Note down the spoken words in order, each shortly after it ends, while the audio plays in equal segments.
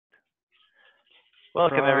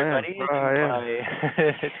Welcome Brian, everybody to Brian. my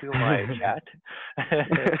to my chat.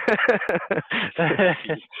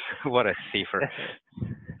 What a thiefer.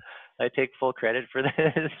 I take full credit for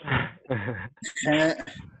this.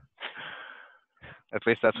 At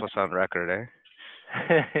least that's what's on record, eh?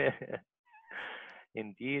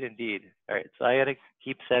 Indeed, indeed. All right, so I gotta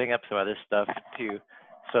keep setting up some other stuff too.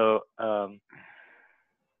 So I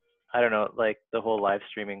don't know, like the whole live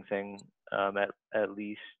streaming thing. At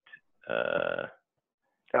least.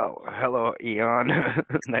 Oh, hello, Eon.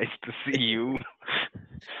 Nice to see you.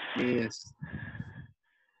 Yes.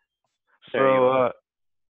 So,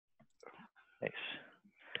 nice.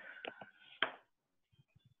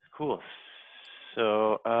 Cool.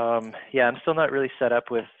 So, yeah, I'm still not really set up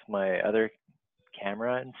with my other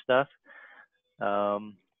camera and stuff.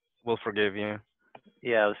 we'll forgive you.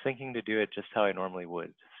 Yeah, I was thinking to do it just how I normally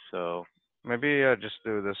would. So Maybe just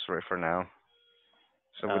do this right for now,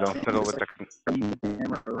 so we don't fiddle with the. Bring the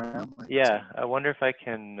camera around. Like yeah, I wonder if I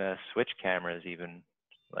can switch cameras even,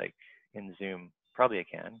 like in Zoom. Probably I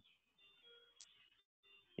can.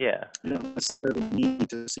 Yeah. you don't necessarily need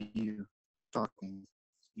to see you talking.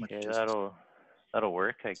 Much Okay, just that'll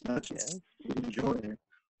work, I not guess. just enjoy it.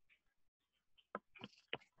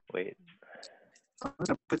 Wait. I'm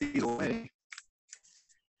gonna put these away.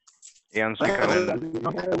 Eon's No becoming.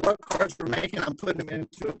 matter what cards we're making, I'm putting them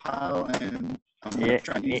into a pile, and I'm Yeah,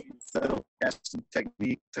 trying to use subtle casting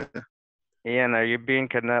technique to. Ian, are you being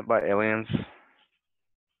kidnapped by aliens?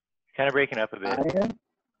 Kind of breaking up a bit. I am.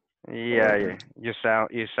 Yeah, you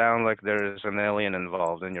sound like there's an alien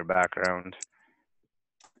involved in your background.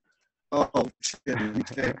 Oh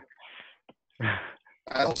shit!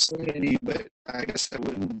 I don't see any, but I guess I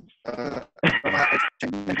wouldn't.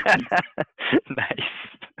 Nice.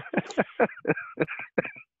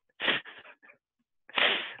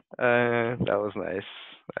 That was nice.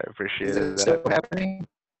 I Is appreciated it that. still happening?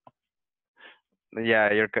 Yeah,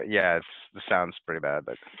 the sound's pretty bad,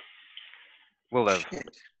 but we'll live. Shit.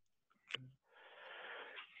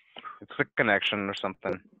 It's a connection or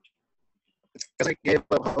something. It's because I gave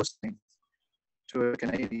up hosting to a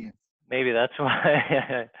Canadian. Maybe that's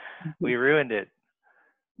why we ruined it.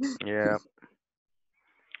 Yeah,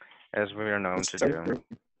 as we are known to do.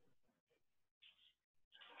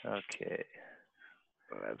 Okay.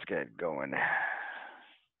 Let's get going.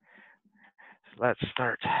 Let's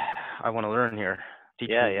start. I want to learn here. Teach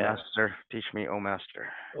me, master. Teach me, oh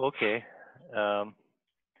master. Okay.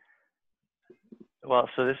 Well,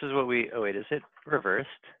 so this is what we. Oh wait, is it reversed?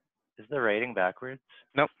 Is the writing backwards?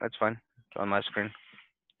 Nope, that's fine. It's on my screen.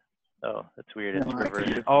 Oh, that's weird. It's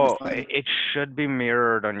reversed. Oh, it should be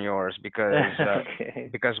mirrored on yours because okay.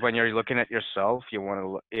 because when you're looking at yourself, you want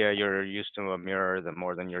to you're used to a mirror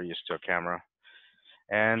more than you're used to a camera.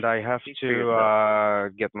 And I have to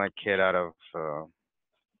get my kid out of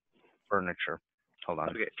furniture. Hold on.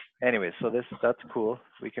 Okay. Anyway, so that's cool.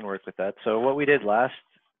 We can work with that. So what we did last,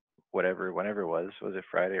 whenever it was it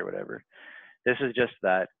Friday or whatever? This is just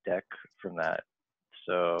that deck from that.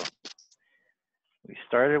 So we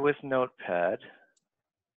started with Notepad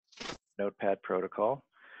protocol.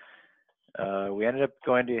 We ended up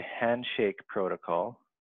going to handshake protocol.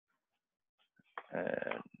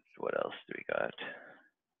 And what else do we got?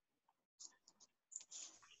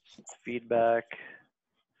 Feedback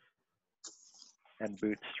and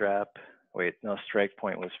bootstrap. Wait, no, strike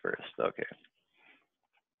point was first. Okay.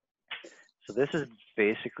 So this is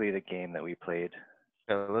basically the game that we played.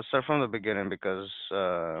 Yeah, let's start from the beginning because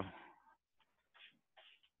well,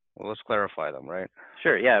 let's clarify them, right?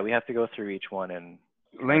 Sure. Yeah, we have to go through each one and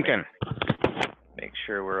Lincoln. Make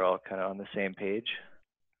sure we're all kind of on the same page.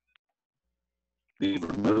 We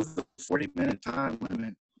removed the 40-minute time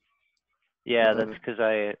limit. Yeah, that's because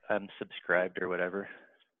I'm subscribed or whatever.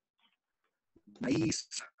 Nice.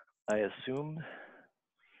 I assume.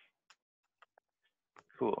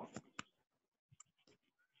 Cool.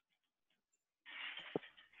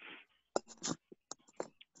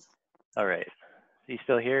 All right. Are you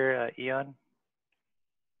still here, Eon?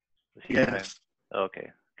 Yes.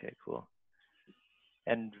 Okay. Okay, cool.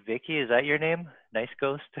 And Vicky, is that your name? Nice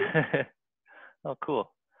Ghost? Oh,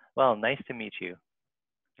 cool. Well, nice to meet you.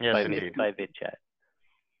 Yes, indeed. By VidChat.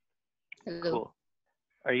 Hello. Cool.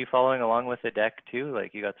 Are you following along with the deck too?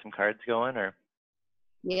 Like you got some cards going or?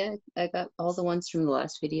 Yeah, I got all the ones from the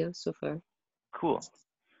last video so far. Cool.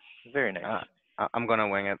 Very nice. I'm going to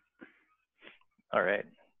wing it. All right.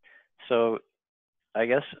 So I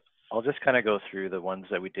guess I'll just kind of go through the ones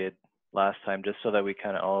that we did last time just so that we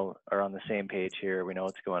kind of all are on the same page here. We know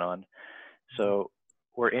what's going on. So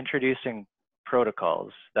we're introducing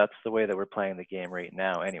protocols. That's the way that we're playing the game right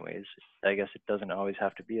now anyways. I guess it doesn't always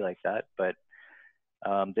have to be like that, but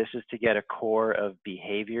This is to get a core of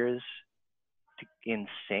behaviors in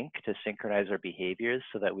sync, to synchronize our behaviors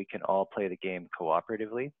so that we can all play the game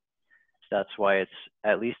cooperatively. That's why it's,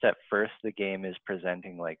 at least at first, the game is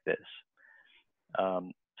presenting like this.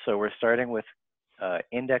 So we're starting with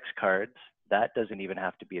index cards. That doesn't even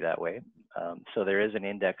have to be that way. So there is an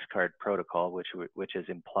index card protocol, which is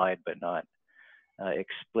implied but not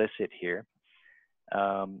explicit here.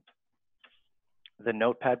 The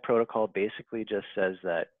notepad protocol basically just says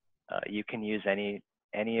that you can use any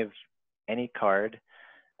card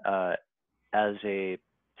as a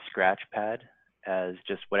scratch pad, as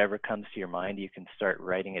just whatever comes to your mind, you can start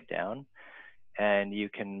writing it down, and you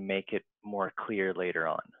can make it more clear later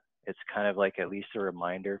on. It's kind of like at least a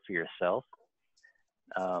reminder for yourself.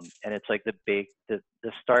 And it's like the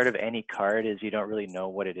start of any card is you don't really know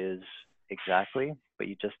what it is exactly, but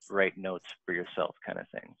you just write notes for yourself, kind of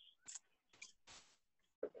thing.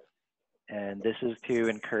 And this is to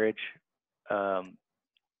encourage, or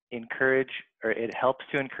it helps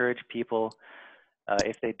to encourage people,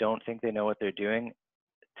 if they don't think they know what they're doing,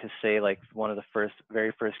 to say, like, one of the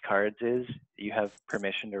very first cards is, you have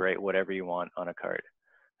permission to write whatever you want on a card.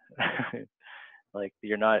 Like,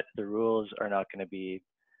 the rules are not going to be,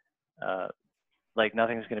 like,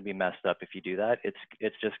 nothing's going to be messed up if you do that.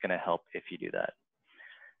 It's just going to help if you do that.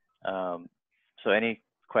 So any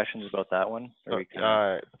questions about that one?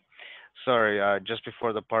 Sorry, just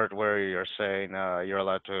before the part where you're saying you're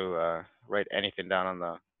allowed to write anything down on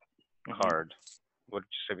the card. What did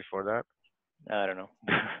you say before that? I don't know.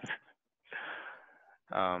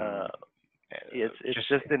 It's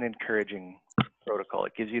just an encouraging protocol.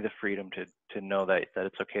 It gives you the freedom to know that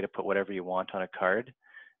it's okay to put whatever you want on a card,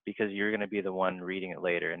 because you're going to be the one reading it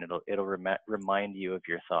later, and it'll remind you of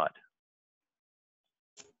your thought.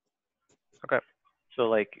 Okay. So,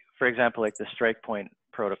 like, for example, like the strike point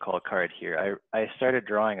protocol card here, I started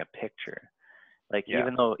drawing a picture. Like, yeah.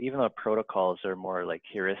 even though protocols are more like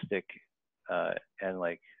heuristic and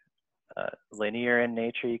like linear in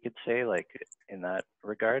nature, you could say, like, in that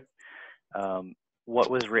regard, what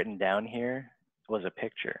was written down here was a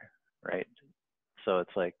picture, right? So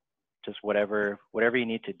it's like just whatever you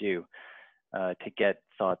need to do to get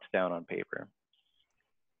thoughts down on paper.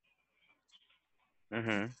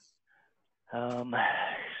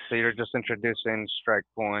 So you're just introducing strike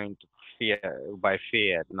point by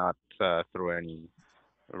fiat, not through any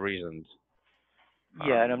reasons.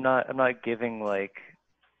 Yeah, and I'm not giving like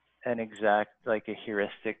an exact, like, a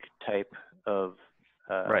heuristic type of.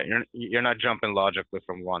 Right, you're not jumping logically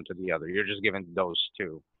from one to the other. You're just giving those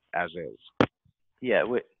two as is. Yeah,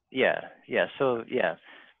 yeah. So yeah,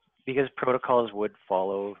 because protocols would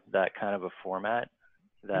follow that kind of a format,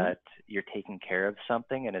 that you're taking care of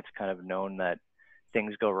something, and it's kind of known that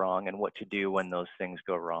things go wrong and what to do when those things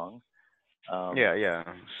go wrong. Yeah.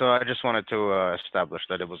 So I just wanted to establish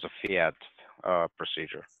that it was a fiat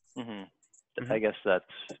procedure. I guess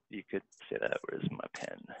you could say that. Where's my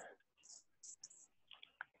pen?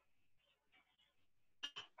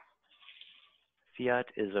 Fiat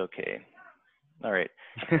is okay. All right.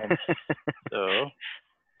 And so,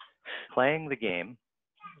 playing the game,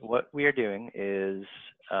 what we are doing is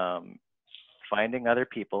finding other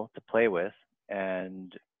people to play with,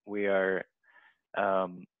 and we are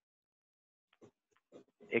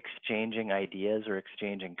exchanging ideas or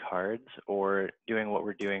exchanging cards, or doing what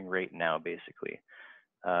we're doing right now, basically,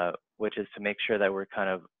 which is to make sure that we're kind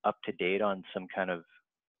of up to date on some kind of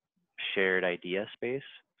shared idea space.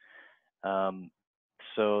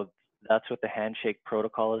 So that's what the handshake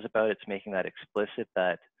protocol is about. It's making that explicit,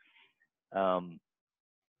 that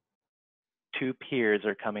two peers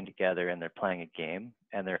are coming together and they're playing a game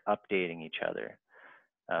and they're updating each other.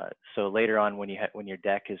 So later on, when your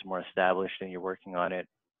deck is more established and you're working on it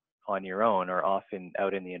on your own or often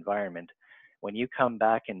out in the environment, when you come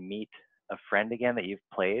back and meet a friend again that you've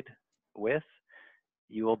played with,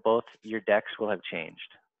 your decks will have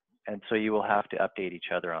changed, and so you will have to update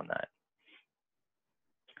each other on that.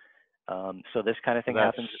 So this kind of thing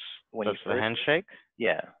happens when you first. That's the handshake?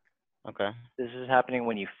 Yeah. Okay. This is happening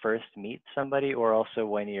when you first meet somebody, or also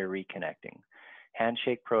when you're reconnecting.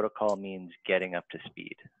 Handshake protocol means getting up to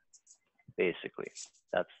speed, basically.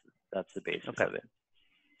 That's the basis of it.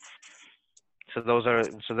 So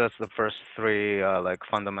that's the first three like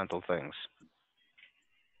fundamental things.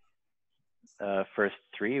 First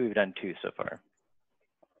three, we've done two so far.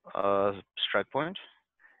 Strike point?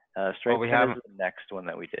 Strike point is the next one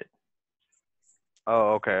that we did.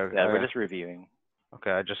 Oh, okay. Yeah, we're just reviewing.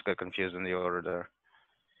 Okay, I just got confused in the order there.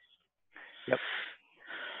 Yep.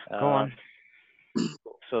 Go on.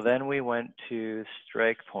 So then we went to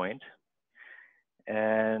strike point,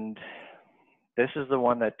 and this is the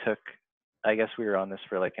one that took, I guess we were on this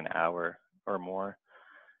for like an hour or more.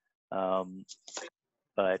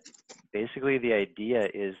 But basically the idea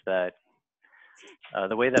is that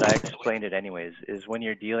the way that I explained it anyways is when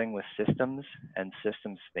you're dealing with systems and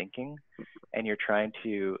systems thinking, and you're trying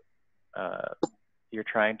to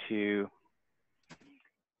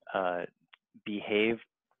behave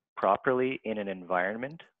properly in an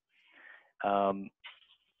environment,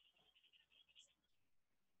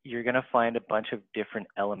 you're going to find a bunch of different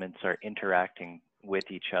elements are interacting with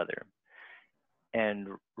each other. And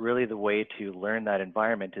really the way to learn that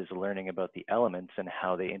environment is learning about the elements and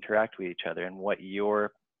how they interact with each other and what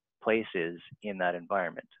your place is in that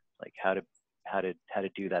environment, like how to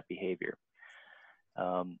do that behavior.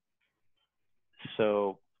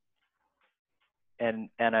 So, and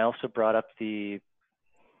I also brought up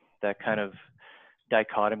that kind of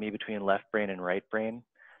dichotomy between left brain and right brain,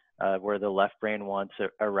 where the left brain wants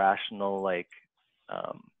a rational, like,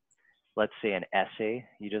 let's say an essay.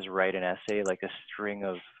 You just write an essay, like a string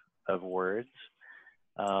of words,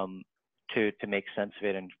 to make sense of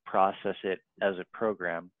it and process it as a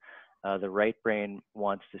program. The right brain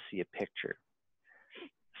wants to see a picture.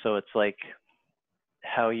 So it's like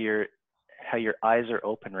how your eyes are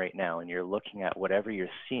open right now and you're looking at whatever you're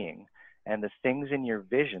seeing, and the things in your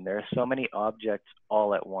vision, there are so many objects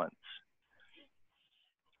all at once.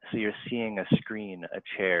 So you're seeing a screen, a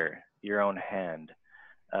chair, your own hand,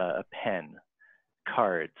 a pen,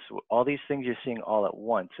 cards, all these things you're seeing all at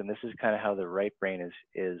once. And this is kind of how the right brain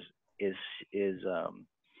is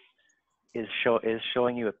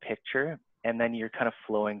showing you a picture, and then you're kind of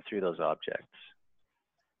flowing through those objects.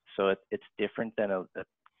 So it's different than a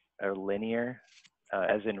linear,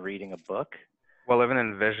 as in reading a book. Well, even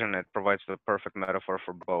in vision, it provides the perfect metaphor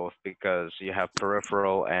for both, because you have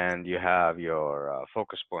peripheral and you have your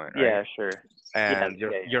focus point, right? Yeah, sure. And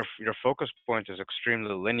your focus point is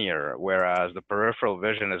extremely linear, whereas the peripheral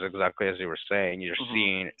vision is exactly as you were saying. You're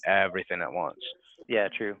seeing everything at once. Yeah,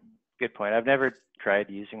 true. Good point. I've never tried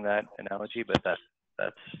using that analogy, but that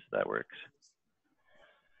works.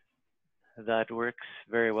 That works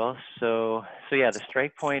very well. So yeah, the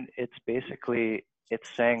strike point, it's basically, it's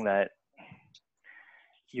saying that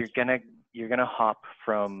you're gonna hop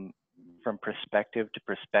from perspective to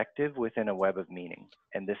perspective within a web of meaning,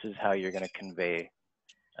 and this is how you're gonna convey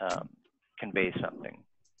something.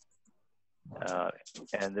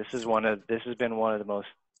 And this has been one of the most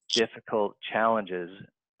difficult challenges,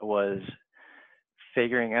 was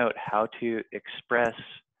figuring out how to express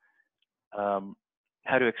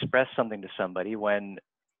something to somebody when,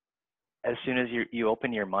 as soon as you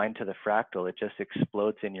open your mind to the fractal, it just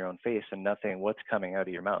explodes in your own face, and what's coming out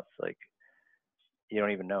of your mouth, like, you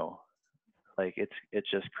don't even know. Like,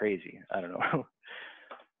 it's just crazy. I don't know.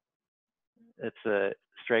 It's a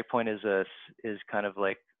strike point is kind of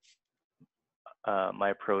like my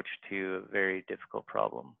approach to a very difficult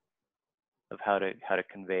problem of how to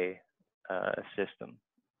convey a system.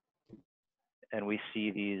 And we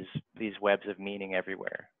see these webs of meaning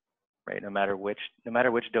everywhere, right? No matter which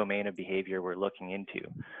domain of behavior we're looking into,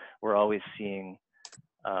 we're always seeing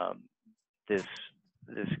this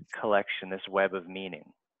collection, this web of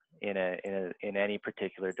meaning in any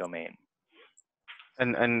particular domain.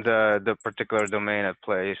 And the particular domain at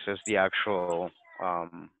place is the actual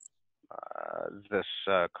this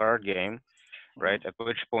card game, right? At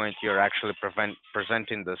which point you're actually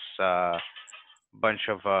presenting this bunch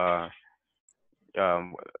of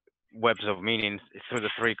webs of meaning through the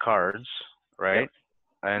 3 cards, right? Yep.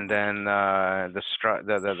 And then the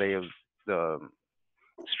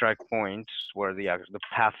strike points, where the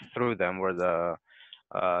path through them, where the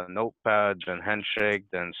notepad, then handshake,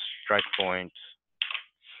 then strike point.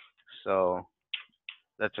 So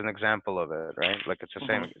that's an example of it, right? Like, it's the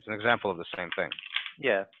same. It's an example of the same thing.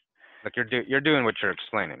 Yeah. Like, you're doing what you're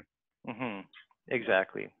explaining.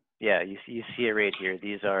 Exactly. Yeah. You see it right here.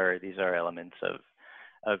 These are elements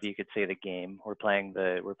of, you could say, the game. We're playing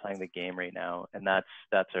the game right now, and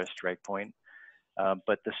that's our strike point.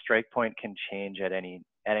 But the strike point can change at any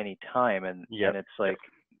time, and it's like,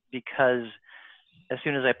 because as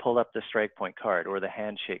soon as I pull up the strike point card or the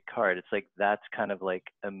handshake card, it's like, that's kind of like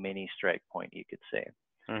a mini strike point, you could say.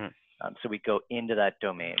 So we go into that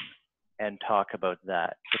domain and talk about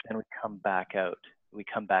that, but then we come back out. We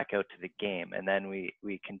come back out to the game, and then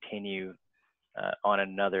we continue on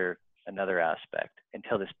another aspect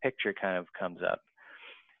until this picture kind of comes up.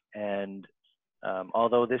 And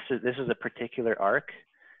although this is a particular arc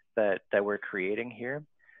that we're creating here,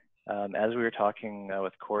 as we were talking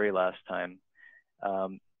with Corey last time,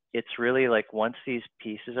 it's really like, once these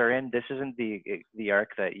pieces are in, this isn't the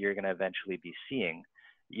arc that you're going to eventually be seeing.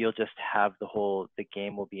 you'll just have the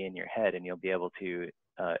game will be in your head, and you'll be able to,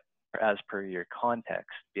 as per your context,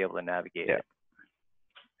 be able to navigate it.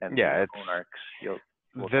 And Yeah, your it's own arcs,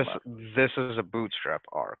 will this come up. this is a bootstrap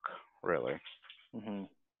arc, really. Hmm.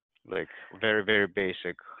 Like very, very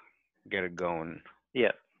basic, get it going.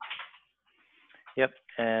 Yep. Yep.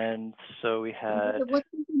 And so we had, What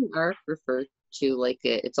does an arc refer to? Like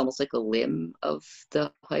it's almost like a limb of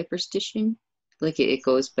the hyperstition. Like it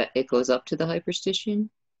goes back, it goes up to the hyperstition.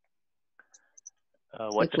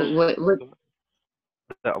 what Like does, what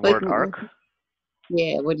The like word arc.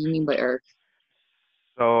 yeah, what do you mean by arc?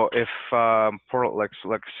 So if portal, like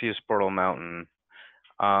let's use Portal Mountain.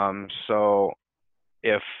 So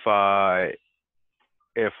if the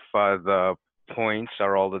points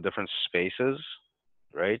are all the different spaces,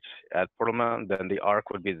 right, at Portal Mountain, then the arc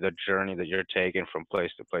would be the journey that you're taking from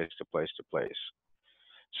place to place to place to place.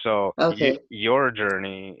 So Okay. your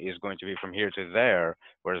journey is going to be from here to there,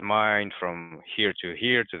 whereas mine from here to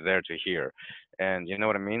there to here. And you know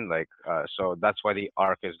what I mean? Like, so that's why the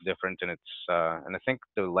arc is different, and it's and I think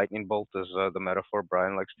the lightning bolt is the metaphor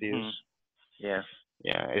Brian likes to use. yeah.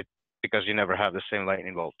 Yeah, it because you never have the same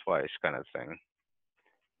lightning bolt twice, kind of thing.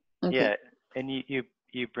 Okay. Yeah. And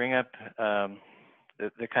you bring up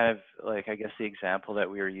the kind of, like, I guess the example that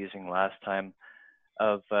we were using last time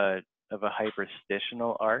of a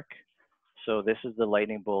hyperstitional arc. So this is the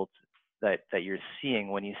lightning bolt that you're seeing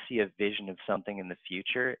when you see a vision of something in the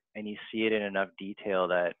future, and you see it in enough detail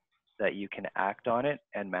that you can act on it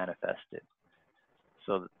and manifest it.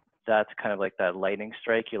 So that's kind of like that lightning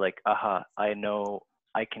strike. You're like, aha, I know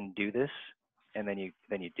I can do this, and then you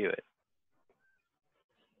do it.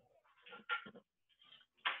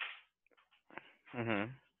 Mhm.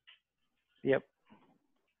 Yep.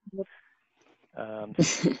 Yep.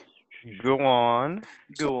 Go on.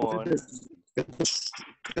 Go on. Could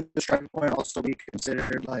the strike point also be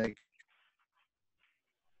considered like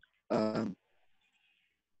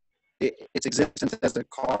its existence as a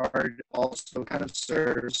card also kind of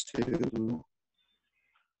serves to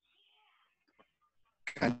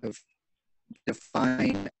kind of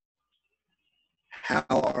define how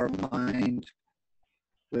our mind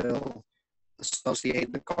will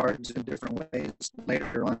associate the cards in different ways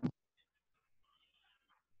later on.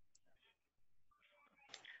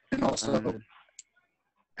 And also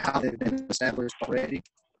how they've been established already.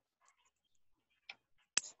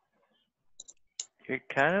 You're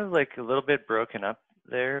kind of like a little bit broken up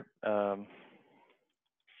there. And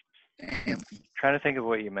Trying to think of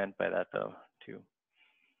what you meant by that, though, too,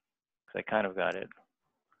 because I kind of got it.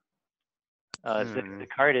 The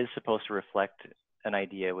card is supposed to reflect an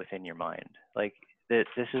idea within your mind. Like this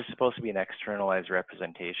is supposed to be an externalized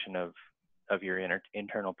representation of your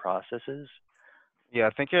internal processes. Yeah,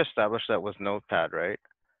 I think you established that with Notepad, right?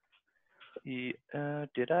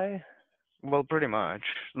 Did I? Well, pretty much.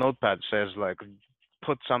 Notepad says like,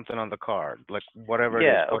 put something on the card, like whatever it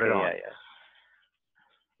Yeah. is, put Okay. it on. Yeah.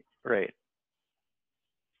 Right.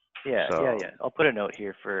 Yeah. So, Yeah. I'll put a note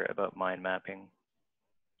here about mind mapping.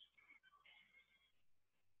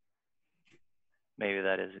 Maybe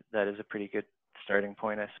that is a pretty good starting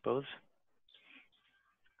point, I suppose.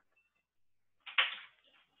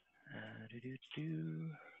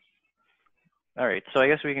 All right, so I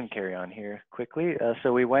guess we can carry on here quickly.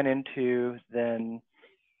 So we went into then,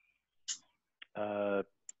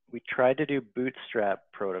 we tried to do bootstrap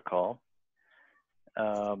protocol.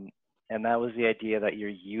 And that was the idea that you're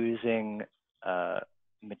using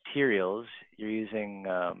materials, you're using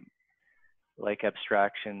like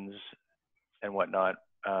abstractions and whatnot,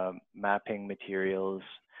 mapping materials,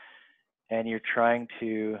 and you're trying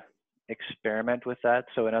to experiment with that.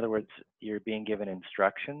 So in other words, you're being given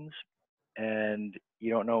instructions and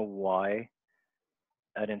you don't know why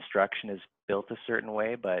an instruction is built a certain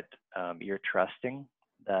way, but you're trusting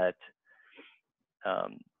that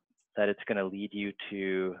that it's going to lead you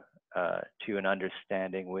to an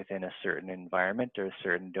understanding within a certain environment or a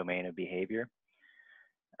certain domain of behavior.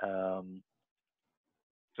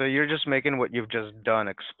 So you're just making what you've just done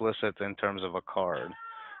explicit in terms of a card.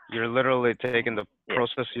 You're literally taking the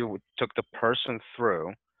process you took the person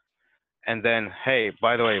through, and then, hey,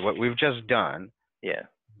 by the way, what we've just done. Yeah.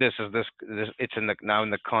 This it's now in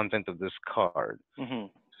the content of this card. Mm-hmm.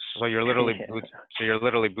 So you're literally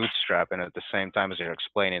bootstrapping at the same time as you're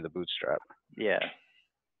explaining the bootstrap. Yeah.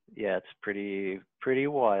 Yeah, it's pretty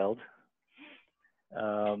wild.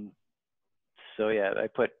 So yeah, I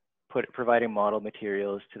put providing model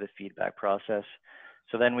materials to the feedback process.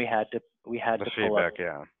 So then we had to pull up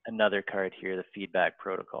another card here, the feedback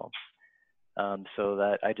protocol. So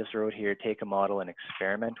that I just wrote here, take a model and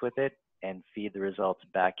experiment with it and feed the results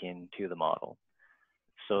back into the model.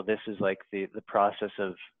 So this is like the process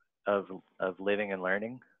of living and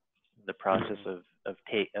learning, the process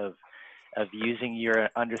of using your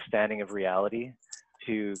understanding of reality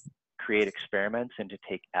to create experiments and to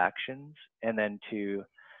take actions, and then to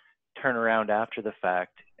turn around after the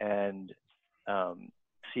fact and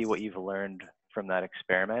see what you've learned from that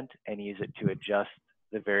experiment and use it to adjust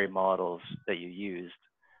the very models that you used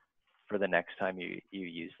for the next time you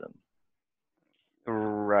use them.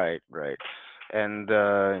 Right, right. And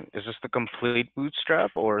is this the complete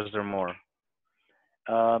bootstrap, or is there more?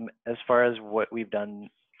 As far as what we've done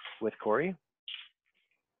with Corey,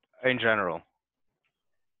 In general,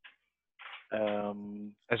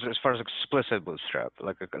 um, as far as explicit bootstrap,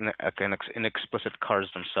 like in explicit cards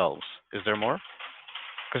themselves, is there more?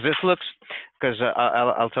 Because this looks, because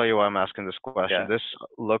I'll tell you why I'm asking this question. yeah, This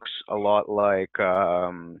looks a lot like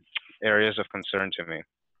areas of concern to me.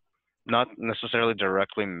 Not necessarily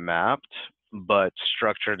directly mapped, but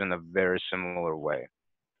structured in a very similar way.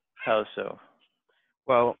 how so?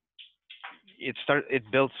 Well, it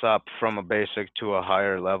builds up from a basic to a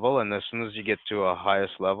higher level, and as soon as you get to a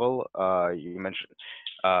highest level, you mentioned,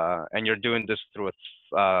 and you're doing this through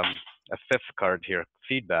a fifth card here,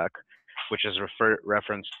 feedback, which is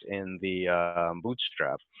referenced in the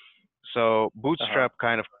bootstrap. So bootstrap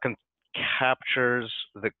kind of captures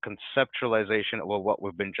the conceptualization of what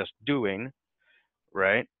we've been just doing,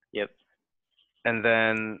 right? Yep. And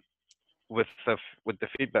then with the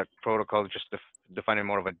feedback protocol, just defining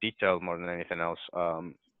more of a detail more than anything else.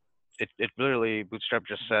 It literally bootstrap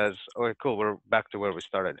just says, okay, cool, we're back to where we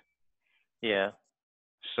started. Yeah.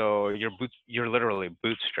 So you're literally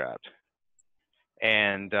bootstrapped,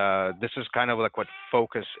 and this is kind of like what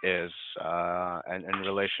focus is, and in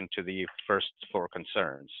relation to the first four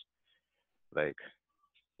concerns, like,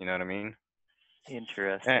 you know what I mean?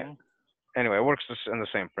 Interesting. Anyway, it works in the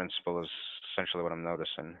same principle as essentially what I'm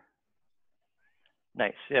noticing.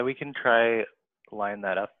 Nice. Yeah, we can try line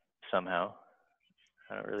that up somehow.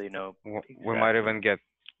 I don't really know exactly. We might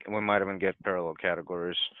even get parallel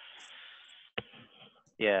categories.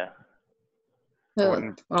 Yeah.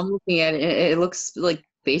 I'm looking at it. It looks like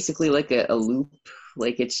basically like a loop.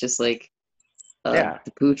 Like it's just like Yeah.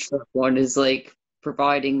 the bootstrap one is like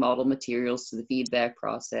providing model materials to the feedback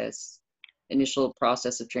process, initial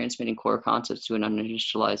process of transmitting core concepts to an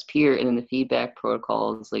uninitialized peer, and then the feedback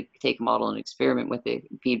protocol is like take a model and experiment with it,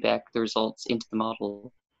 and feedback the results into the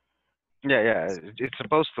model. Yeah, it's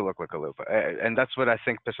supposed to look like a loop, and that's what I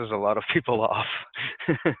think pisses a lot of people off.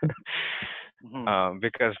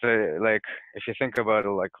 Because they, like, if you think about it,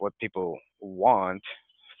 like what people want,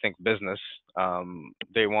 think business,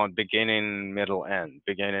 they want beginning, middle, end,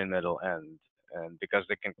 and because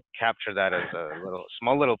they can capture that as a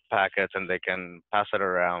small little packet, and they can pass it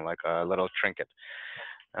around like a little trinket.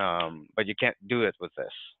 But you can't do it with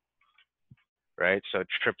this, right? So it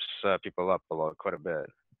trips people up quite a bit.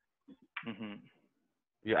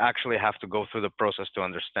 You actually have to go through the process to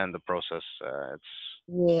understand the process.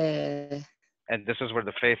 Yeah. And this is where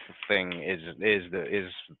the faith thing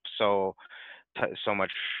is so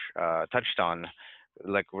much touched on.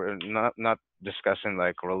 Like, we're not discussing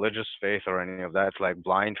like religious faith or any of that, like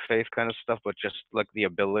blind faith kind of stuff, but just like the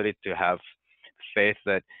ability to have faith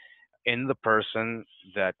that in the person,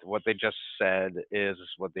 that what they just said is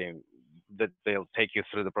that they'll take you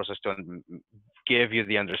through the process to give you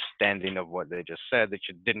the understanding of what they just said that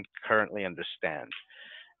you didn't currently understand.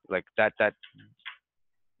 Like that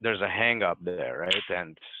there's a hang up there, right?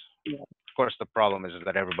 And of course the problem is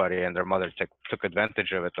that everybody and their mother took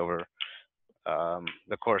advantage of it over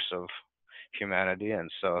the course of humanity,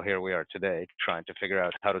 and so here we are today trying to figure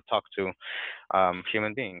out how to talk to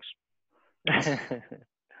human beings.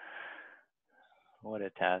 What a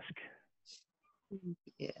task.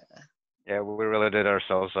 Yeah, we really did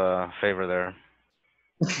ourselves a favor there.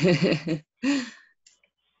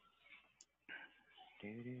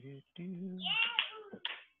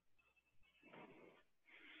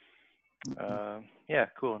 Yeah,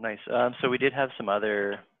 cool, nice. So we did have some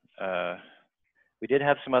other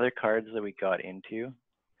cards that we got into.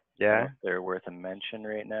 Yeah. I don't know if they're worth a mention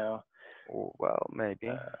right now. Well, maybe.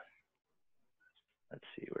 Let's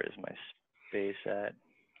see, where's my space at?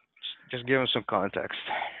 Just give them some context.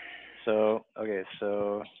 So, okay,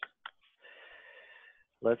 so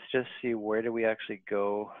let's just see, where do we actually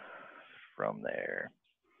go from there?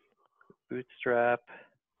 Bootstrap.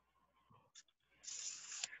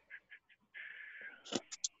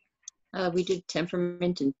 We did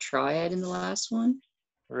temperament and triad in the last one.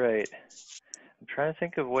 Right. I'm trying to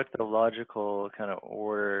think of what the logical kind of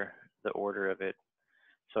order of it.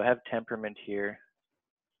 So I have temperament here.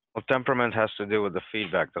 Well, temperament has to do with the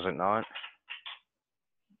feedback, does it not?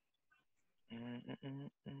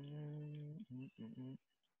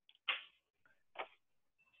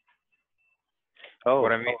 Oh,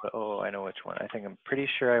 What I mean, I know which one. I think I'm pretty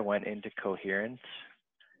sure I went into coherence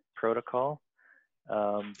protocol,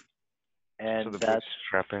 so and the that's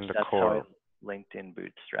bootstrapping, the how I core. linked in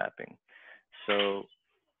bootstrapping. So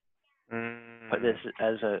put Mm, this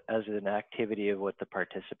as an activity of what the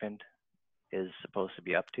participant is supposed to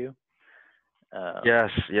be up to. yes,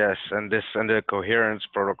 yes, and the coherence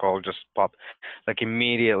protocol just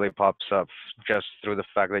immediately pops up just through the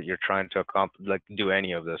fact that you're trying to do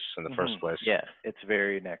any of this in the first place. Yeah, it's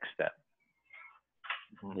very next step.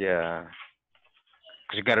 Yeah,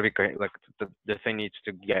 because you got to be the thing needs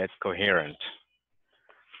to get coherent.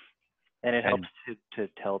 And it helps to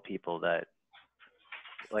tell people that,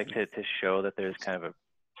 like, to show that there's kind of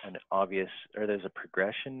an obvious, or there's a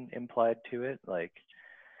progression implied to it, like,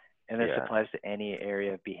 and this applies to any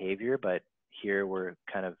area of behavior, but here we're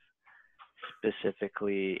kind of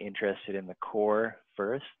specifically interested in the core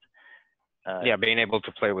first. Yeah, being able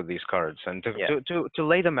to play with these cards and to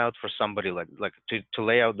lay them out for somebody to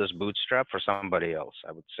lay out this bootstrap for somebody else,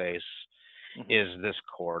 I would say is this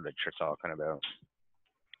core that you're talking about.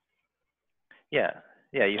 Yeah,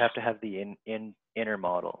 you have to have the inner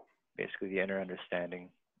model, basically the inner understanding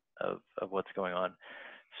of what's going on.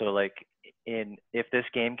 So like if this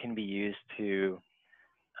game can be used to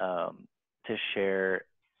share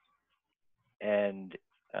and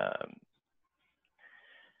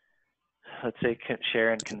let's say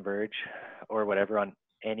share and converge or whatever on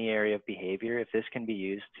any area of behavior, if this can be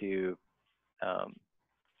used to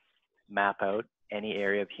map out any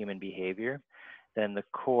area of human behavior, then the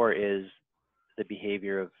core is the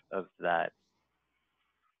behavior of that,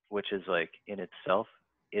 which is like in itself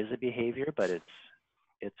is a behavior, but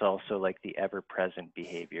it's also like the ever-present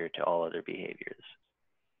behavior to all other behaviors,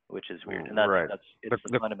 which is weird. And it's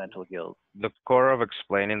the fundamental guild. The core of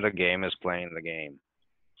explaining the game is playing the game.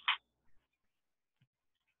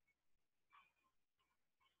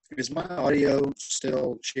 Is my audio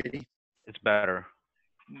still shitty? It's better.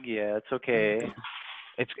 Yeah, it's okay.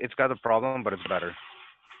 It's got a problem, but it's better.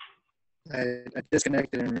 I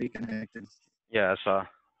disconnected and reconnected. Yeah, I saw.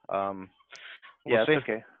 Yeah, it's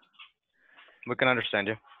okay. We can understand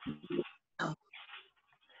you.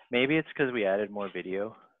 Maybe it's because we added more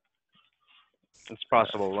video. It's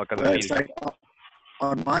possible. Look at the It's like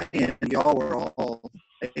on my end, y'all were all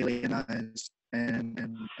alienized,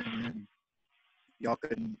 and y'all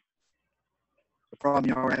couldn't. The problem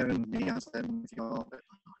y'all were having with me, I was having with y'all.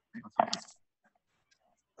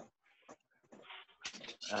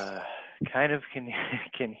 Kind of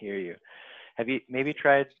can hear you. Have you maybe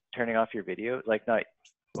tried turning off your video? Like not,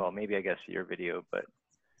 well, maybe I guess your video, but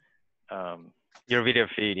your video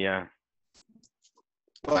feed, yeah.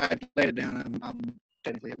 Well, I laid it down. I'm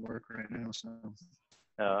technically at work right now, so.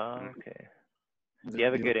 Oh, okay. Do you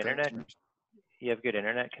have a good internet? You have good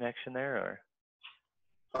internet connection there,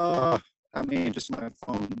 or? I mean, just my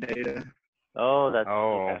phone data. Oh, that's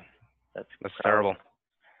okay. That's terrible.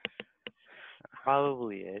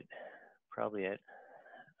 Probably it.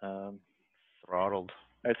 Throttled.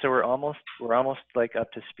 All right, so we're almost like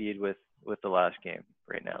up to speed with the last game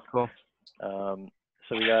right now. Cool. So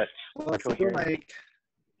we got. Well, I feel like.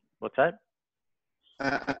 What's that?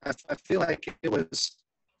 I feel like it was.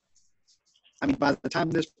 I mean, by the time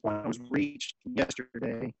this point was reached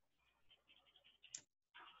yesterday.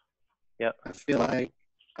 Yep. I feel like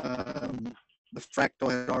the fractal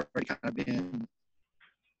had already kind of been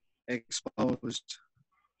exposed.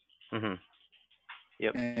 Mm-hmm.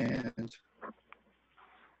 Yep. And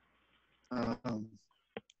I'm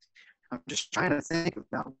just trying to think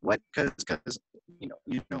about what, because you know,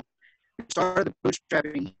 we started the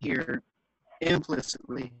bootstrapping here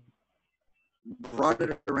implicitly, brought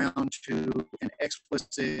it around to an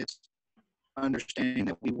explicit understanding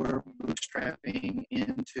that we were bootstrapping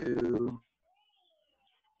into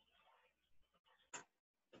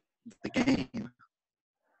the game,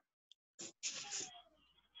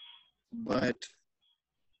 but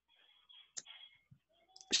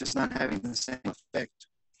it's just not having the same effect.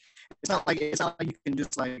 It's not like you can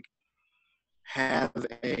just like have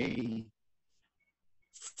a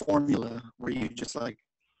formula where you just like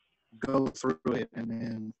go through it and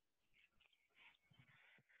then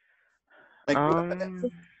like I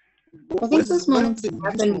think this might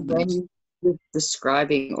happen when you're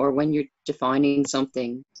describing or when you're defining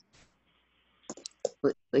something.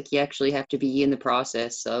 Like you actually have to be in the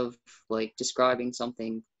process of like describing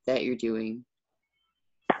something that you're doing.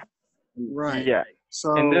 Right. Yeah.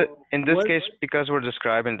 So in this case, because we're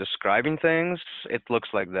describing things, it looks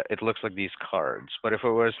like that. It looks like these cards. But if it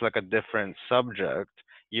was like a different subject,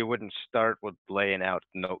 you wouldn't start with laying out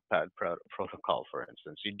Notepad protocol, for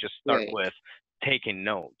instance. You just start Right. with taking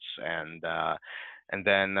notes, and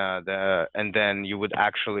then you would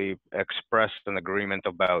actually express an agreement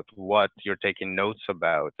about what you're taking notes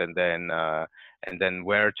about, and then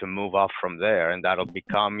where to move off from there, and that'll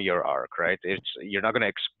become your arc, right? You're not going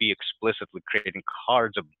to be explicitly creating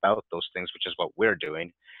cards about those things, which is what we're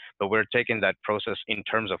doing, but we're taking that process in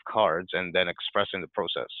terms of cards and then expressing the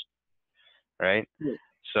process, right? Yeah.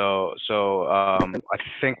 So I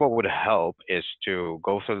think what would help is to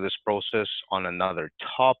go through this process on another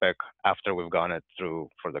topic after we've gone it through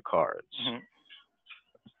for the cards. Mm-hmm.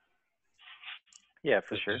 Yeah,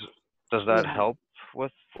 for Does, sure. does that Yeah. help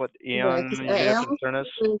with what Yeah, Ian, 'cause your I almost concern is?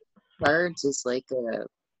 think cards is like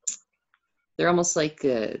they're almost like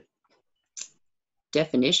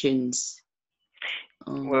definitions.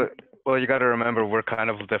 Well, well, you got to remember we're kind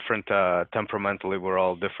of different temperamentally. We're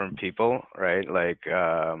all different people, right? Like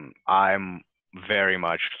I'm very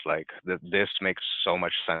much like this makes so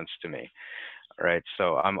much sense to me, right?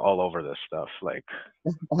 So I'm all over this stuff, like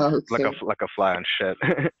Okay. like a fly on shit.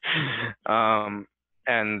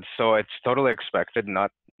 And so it's totally expected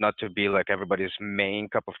not to be like everybody's main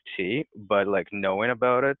cup of tea, but like knowing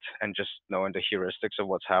about it and just knowing the heuristics of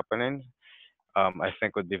what's happening, I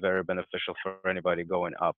think would be very beneficial for anybody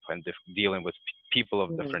going up and dealing with people of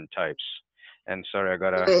Yeah. different types. And sorry, I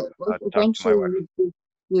gotta But like, talk to my eventually wife. you could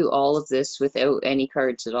do all of this without any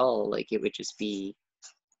cards at all. Like it would just be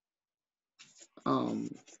um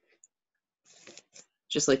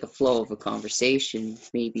just like a flow of a conversation,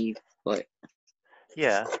 maybe. But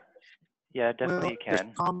Yeah, yeah, definitely Well, you there's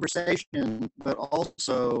can. conversation, but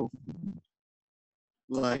also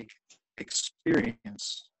like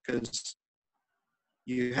experience, because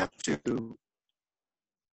you have to.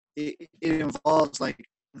 It involves like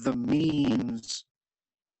the means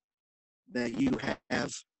that you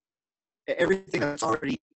have. Everything that's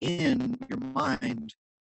already in your mind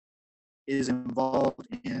is involved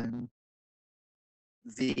in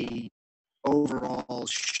the overall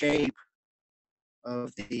shape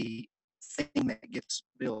of the thing that gets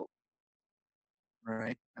built,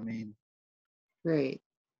 right? I mean, right.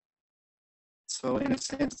 so in a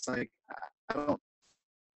sense, like I don't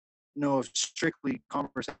know if strictly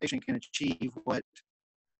conversation can achieve what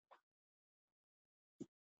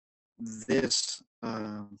this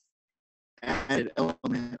added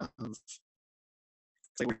element of,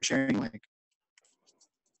 like we're sharing like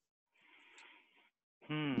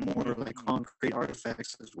more like concrete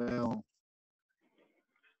artifacts as well.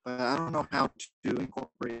 But I don't know how to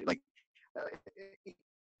incorporate like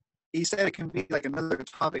he said it can be like another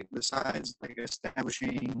topic besides like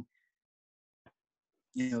establishing,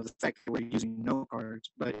 the fact that we're using note cards.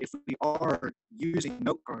 But if we are using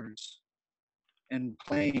note cards and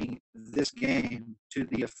playing this game to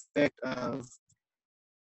the effect of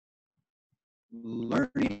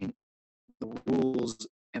learning the rules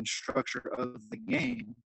and structure of the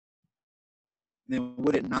game, then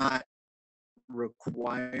would it not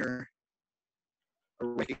require a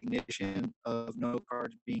recognition of note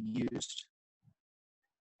cards being used?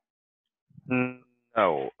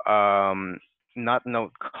 No, not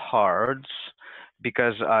note cards,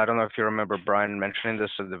 because I don't know if you remember Brian mentioning this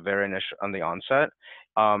at the very initial on the onset.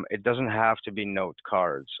 It doesn't have to be note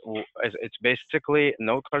cards. It's basically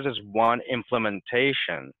note cards is one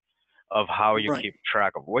implementation of how you Right. keep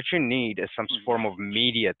track of. What you need is some form of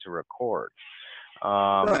media to record,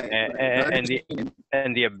 Right.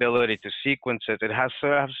 and the ability to sequence it. It has to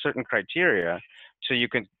have certain criteria, so you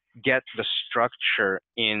can get the structure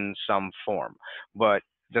in some form. But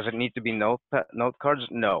does it need to be note cards?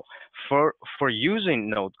 No. For using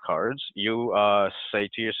note cards, you say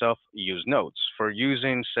to yourself, use notes. For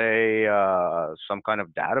using, say, some kind of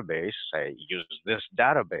database, say use this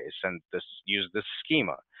database and use this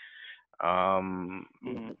schema.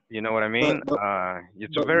 You know what I mean?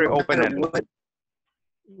 It's But very no matter open-ended. what,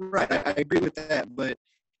 right, I agree with that. But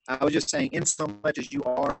I was just saying, in so much as you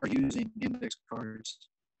are using index cards,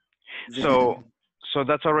 So then so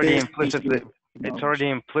that's already this needs to implicit. be It's acknowledged. already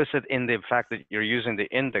implicit in the fact that you're using the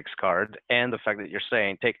index card and the fact that you're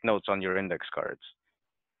saying take notes on your index cards.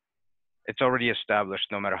 It's already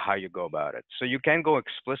established no matter how you go about it. So you can go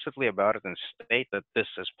explicitly about it and state that this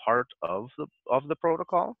is part of the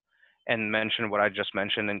protocol and mention what I just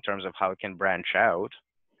mentioned in terms of how it can branch out.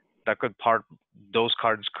 Those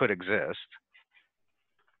cards could exist.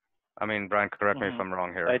 I mean, Brian, correct me if I'm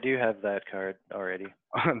wrong here. I do have that card already.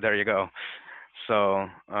 There you go. So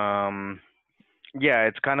yeah,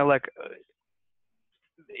 it's kind of like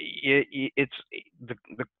it's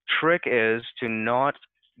the trick is to not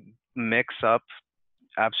mix up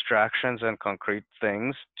abstractions and concrete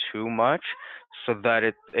things too much, so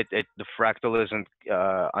that the fractal isn't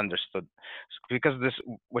understood. Because this,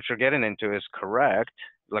 what you're getting into is correct.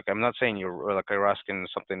 Like, I'm not saying you're asking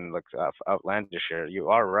something like outlandish here. You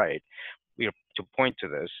are right. To point to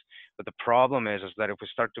this, but the problem is that if we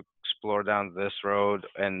start to explore down this road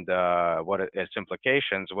and its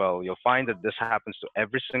implications, well, you'll find that this happens to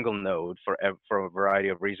every single node for a variety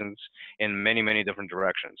of reasons in many different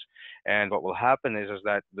directions. And what will happen is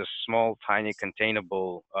that the small, tiny,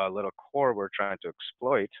 containable little core we're trying to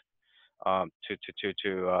exploit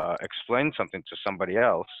to explain something to somebody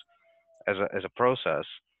else as a process,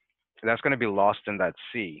 that's going to be lost in that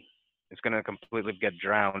sea. It's going to completely get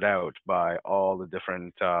drowned out by all the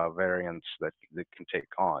different variants that it can take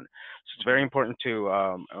on. So it's very important to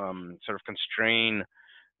sort of constrain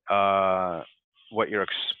what you're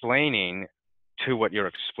explaining to what you're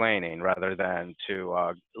explaining, rather than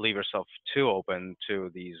to leave yourself too open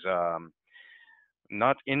to these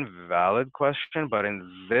not invalid question, but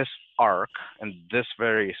in this arc and this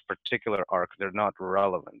very particular arc, they're not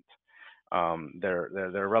relevant.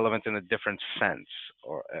 They're relevant in a different sense,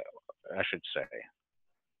 or I should say,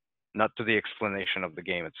 not to the explanation of the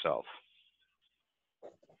game itself,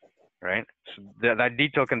 right? So that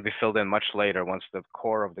detail can be filled in much later once the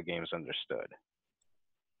core of the game is understood.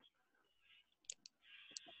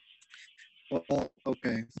 Well,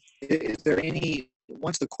 okay. Is there any,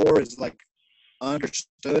 once the core is like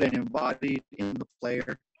understood and embodied in the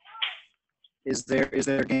player, is there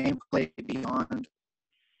gameplay beyond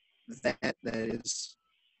that is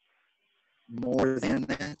more than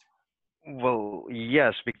that? Well,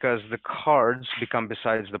 yes, because the cards become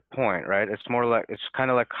besides the point, right? It's more like, it's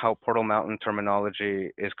kind of like how Portal Mountain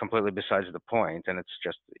terminology is completely besides the point, and it's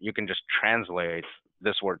just, you can just translate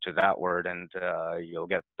this word to that word, and you'll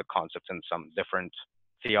get the concept in some different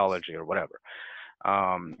theology or whatever.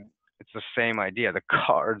 It's the same idea. The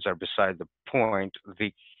cards are beside the point.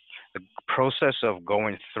 The process of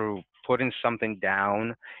going through, putting something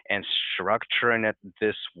down and structuring it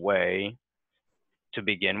this way to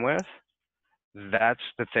begin with, that's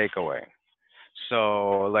the takeaway.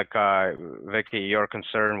 So, like, Vicky, your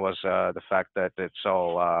concern was the fact that it's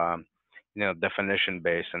all, definition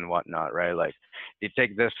based and whatnot, right? Like, you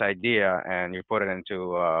take this idea and you put it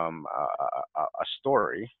into a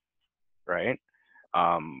story, right?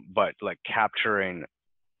 But like capturing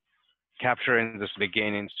this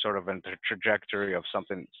beginning sort of in the trajectory of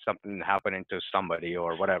something happening to somebody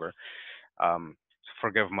or whatever.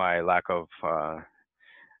 Forgive my lack of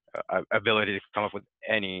ability to come up with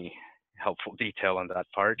any helpful detail on that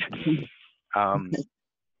part.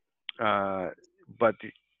 But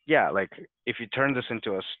yeah, like, if you turn this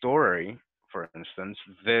into a story, for instance,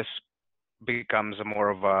 this becomes more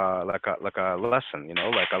of a like a lesson,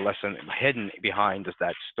 like a lesson hidden behind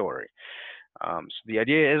that story. So the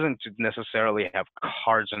idea isn't to necessarily have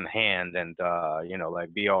cards in hand and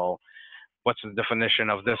like be all, what's the definition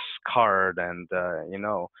of this card, and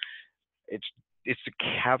it's to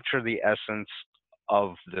capture the essence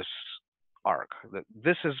of this arc.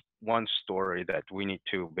 This is one story that we need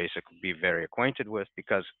to basically be very acquainted with,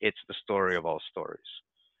 because it's the story of all stories.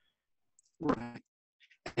 Right.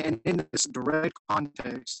 And in this direct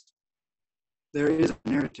context, there is a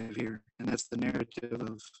narrative here, and that's the narrative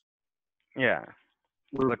of, yeah,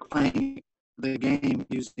 we're playing the game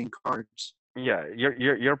using cards. Yeah,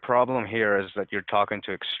 your problem here is that you're talking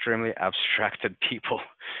to extremely abstracted people,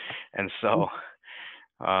 and so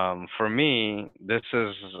for me, this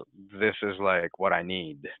is like what I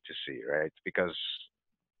need to see, right? Because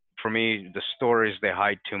for me, the stories, they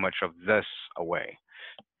hide too much of this away.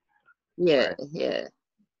 Yeah, right? yeah.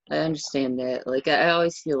 I understand that. Like, I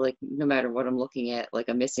always feel like no matter what I'm looking at, like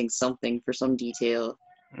I'm missing something for some detail.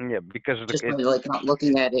 Yeah, because Just by like not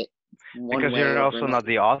looking at it one because way you're over also another. not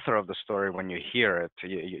the author of the story when you hear it.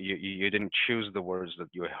 You didn't choose the words that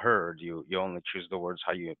you heard. You only choose the words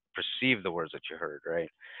how you perceive the words that you heard, right?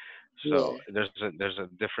 So Yeah. there's a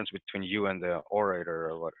difference between you and the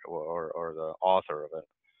orator or the author of it.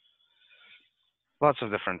 Lots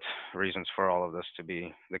of different reasons for all of this to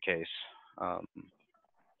be the case.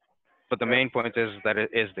 But the main point is that it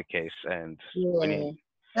is the case, and we need.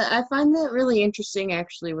 I find that really interesting,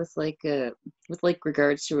 actually, with like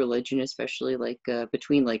regards to religion, especially like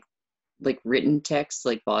between like written texts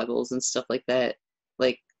like Bibles and stuff like that.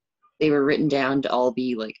 Like, they were written down to all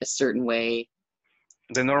be like a certain way.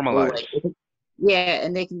 They normalize. Yeah,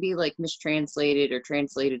 and they can be like mistranslated or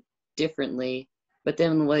translated differently. But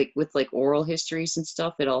then like with like oral histories and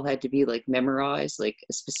stuff, it all had to be like memorized like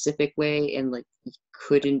a specific way, and like you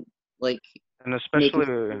couldn't like And making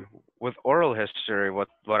especially with oral history, what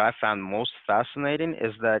I found most fascinating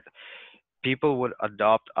is that people would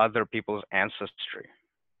adopt other people's ancestry.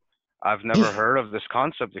 I've never heard of this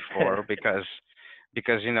concept before because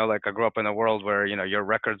like I grew up in a world where your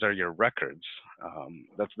records are your records.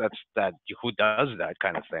 That's that who does that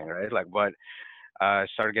kind of thing, right? Like, but I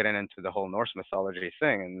started getting into the whole Norse mythology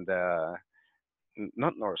thing, and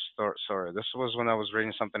not Norse. Sorry, this was when I was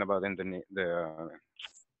reading something about the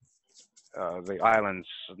islands,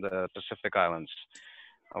 the Pacific islands.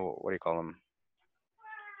 Oh, what do you call them?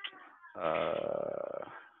 Uh,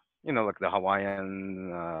 like the Hawaiian,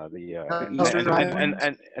 the Eastern Islands.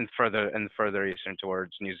 and further eastern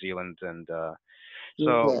towards New Zealand, and so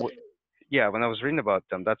yeah, yeah, when I was reading about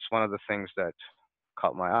them, that's one of the things that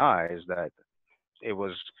caught my eye is that it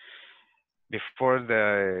was before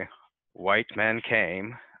the white man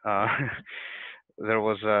came. Uh, there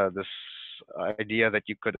was this idea that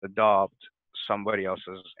you could adopt somebody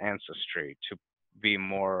else's ancestry to be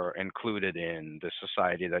more included in the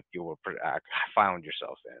society that you were found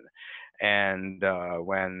yourself in. And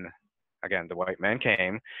when again the white man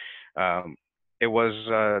came, um, it was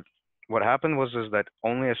what happened was is that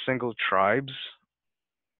only a single tribes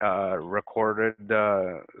recorded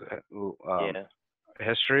Yeah.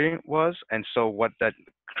 history was, and so what that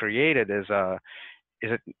created is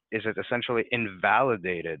it essentially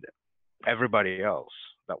invalidated everybody else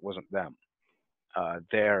that wasn't them,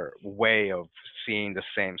 their way of seeing the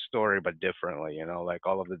same story but differently, like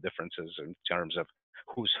all of the differences in terms of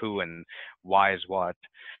who's who and why is what.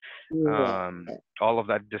 yeah, All of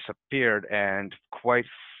that disappeared, and quite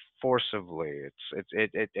forcibly.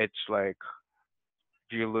 It's like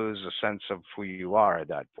you lose a sense of who you are at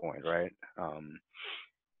that point, right?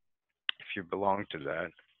 If you belong to that.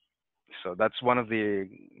 So that's one of the,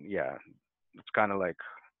 yeah, it's kind of like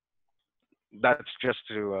that's just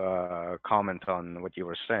to comment on what you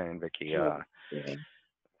were saying, Vicky. yeah,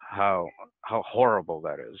 How horrible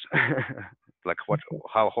that is. Like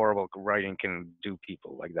how horrible writing can do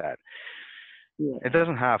people like that. yeah. It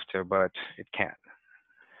doesn't have to, but it can.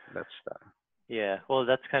 That's Yeah. Well,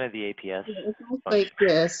 that's kind of the APS It's almost function.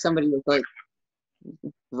 like somebody was like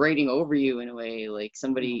writing over you in a way, like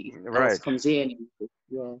somebody else right, comes in. And,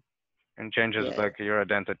 yeah, and changes yeah, like your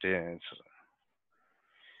identity. It's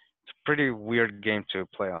a pretty weird game to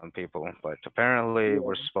play on people, but apparently yeah,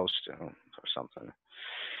 we're supposed to or something.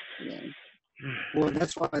 yeah, Well,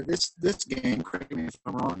 that's why this game, correct me if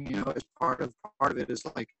I'm wrong, is part of it is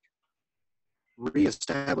like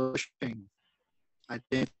reestablishing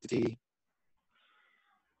identity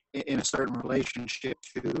in a certain relationship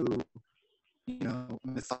to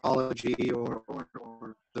mythology or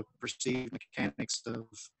the perceived mechanics of.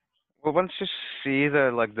 Well, once you see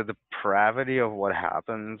the depravity of what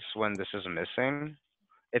happens when this is missing,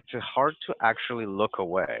 it's hard to actually look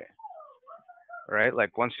away, right?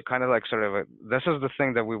 Like once you kind of like sort of this is the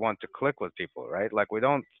thing that we want to click with people, right? Like we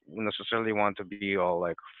don't necessarily want to be all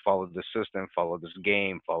like follow the system, follow this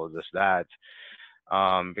game, follow this that,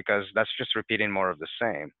 because that's just repeating more of the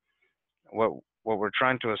same. What what we're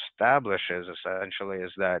trying to establish is essentially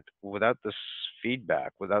is that without this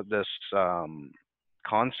feedback, without this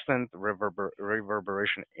constant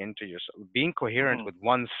reverberation into yourself, being coherent Mhm. with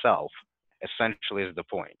oneself essentially is the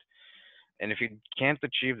point. And if you can't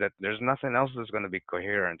achieve that, there's nothing else that's going to be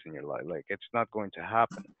coherent in your life. Like it's not going to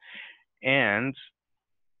happen. And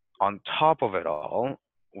on top of it all,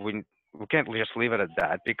 we can't just leave it at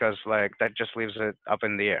that because like that just leaves it up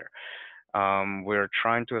in the air. We're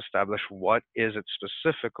trying to establish what is it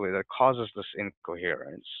specifically that causes this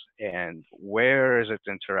incoherence and where is it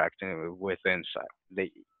interacting with inside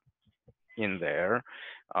the in there,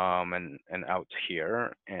 and out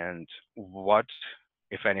here, and what,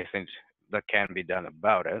 if anything, that can be done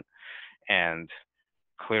about it. And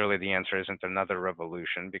clearly the answer isn't another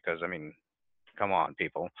revolution because I mean, come on,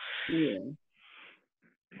 people, yeah,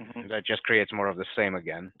 Mhm. that just creates more of the same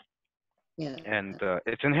again. yeah, And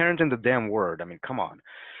it's inherent in the damn word. I mean, come on.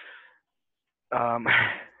 Um,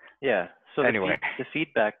 Yeah. So anyway, the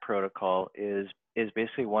feedback protocol is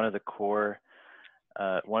basically one of the core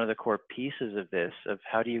pieces of this of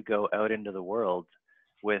how do you go out into the world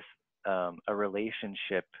with a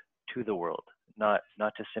relationship to the world, not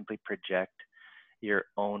to simply project your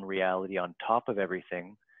own reality on top of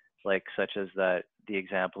everything, like such as that the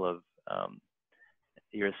example of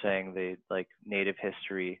you're saying the like native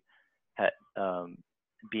history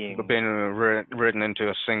being being written into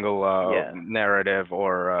a single yeah, narrative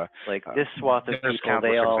or like this swath of there's people,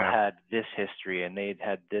 they countless all examples. had this history and they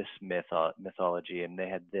had this mythology and they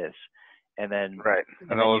had this, and then Right. And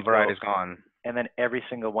then all you the variety's go, gone. and then every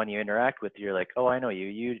single one you interact with, you're like, oh, I know you.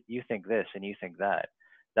 You think this and you think that.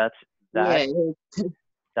 That's that. Yeah,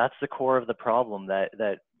 That's the core of the problem that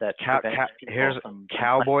prevents people Here's from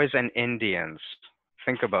cowboys and Indians.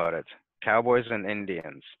 Think about it. Cowboys and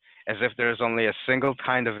Indians. As if there's only a single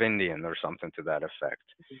kind of Indian or something to that effect.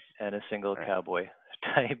 and a single Right. cowboy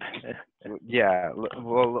type. Yeah.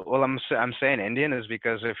 Well, I'm saying Indian is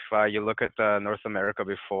because if you look at North America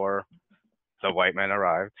before the white men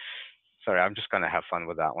arrived. Sorry, I'm just gonna have fun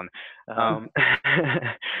with that one. Uh-huh.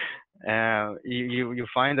 You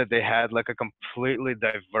find that they had like a completely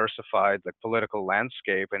diversified like political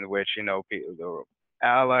landscape in which there were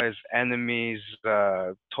allies, enemies,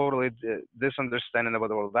 totally this understanding about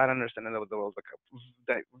the world, that understanding about the world,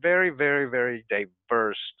 like a very, very, very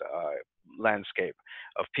diverse landscape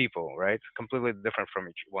of people, right? Completely different from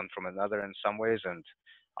each one from another in some ways, and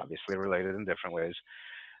obviously related in different ways.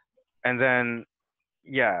 And then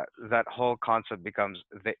yeah, that whole concept becomes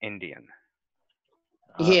the Indian.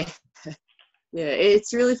 yeah, yeah.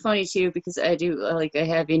 It's really funny too because I do like I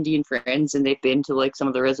have Indian friends and they've been to like some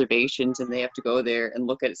of the reservations and they have to go there and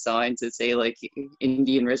look at signs that say like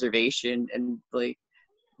Indian reservation and like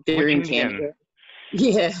they're Which in Indian? Canada.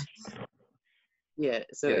 Yeah, yeah.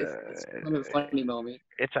 So Yeah, it's kind of a funny moment.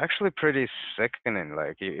 it's actually pretty sickening.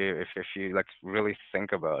 Like if you like really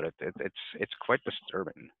think about it, it's quite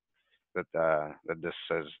disturbing that this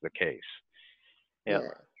is the case. Yeah. Yeah.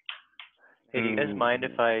 Hey, do you guys mind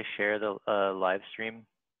if Mm, I share the live stream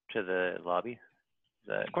to the lobby? Is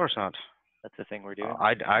that of course not. that's the thing we're doing?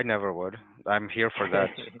 I never would. I'm here for that.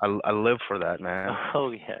 I live for that, man.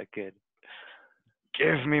 Oh yeah, good.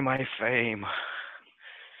 Give me my fame.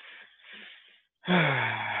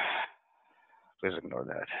 Please ignore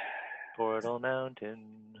that. Portal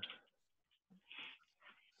Mountain.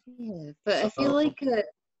 Yeah, but So,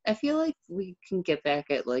 I feel like we can get back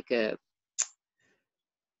at like a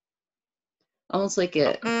almost like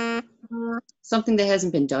a something that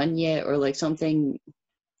hasn't been done yet, or like something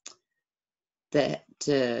that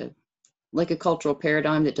like a cultural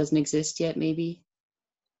paradigm that doesn't exist yet, maybe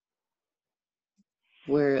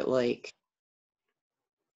where like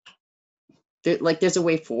there's a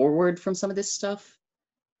way forward from some of this stuff.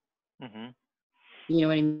 Mhm. You know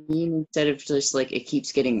what I mean? Instead of just like it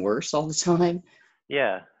keeps getting worse all the time.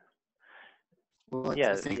 Yeah. well, I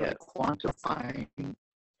Yeah. think Yeah. like quantifying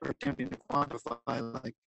or attempting to quantify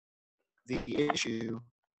like the issue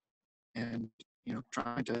and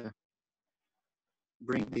trying to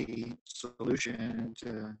bring the solution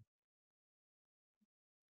to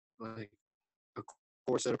like a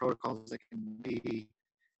core set of protocols that can be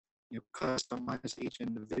customized to each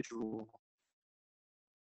individual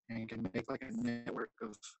and can make like a network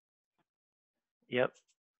of Yep.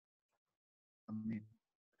 I mean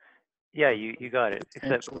Yeah. You got it.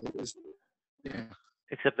 Except potential is yeah.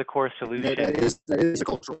 the core And solution. that is a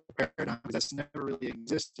cultural paradigm that's never really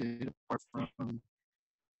existed apart from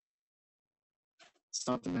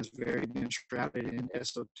something that's very been shrouded in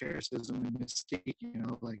esotericism and mystique,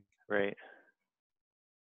 like Right.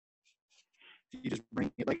 you just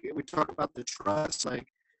bring it like we talk about the trust, like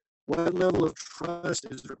what level of trust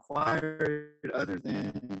is required other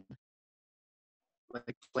than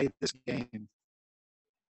like play this game,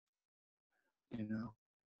 you know?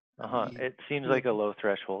 I Uh-huh. mean, It seems like a low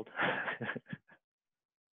threshold.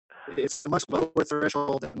 it's a much lower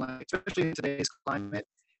threshold than like, especially in today's climate,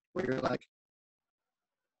 where you're like,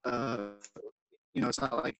 uh, it's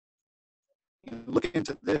not like look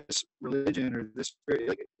into this religion or this spirit,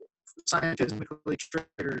 like scientifically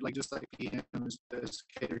triggered, like just like PM is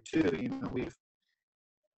catered to. We've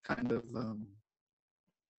kind of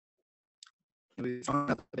we thrown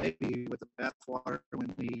out the baby with the bathwater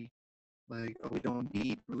when we like, oh, we don't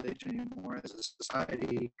need religion anymore as a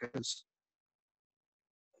society because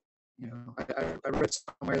I read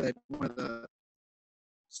somewhere that one of the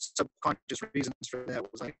subconscious reasons for that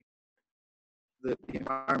was like the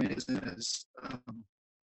environment isn't as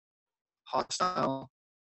hostile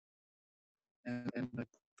and the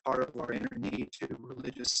part of our inner need to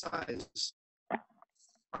religiousize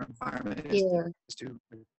our environment Yeah. is to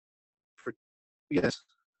yes.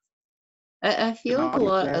 I feel like a Deny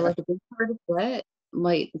lot that. like a big part of that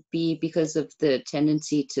might be because of the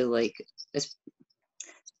tendency to like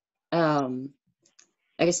um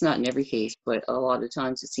I guess not in every case, but a lot of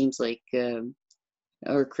times it seems like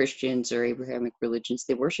or Christians or Abrahamic religions,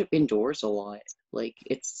 they worship indoors a lot. Like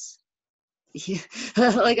it's yeah,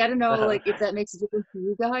 like I don't know like if that makes a difference to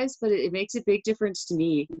you guys, but it makes a big difference to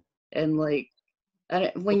me. And like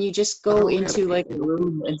when you just go Oh, yeah, into like a it-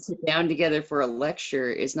 room and sit down together for a lecture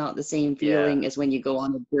is not the same Yeah. feeling as when you go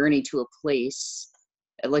on a journey to a place,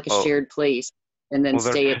 like a Oh, shared place, and then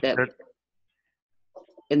well, stay at that,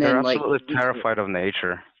 and they're then like absolutely terrified of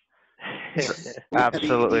nature. yeah,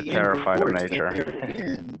 Absolutely the terrified of indoors that nature.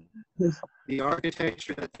 they're in, the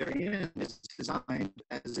architecture that they're in is designed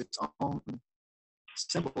as its own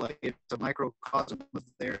symbol. Like it's a microcosm of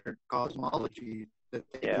their cosmology that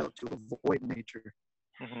they Yeah. built to avoid nature.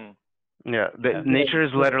 Mhm. Yeah, Yeah. nature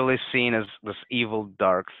is literally seen as this evil,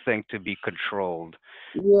 dark thing to be controlled.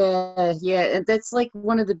 Yeah, and that's like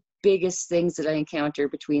one of the biggest things that I encounter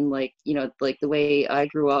between like, like the way I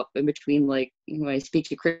grew up and between like, when I speak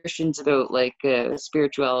to Christians about like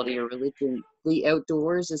spirituality or religion, the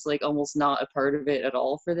outdoors is like almost not a part of it at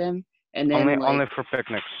all for them. And then Only like, for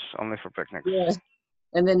picnics. Only for picnics. yeah.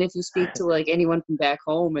 And then if you speak to like anyone from back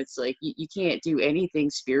home, it's like you can't do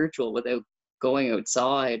anything spiritual without going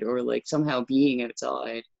outside or like somehow being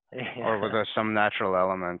outside. Or with some natural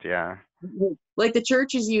element, yeah. Like the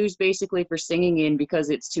church is used basically for singing in because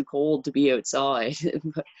it's too cold to be outside.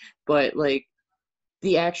 But like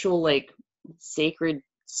the actual like sacred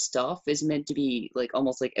stuff is meant to be like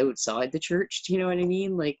almost like outside the church. Do you know what I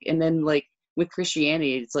mean? Like, and then like with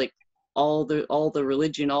Christianity, it's like all the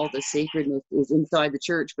religion, all the sacredness is inside the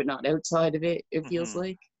church, but not outside of it. It feels Mhm.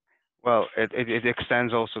 like. Well, it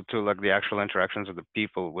extends also to like the actual interactions of the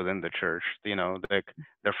people within the church. You know, like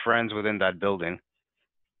they're friends within that building,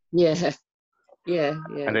 Yeah, yeah.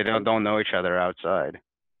 and they don't know each other outside.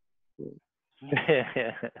 You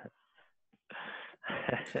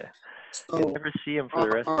So never see him for the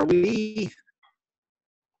rest are of it.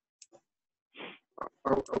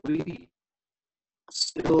 we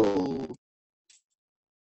still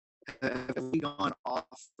have we gone off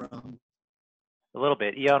from A little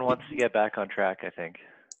bit. Eon wants to get back on track, I think.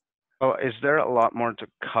 Well, is there a lot more to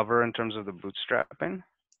cover in terms of the bootstrapping?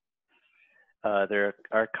 There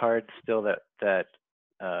are cards still that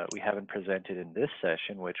we haven't presented in this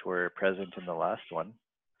session, which were present in the last one.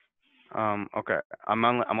 Okay, I'm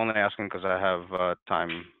only asking because I have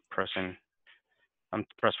time pressing. I'm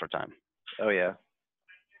pressed for time. Oh yeah.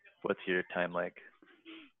 What's your time like?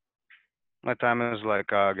 My time is like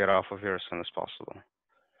get off of here as soon as possible.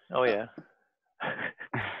 Oh yeah.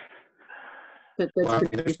 That's well, I mean,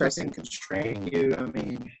 pretty there's pressing. nothing constraining you. I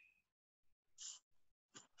mean,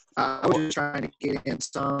 I was just trying to get in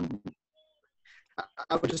some.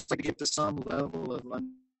 I would just like to get to some level of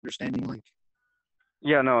understanding, like.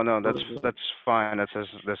 Yeah, no, that's fine.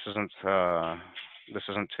 This isn't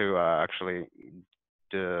to actually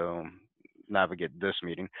to navigate this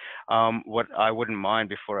meeting. What I wouldn't mind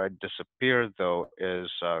before I disappear though is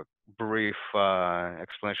a brief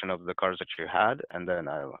explanation of the cards that you had, and then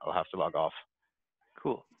I'll have to log off.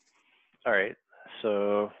 Cool. All right.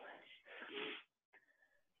 So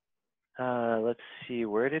let's see,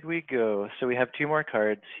 where did we go? So we have two more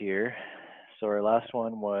cards here. So our last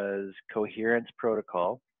one was Coherence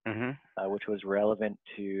Protocol, which was relevant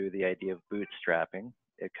to the idea of bootstrapping.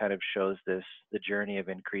 It kind of shows the journey of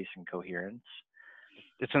increasing coherence.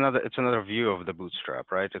 It's another view of the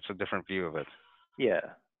bootstrap, right? It's a different view of it. Yeah.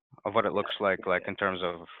 Of what it looks like in terms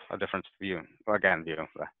of a different view. Again, view.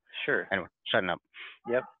 Sure. Anyway, shutting up.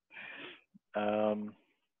 Yep.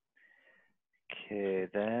 Okay,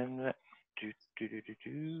 then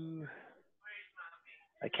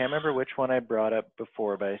I can't remember which one I brought up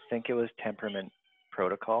before, but I think it was Temperament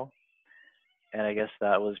Protocol. And I guess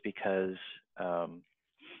that was because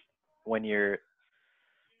when you're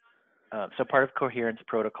so part of Coherence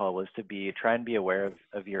Protocol was to try and be aware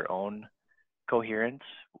of your own coherence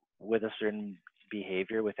with a certain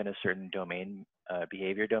behavior within a certain domain,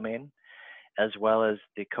 behavior domain, as well as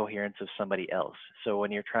the coherence of somebody else. So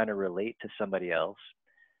when you're trying to relate to somebody else,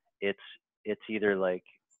 it's either like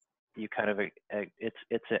you kind of it's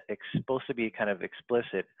supposed to be kind of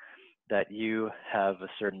explicit that you have a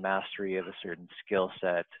certain mastery of a certain skill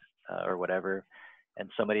set or whatever, and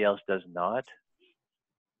somebody else does not.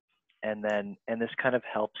 And this kind of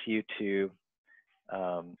helps you to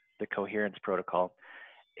the coherence protocol.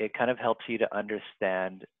 It kind of helps you to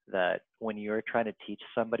understand that when you're trying to teach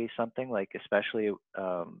somebody something, like especially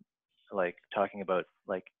like talking about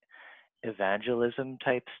like evangelism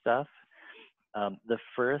type stuff, the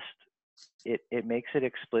first it makes it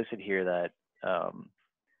explicit here that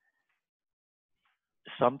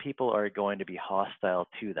some people are going to be hostile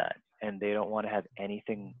to that, and they don't want to have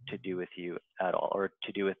anything to do with you at all, or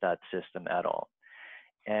to do with that system at all.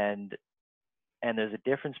 And there's a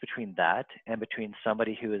difference between that and between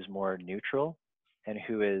somebody who is more neutral and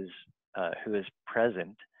who is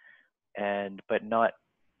present, and but not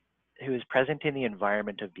who is present in the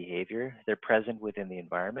environment of behavior. They're present within the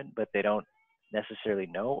environment, but they don't necessarily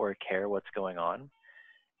know or care what's going on,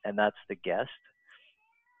 and that's the guest.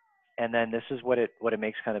 And then this is what it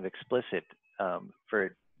makes kind of explicit,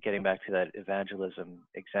 for getting back to that evangelism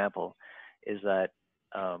example, is that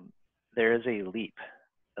there is a leap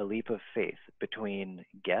of faith between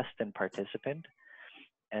guest and participant,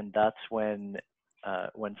 and that's when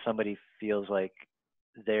somebody feels like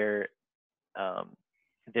they're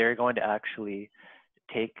going to actually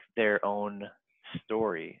take their own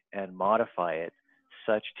story and modify it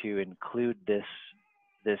such to include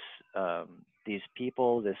these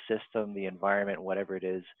people, this system, the environment, whatever it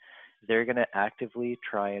is. They're going to actively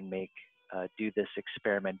try and do this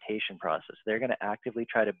experimentation process. They're going to actively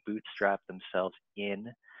try to bootstrap themselves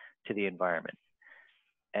in to the environment.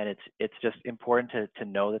 And it's just important to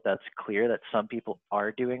know that that's clear, that some people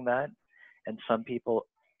are doing that and some people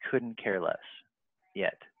couldn't care less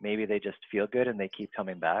yet. Maybe they just feel good and they keep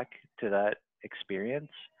coming back to that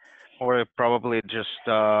experience. Or probably just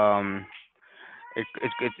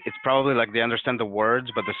it's probably like they understand the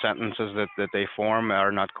words, but the sentences that they form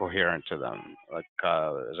are not coherent to them, like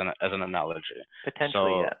as an analogy. Potentially,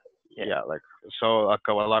 So, yeah. Yeah, like so like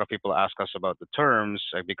a lot of people ask us about the terms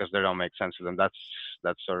because they don't make sense to them. That's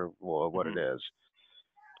sort of what it is.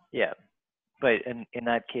 Yeah, but in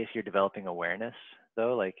that case, you're developing awareness,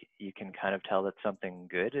 though. Like you can kind of tell that something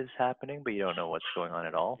good is happening, but you don't know what's going on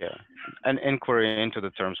at all. Yeah, an inquiry into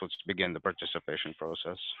the terms would begin the participation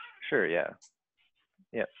process. Sure. Yeah.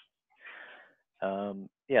 Yeah.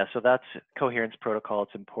 Yeah. So that's coherence protocol.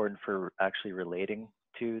 It's important for actually relating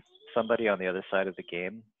to somebody on the other side of the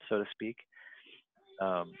game, so to speak,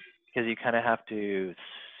 because you kind of have to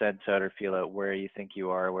sense out or feel out where you think you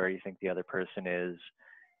are, where you think the other person is,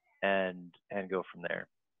 and go from there.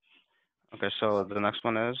 Okay, so the next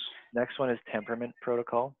one is? Next one is temperament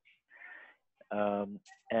protocol.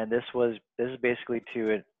 And this is basically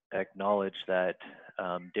to acknowledge that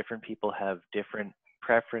different people have different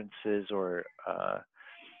preferences or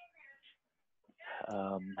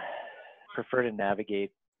prefer to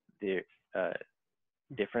navigate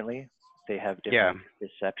differently. They have different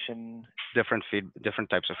reception. Different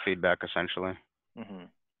types of feedback, essentially. Mm-hmm.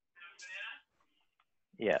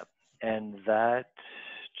 Yeah, and that.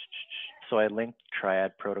 So I linked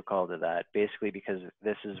triad protocol to that, basically because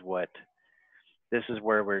this is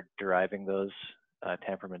where we're deriving those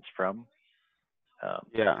temperaments from.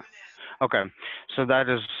 Yeah. Okay. So that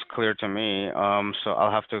is clear to me. So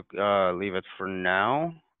I'll have to leave it for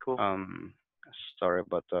now. Cool. Sorry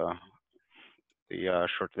about the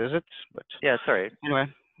short visit, but yeah, sorry. Anyway,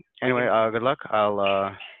 good luck.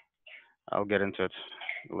 I'll get into it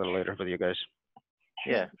a little later with you guys.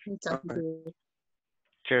 Yeah.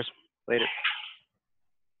 Cheers. Later.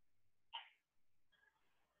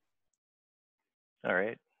 All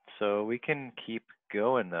right. So we can keep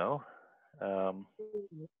going though.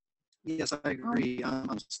 Yes, I agree.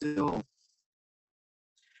 I'm still.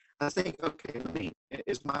 I think. Okay.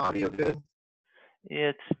 Is my audio good?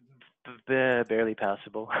 It's barely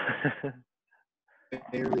passable.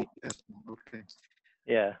 Barely passable. Okay.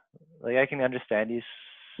 Yeah, like I can understand you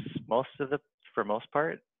for most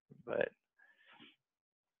part, but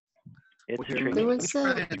it's tricky.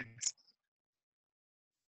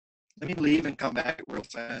 Let me leave and come back real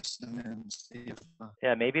fast and then see if.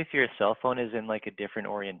 Yeah, maybe if your cell phone is in like a different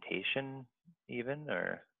orientation, even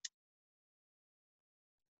or.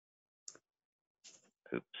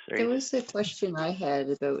 Oops. There was a question I had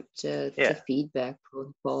about the feedback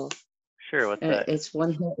protocol. Sure. What's that? It's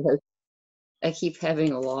one that I keep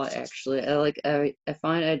having a lot actually. I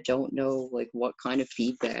find I don't know like what kind of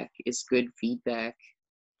feedback is good feedback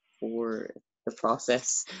for the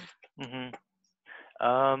process. Mm-hmm.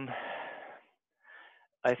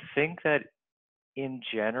 I think that in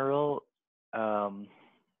general,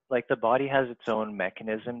 like the body has its own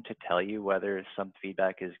mechanism to tell you whether some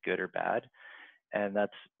feedback is good or bad. And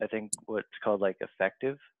that's, I think, what's called like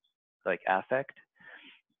affective, like affect.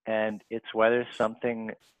 And it's whether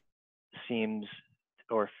something seems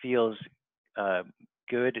or feels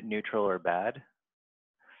good, neutral, or bad.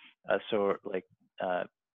 So like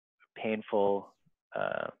painful,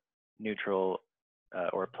 neutral,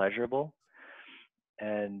 or pleasurable.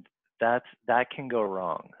 And that can go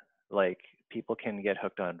wrong. Like people can get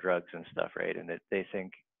hooked on drugs and stuff, right? And they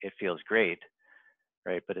think it feels great,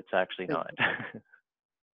 right? But it's actually not.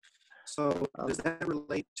 So does that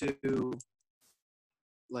relate to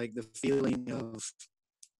like the feeling of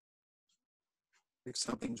like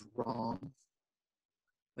something's wrong?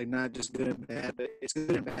 Like not just good and bad, but it's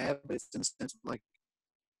good and bad, but it's in the sense of like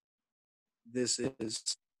this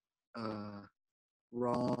is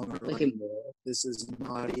wrong or Like like immoral. this is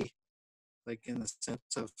naughty, like in the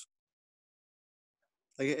sense of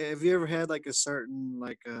like have you ever had like a certain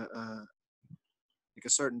like a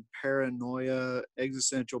certain paranoia,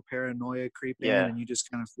 existential paranoia creep in, Yeah. and you just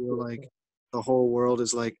kind of feel like the whole world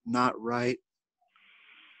is like not right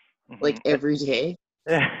Like Mhm. every day.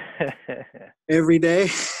 every day.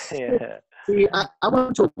 Yeah. See, I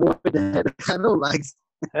want to avoid that. I don't like.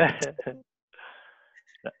 I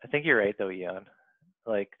think you're right though, Ian.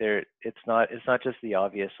 Like it's not just the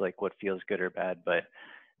obvious like what feels good or bad, but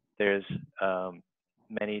there's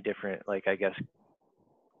many different like I guess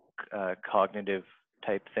cognitive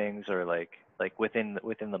type things or like within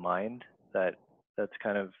the mind that's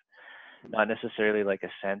kind of not necessarily like a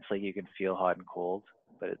sense like you can feel hot and cold,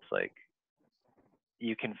 but it's like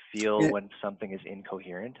you can feel And, when something is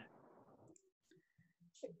incoherent.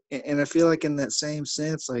 and I feel like in that same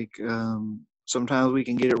sense, like sometimes we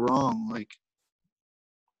can get it wrong. Like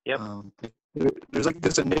Yep. there's like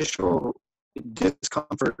this initial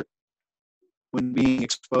discomfort when being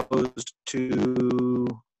exposed to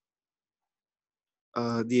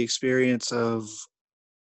the experience of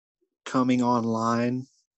coming online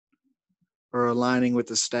or aligning with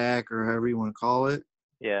the stack or however you want to call it.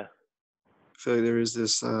 Yeah. I feel like there is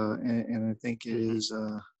this, and I think it Mhm. is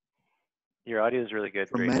Your audio is really good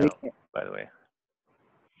for right many. now, by the way.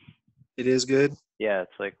 It is good. Yeah,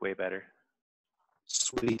 it's like way better.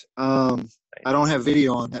 Sweet. Nice. I don't have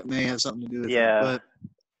video on. That may have something to do with it, Yeah. but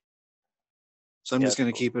so I'm Yeah, just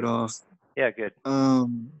gonna that's cool. keep it off. Yeah, good.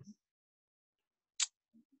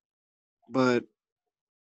 But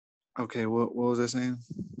okay, what was I saying?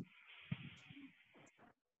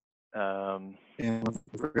 Yeah,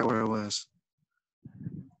 I forgot where I was.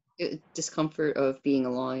 Discomfort of being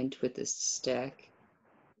aligned with this stack.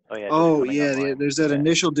 Oh yeah, just Oh coming yeah, online. there's that Yeah.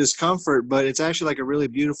 initial discomfort, but it's actually like a really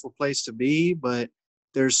beautiful place to be. But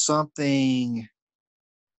there's something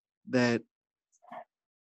that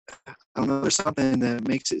I don't know. There's something that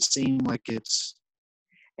makes it seem like it's,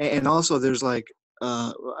 and also there's like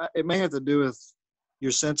it may have to do with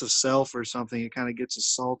your sense of self or something. It kind of gets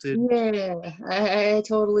assaulted, Yeah, I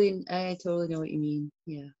totally know what you mean.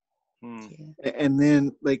 Yeah. Hmm. Yeah. and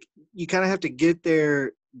then like you kind of have to get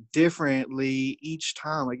there differently each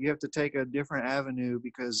time. Like you have to take a different avenue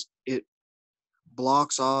because it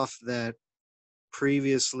blocks off that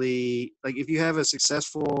previously, like if you have a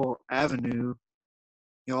successful avenue,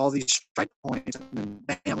 you know, all these strike points and then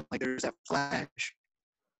bam, like there's that flash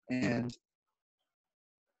and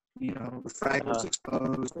you know the fragment's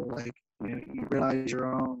exposed or like you know you realize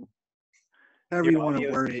your own, however Your you want to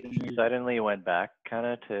audio word it. suddenly went back kind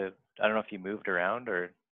of to, I don't know if you moved around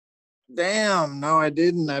or. Damn, no I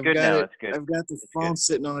didn't. It's good now. It's good. I've got the It's phone good.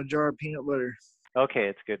 sitting on a jar of peanut butter. Okay,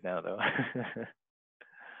 it's good now though.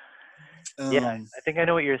 Yeah, Um I think I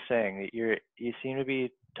know what you're saying. You seem to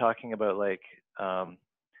be talking about like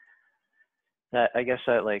that, I guess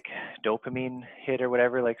that like dopamine hit or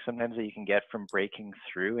whatever, like sometimes that you can get from breaking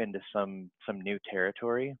through into some new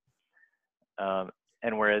territory.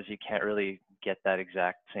 And whereas you can't really get that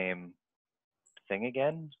exact same thing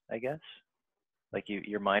again, I guess. Like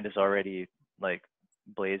your mind has already like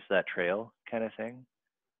blazed that trail kind of thing.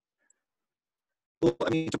 well, I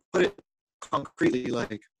mean to put it concretely,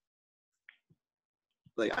 like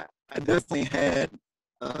I definitely had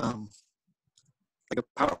um like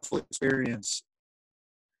a powerful experience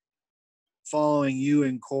following you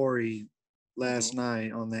and Corey last Hmm.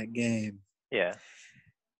 night on that game. Yeah.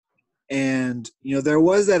 And, you know, there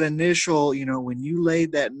was that initial, you know, when you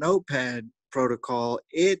laid that notepad protocol,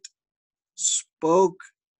 it spoke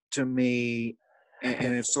to me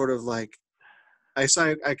and it's sort of like, I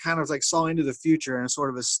kind of like saw into the future and sort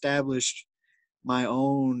of established my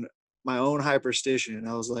own hyperstition.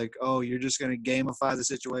 I was like, oh, you're just going to gamify the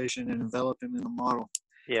situation and envelop him in a model.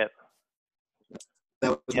 Yep. That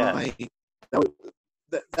was Yeah.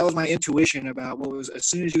 that was my intuition about what was, as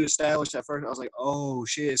soon as you established that first, I was like, oh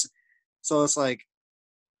shit. So it's like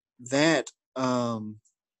that that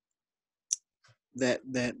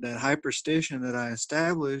hyperstition that I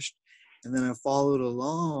established, and then I followed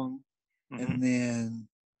along, Hmm. and then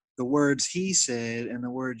the words he said and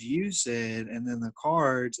the words you said, and then the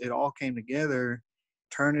cards, it all came together,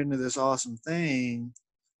 turned into this awesome thing.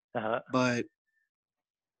 But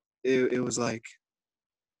it was like,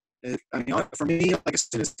 I mean, for me, like as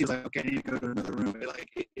soon as he was like, okay, I need to go to another room,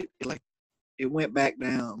 it went back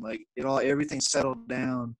down, like everything settled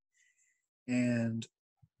down, and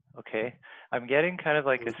Okay. I'm getting kind of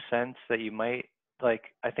like a sense that you might like,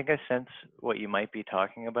 I think I sense what you might be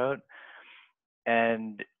talking about.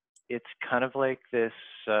 And it's kind of like this,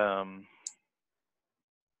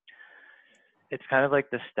 it's kind of like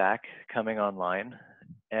the stack coming online,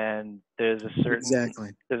 and there's a Exactly.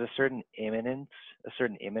 certain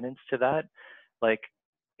imminence to that. Like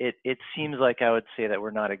it seems like I would say that we're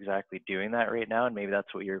not exactly doing that right now, and maybe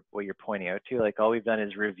that's what you're pointing out to. Like all we've done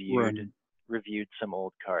is Right. reviewed some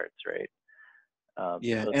old cards, right?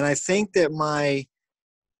 Yeah, So and I think that my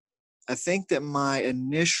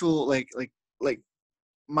initial like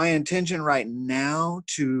my intention right now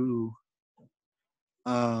to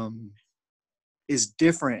is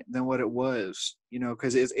different than what it was,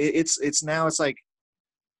 because it's now it's like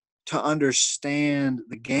to understand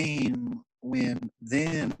the game, when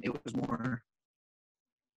then it was more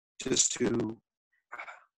just to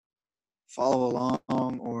follow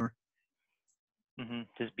along, or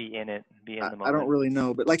just be in it, be in the I don't moment. really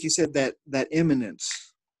know, but like you said, that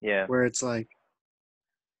imminence, Yeah. where it's like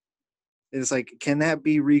can that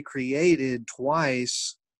be recreated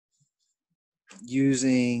twice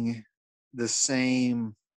using the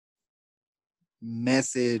same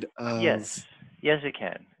method Yes. of Yes, it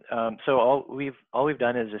can. So all we've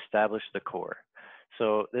done is establish the core.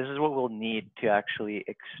 So this is what we'll need to actually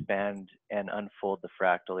expand and unfold the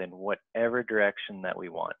fractal in whatever direction that we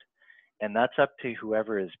want, and that's up to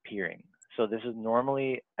whoever is peering. So this is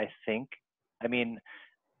normally, I mean,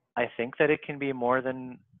 I think that it can be more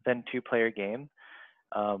than two-player game,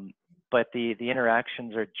 but the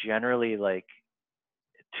interactions are generally like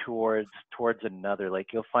towards another. Like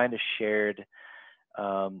you'll find a shared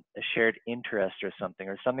interest or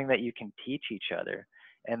something that you can teach each other,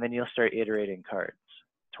 and then you'll start iterating cards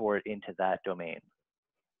toward into that domain,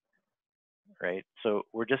 right? So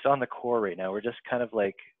we're just on the core right now. We're just kind of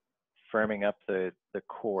like firming up the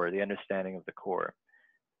core, the understanding of the core,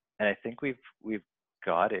 and I think we've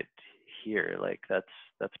got it here. Like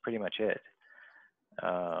that's pretty much it.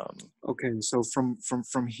 Okay, so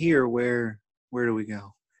from here, where do we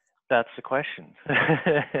go? That's the question.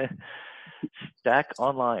 Stack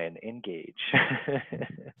online, engage.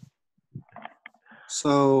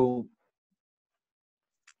 So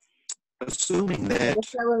assuming that,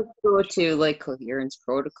 If I would go to like coherence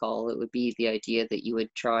protocol, it would be the idea that you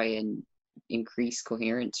would try and increase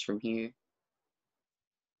coherence from here.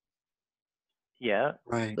 Yeah,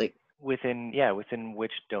 right, Like within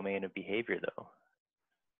which domain of behavior though?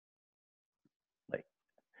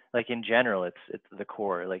 Like in general, it's the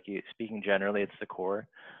core. Like you speaking generally, it's the core.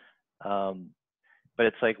 But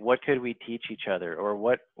it's like, what could we teach each other, or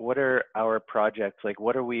what are our projects like?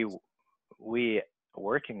 What are we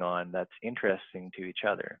working on that's interesting to each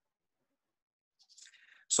other?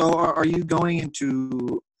 so are you going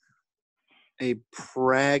into a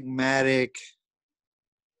pragmatic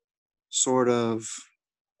sort of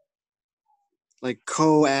like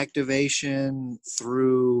co-activation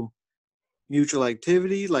through mutual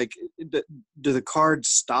activity? Like, do the cards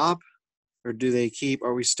stop, or do they keep?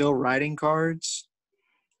 Are we still writing cards?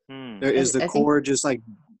 Hmm. Is the I think core just like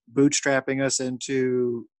bootstrapping us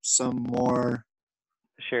into some more?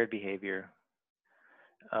 Shared behavior.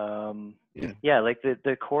 Yeah. Yeah, like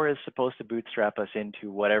the core is supposed to bootstrap us into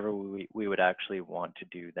whatever we would actually want to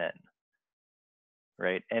do then,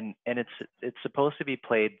 right? And it's supposed to be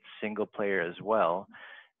played single player as well,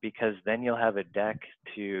 because then you'll have a deck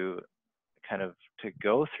to kind of to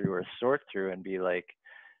go through or sort through and be like,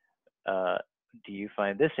 do you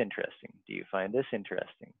find this interesting? Do you find this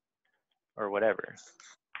interesting? Or whatever.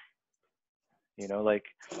 You know, like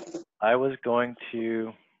I was going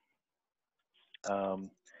to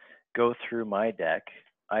go through my deck.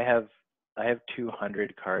 I have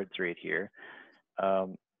 200 cards right here.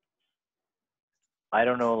 Um, I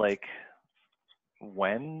don't know like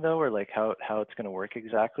when though, or like how it's going to work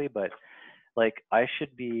exactly, but like I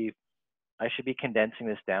should be condensing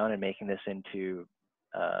this down and making this into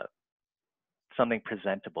something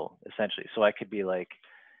presentable essentially. So I could be like,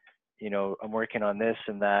 you know, I'm working on this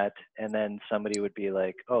and that, and then somebody would be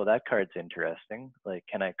like, oh, that card's interesting. Like,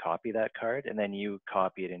 can I copy that card? And then you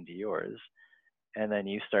copy it into yours, and then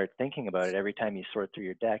you start thinking about it. Every time you sort through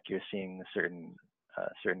your deck, you're seeing a certain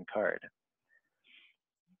card.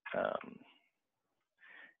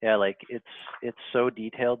 Yeah, like it's so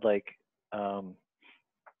detailed. Like, I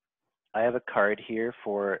have a card here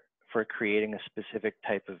for creating a specific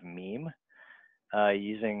type of meme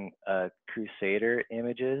using Crusader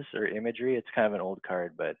images or imagery. It's kind of an old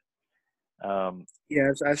card, but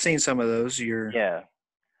Yeah, I've seen some of those. You're yeah,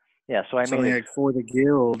 So I made something it. like for the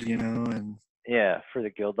guild, and Yeah, for the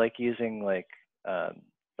guild, like using like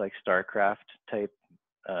StarCraft type,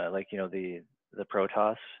 like you know the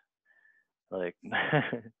Protoss, like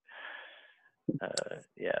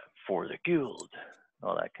yeah, for the guild,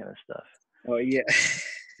 all that kind of oh yeah.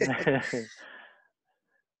 stuff.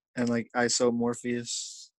 and like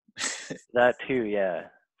isomorpheus. That too, yeah.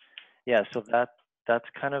 Yeah, so that's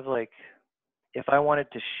kind of like if I wanted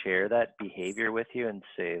to share that behavior with you and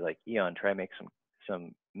say like, Eon, try make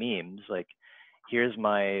some memes, like here's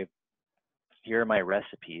my here are my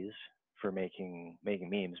recipes for making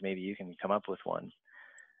memes. Maybe you can come up with one.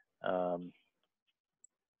 So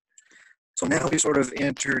now we sort of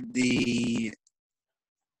entered the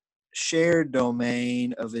shared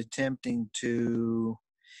domain of attempting to,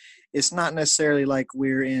 it's not necessarily like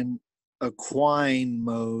we're in a Quine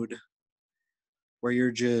mode where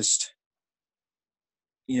you're just,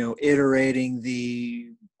 iterating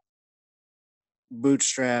the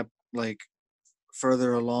bootstrap like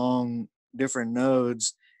further along different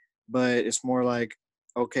nodes, but it's more like,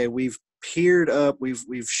 okay, we've peered up, we've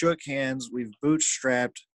shook hands, we've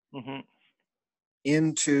bootstrapped Mm-hmm.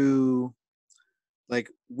 into like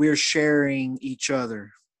we're sharing each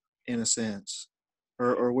other in a sense,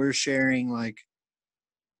 or we're sharing like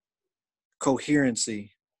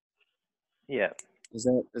coherency. Yeah. Is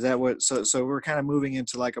that what, so we're kind of moving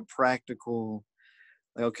into like a practical,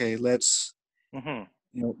 like, okay, let's,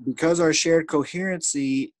 Mm-hmm. because our shared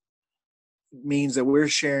coherency means that we're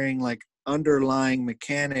sharing like underlying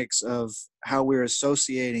mechanics of how we're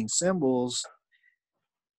associating symbols.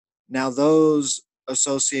 Now those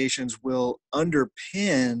associations will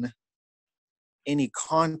underpin any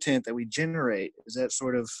content that we generate. Is that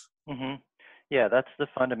sort of? Mm-hmm. Yeah, that's the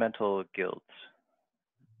fundamental guilds.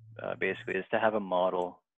 Basically, is to have a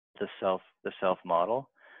model, the self model,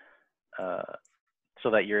 so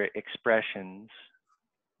that your expressions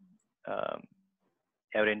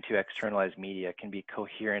out into externalized media can be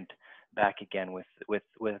coherent back again with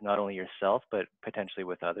not only yourself but potentially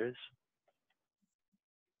with others.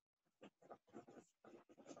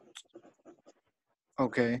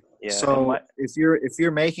 Okay. Yeah. So if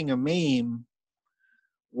you're making a meme,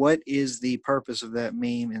 what is the purpose of that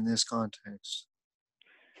meme in this context?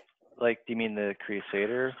 Like, do you mean the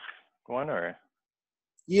Crusader one or?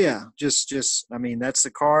 Yeah, just I mean, that's the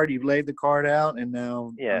card. You've laid the card out, and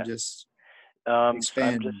now Yeah. I'm just So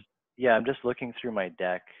expanding. I'm just looking through my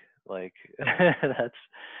deck. Like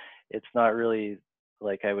it's not really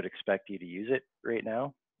like I would expect you to use it right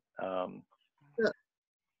now. I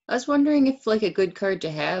was wondering if like a good card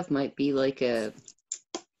to have might be like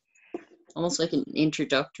almost like an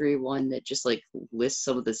introductory one that just like lists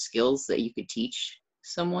some of the skills that you could teach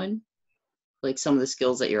someone, like some of the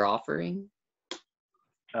skills that you're offering.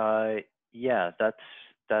 Yeah, that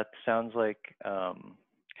sounds like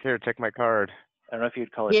Here, take my card. I don't know if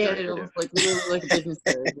you'd call it Yeah, it derivative. almost like literally like a business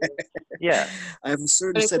card. Yeah. I have a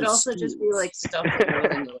certain But it set could of also just be like stuff that you're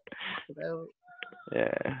willing to like, talk about.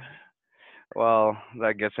 Yeah. Well,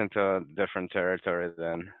 that gets into a different territory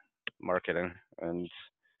than marketing and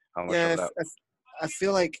how much Yeah, of that. I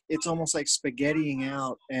feel like it's almost like spaghettiing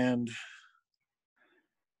out, and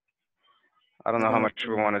I don't I know how don't. much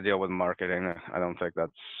we want to deal with marketing. I don't think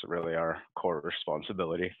that's really our core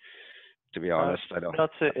responsibility, to be honest. I don't. No,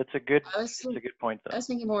 it's a good I was point I though. was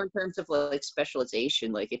thinking more in terms of like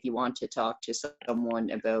specialization, like if you want to talk to someone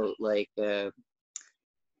about like a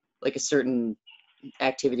certain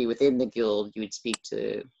activity within the guild, you would speak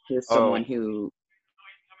to someone Oh, who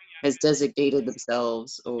has designated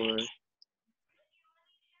themselves or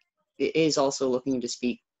is also looking to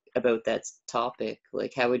speak about that topic.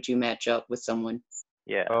 Like, how would you match up with someone?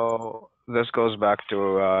 Yeah. oh, this goes back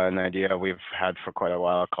to an idea we've had for quite a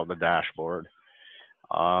while called the dashboard,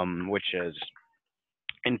 which is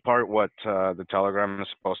in part what the Telegram is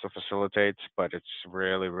supposed to facilitate, but it's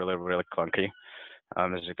really, really, really clunky,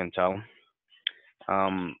 as you can tell.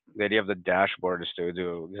 The idea of the dashboard is to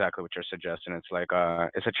do exactly what you're suggesting. It's like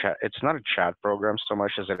it's a chat. It's not a chat program so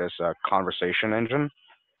much as it is a conversation engine,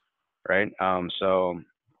 right? So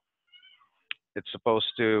it's supposed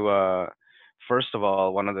to, first of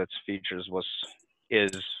all, one of its features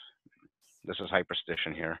is this is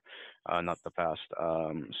hyperstition here, not the past.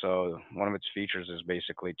 So one of its features is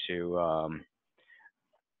basically to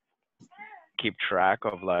keep track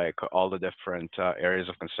of like all the different areas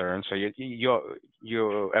of concern. So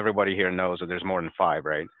you everybody here knows that there's more than five,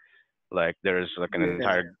 right? Like there's like an Yeah.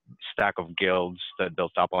 entire stack of guilds that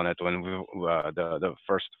built up on it when the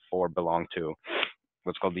first four belong to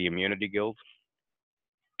what's called the immunity guild,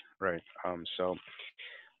 right? So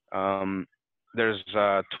there's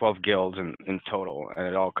 12 guilds in total, and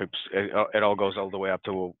it all goes all the way up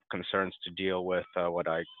to concerns to deal with what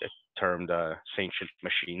I termed sentient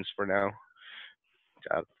machines for now,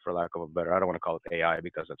 for lack of a better. I don't want to call it AI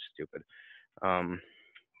because that's stupid.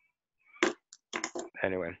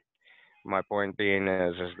 Anyway, my point being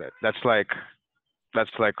is that that's like that's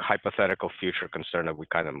like hypothetical future concern that we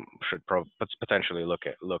kind of should potentially look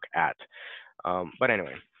at. But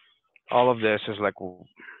anyway, all of this is like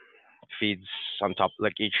feeds on top,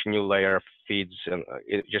 like each new layer feeds and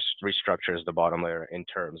it just restructures the bottom layer in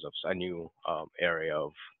terms of a new area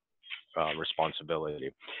of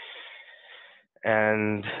responsibility.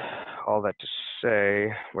 And all that to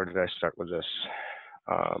say, where did I start with this?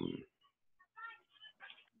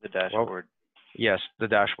 The dashboard. Yes, the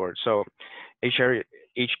dashboard. So each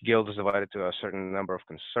guild is divided to a certain number of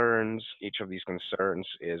concerns. Each of these concerns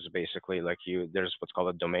is basically like there's what's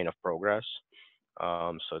called a domain of progress.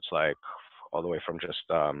 So it's like all the way from just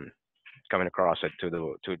coming across it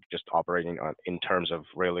to just operating in terms of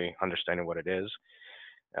really understanding what it is.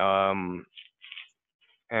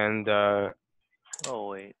 Oh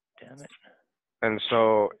wait, damn it. And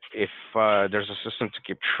so if there's a system to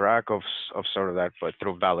keep track of sort of that, but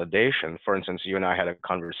through validation, for instance, you and I had a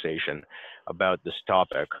conversation about this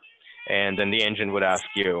topic, and then the engine would ask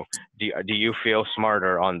you, do you feel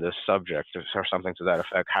smarter on this subject or something to that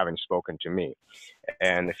effect, having spoken to me?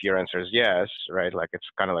 And if your answer is yes, right, like it's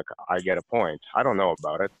kind of like, I get a point. I don't know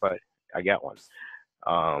about it, but I get one.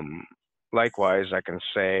 Likewise, I can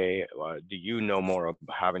say, do you know more of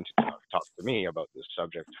having to talk to me about this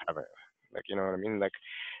subject? Like, you know what I mean? Like,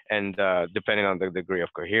 and depending on the degree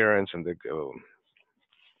of coherence and the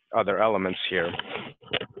other elements here,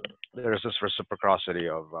 there's this reciprocity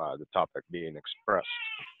of the topic being expressed.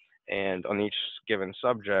 And on each given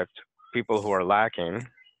subject, people who are lacking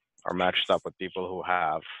are matched up with people who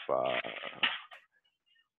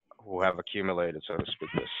have accumulated, so to speak,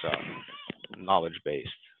 this knowledge base.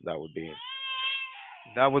 That would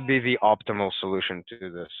be the optimal solution to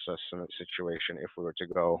this situation if we were to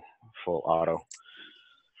go full auto.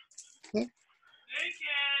 Yeah.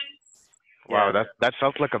 Wow, that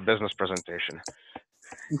felt like a business presentation.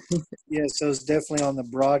 Yeah, so it's definitely on the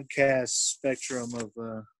broadcast spectrum of.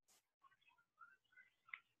 Okay,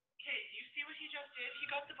 you see what he just did? He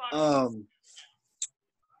got the bottom.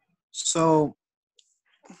 So,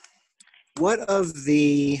 what of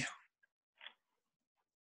the?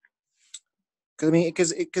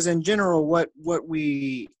 Because in general, what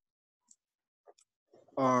we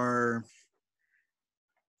are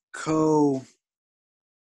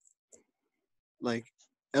like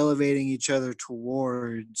elevating each other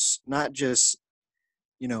towards, not just,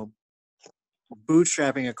 you know,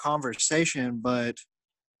 bootstrapping a conversation, but,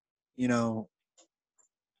 you know,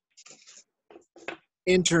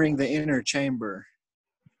 entering the inner chamber,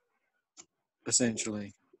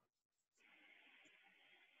 essentially.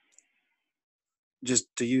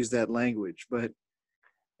 Just to use that language, but,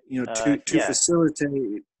 you know, to Yeah.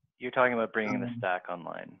 facilitate. You're talking about bringing the stack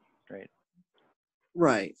online, right?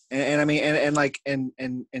 Right, and I mean, and like, and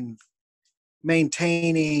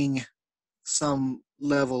maintaining some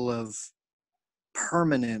level of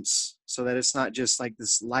permanence, so that it's not just like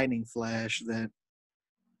this lightning flash that,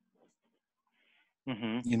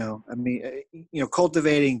 you know, I mean, you know,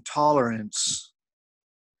 cultivating tolerance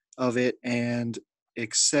of it and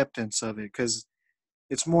acceptance of it, because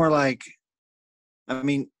it's more like, I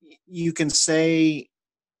mean, you can say,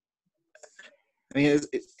 I mean,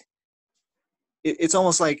 it's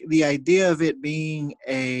almost like the idea of it being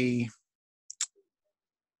a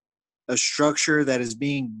structure that is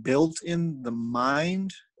being built in the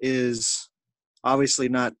mind is obviously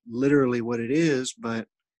not literally what it is, but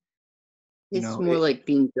it's more like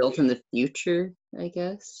being built in the future, I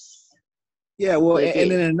guess. Yeah, well, like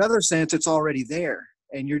and in another sense, it's already there,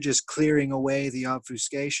 and you're just clearing away the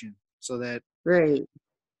obfuscation so that, right,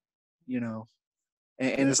 you know,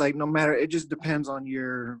 and it's like, no matter, it just depends on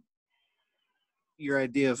your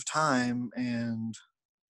idea of time, and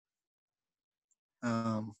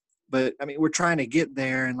but I mean, we're trying to get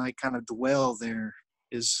there and like kind of dwell there,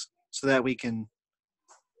 is so that we can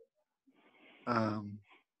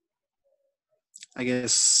I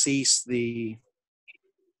guess cease the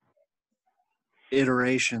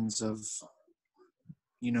iterations of,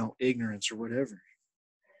 you know, ignorance or whatever.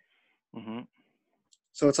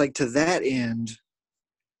 So it's like, to that end,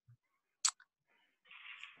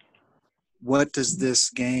 what does this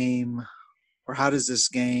game, or how does this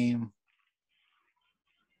game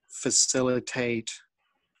facilitate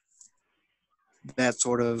that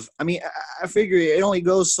sort of, I mean, I figure it only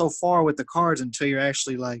goes so far with the cards until you're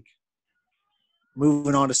actually like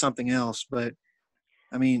moving on to something else. But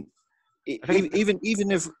I mean, even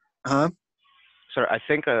if, Sir, I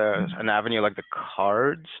think an avenue like the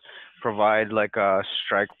cards provide like a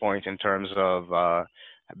strike point in terms of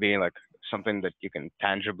being like something that you can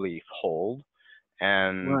tangibly hold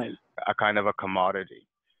and right, a kind of a commodity,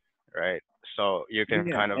 right? So you can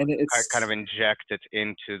Yeah, kind of and kind of it's inject it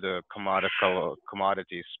into the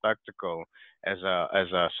commodity spectacle as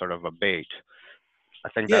a sort of a bait. I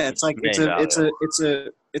think that's yeah, it's its like main value.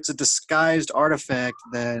 it's a disguised artifact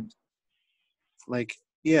that, like,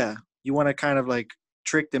 yeah, you want to kind of like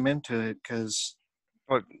trick them into it because,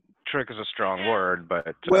 Well, trick is a strong word,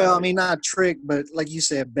 but well, I mean, not trick, but like you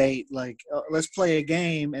said, bait. Like, let's play a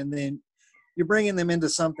game, and then you're bringing them into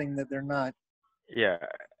something that yeah,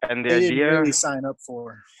 and the they didn't idea, really sign up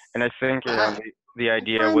for. and I think I, the I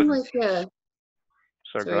idea find with, like sorry,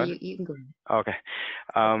 go sorry, ahead. you can go. Okay.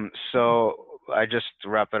 So I just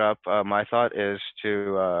wrap it up. My thought is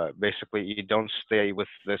to basically you don't stay with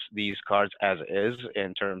these cards as is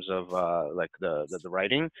in terms of like the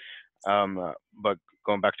writing, but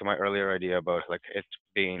going back to my earlier idea about like it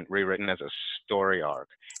being rewritten as a story arc,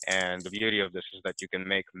 and the beauty of this is that you can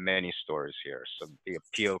make many stories here, so the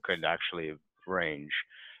appeal could actually range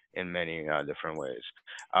in many different ways.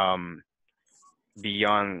 Um,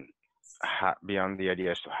 beyond beyond the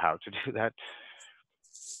idea as to how to do that,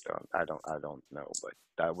 I don't know, but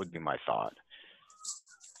that would be my thought.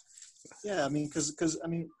 Yeah, I mean, because I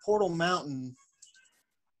mean, Portal Mountain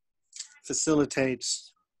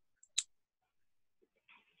facilitates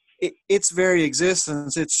its very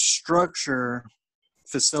existence, its structure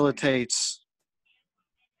facilitates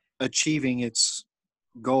achieving its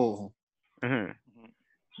goal. Hmm.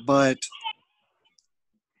 But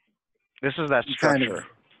This is that you kind of, structure.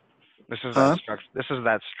 This is that huh? structure. This is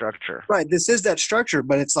that structure. Right. This is that structure,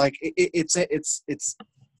 but it's like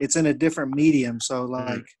it's in a different medium. So Mhm.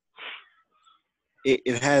 like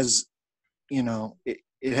it has, you know,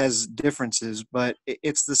 it has differences, but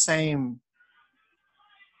it's the same.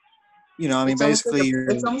 You know, I mean, basically,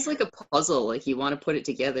 It's almost like a puzzle. Like you want to put it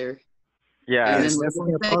together, Yeah, yeah, and and then it's like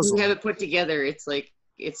definitely the a second you have puzzle. it put together, it's like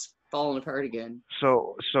it's falling apart again.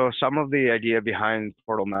 so some of the idea behind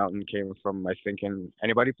Portal Mountain came from my thinking.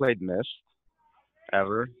 Anybody played Myst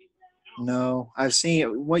ever? No, I've seen it.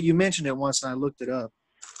 Well, you mentioned it once, and I looked it up.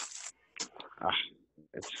 Ah,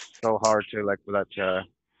 it's so hard to like without.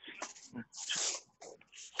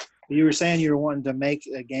 You were saying you were wanting to make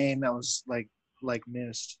a game that was like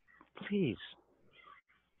Myst. Please.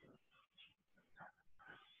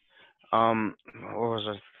 What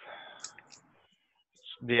was it?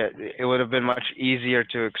 It would have been much easier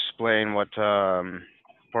to explain what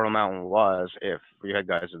Portal Mountain was if you had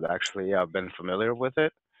guys that actually been familiar with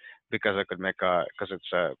it, because I could make a because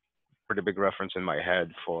it's a pretty big reference in my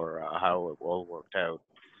head for how it all worked out.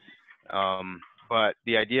 But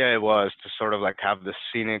the idea was to sort of like have the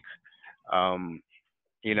scenic, um,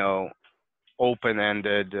 you know,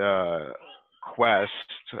 open-ended quest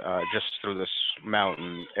just through this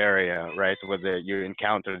mountain area, right? Where you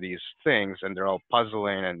encounter these things and they're all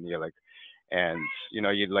puzzling, and you're like, and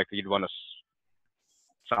you'd want to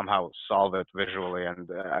somehow solve it visually. And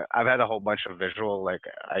I've had a whole bunch of visual like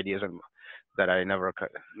ideas and that I never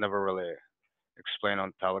really explain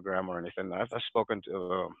on Telegram or anything. I've spoken to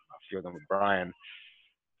a few of them with Brian.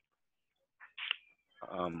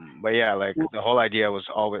 But yeah, like the whole idea was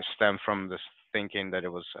always stemmed from this thinking that it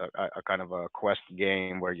was a kind of a quest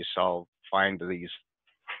game where you find these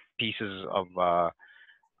pieces of a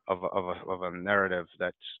narrative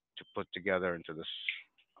that's to put together into this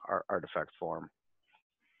artifact form.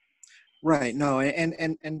 Right. No,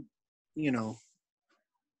 and you know,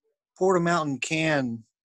 Portal Mountain can,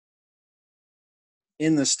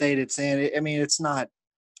 in the state it's in. I mean, it's not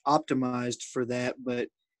optimized for that, but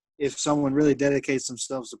if someone really dedicates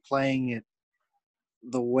themselves to playing it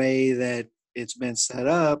the way that it's been set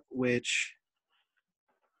up, which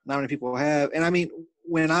not many people have, and I mean,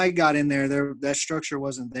 when I got in there that structure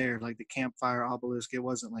wasn't there, like the campfire obelisk, it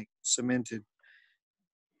wasn't like cemented.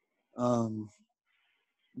 Um,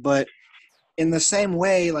 but in the same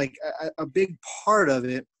way, like a big part of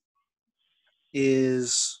it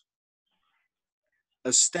is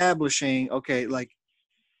establishing, okay, like,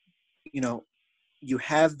 you know, you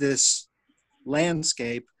have this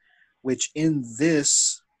landscape, which in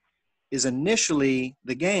this is initially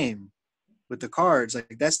the game with the cards.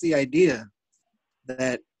 Like that's the idea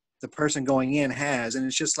that the person going in has, and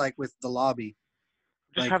it's just like with the lobby.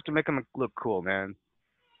 Just Like, have to make them look cool, man.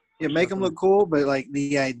 yeah, Just make have them to- look cool, but like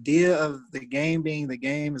the idea of the game being the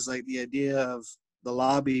game is like the idea of the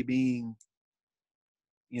lobby being,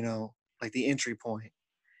 you know, like the entry point.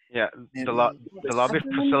 Yeah, And the lobby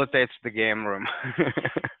facilitates the game room.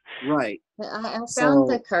 right. I found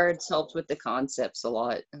the So cards helped with the concepts a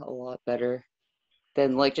lot better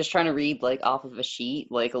than like just trying to read like off of a sheet,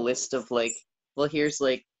 like a list of like, well, here's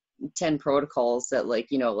like 10 protocols that like,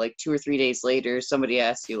 you know, like 2 or 3 days later somebody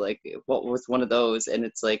asks you like what was one of those, and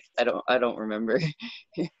it's like I don't remember.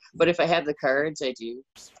 But if I have the cards, I do.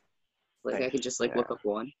 Like I Nice. could just like look up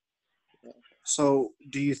one. So,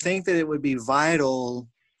 do you think that it would be vital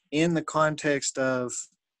in the context of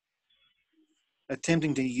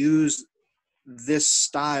attempting to use this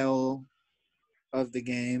style of the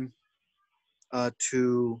game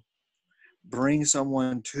to bring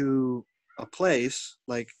someone to a place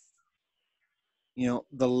like, you know,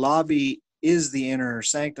 the lobby is the inner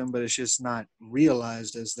sanctum, but it's just not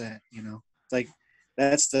realized as that, you know, like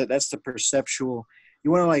that's the perceptual.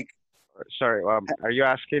 You want to like, Sorry, are you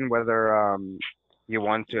asking whether you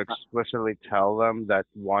want to explicitly tell them that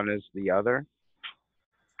one is the other?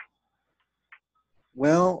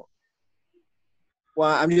 well,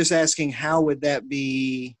 I'm just asking how would that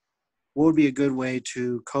be? What would be a good way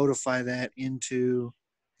to codify that into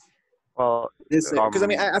Well, this? Because I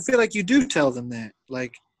mean, I feel like you do tell them that,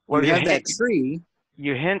 like well, you have that tree.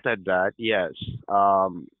 you hint at that, yes,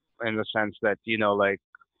 in the sense that, you know, like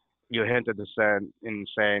you hinted in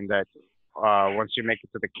saying that once you make it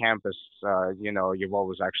to the campus, you know, you've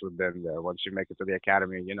always actually been there. Once you make it to the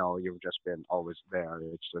academy, you know, you've just been always there.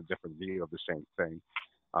 It's a different view of the same thing.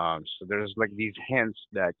 So there's like these hints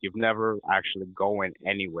that you've never actually going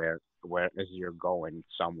anywhere, whereas you're going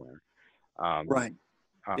somewhere. Um, Right.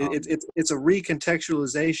 um, It's a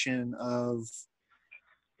recontextualization of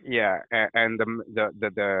Yeah, and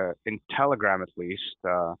the in Telegram at least,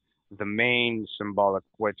 the main symbolic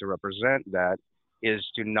way to represent that is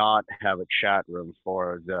to not have a chat room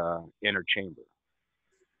for the inner chamber.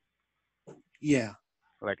 yeah,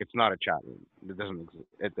 Like it's not a chat room. It doesn't exist.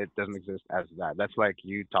 It doesn't exist as that. That's like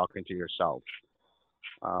you talking to yourself.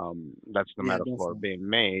 That's the yeah, metaphor definitely. being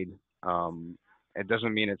made. It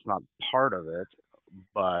doesn't mean it's not part of it,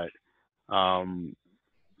 but um,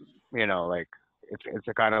 you know, like it's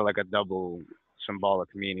a kind of like a double symbolic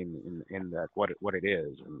meaning in that what it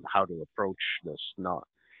is and how to approach this not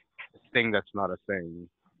thing that's not a thing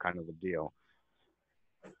kind of a deal.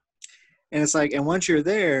 And it's like, and once you're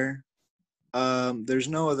there, there's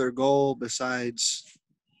no other goal besides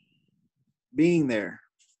being there.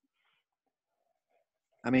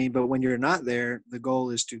 I mean, but when you're not there, the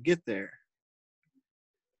goal is to get there.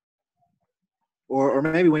 Or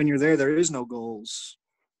maybe when you're there is no goals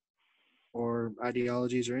or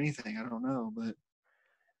ideologies or anything. I don't know, but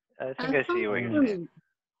I think I I see found what you're um, saying.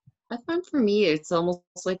 I found for me it's almost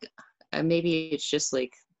like maybe it's just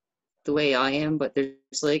like the way I am, but there's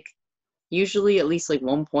like usually at least like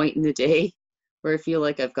one point in the day where I feel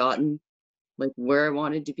like I've gotten like where I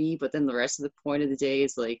wanted to be, but then the rest of the point of the day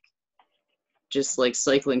is like just like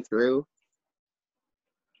cycling through.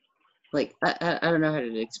 Like I don't know how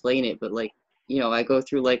to explain it, but like, you know, I go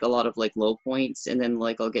through like a lot of like low points, and then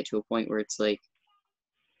like I'll get to a point where it's like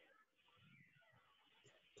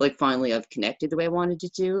finally I've connected the way I wanted to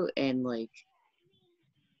do, and like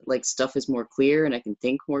stuff is more clear and I can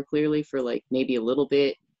think more clearly for like maybe a little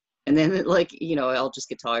bit. And then like, you know, I'll just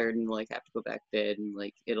get tired and like have to go back to bed, and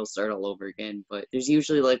like it'll start all over again. But there's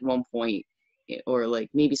usually like one point or like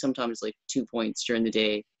maybe sometimes like 2 points during the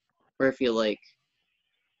day where I feel like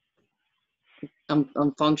I'm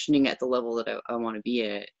functioning at the level that I want to be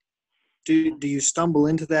at. do you stumble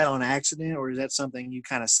into that on accident, or is that something you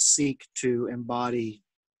kind of seek to embody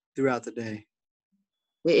throughout the day?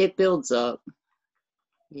 It builds up.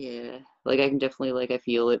 Yeah. Like I can definitely like I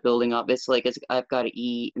feel it building up. It's like I've got to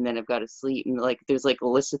eat, and then I've got to sleep, and like there's like a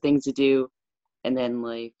list of things to do, and then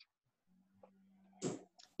like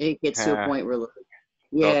it gets to a Yeah, point where like,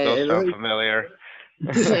 those yeah, sound like, familiar.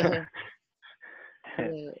 yeah,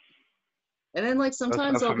 yeah. And then like Those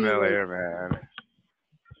sometimes sound I'll be like, familiar, man.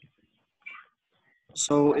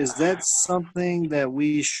 So is that something that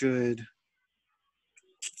we should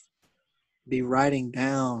be writing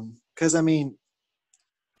down? Because I mean,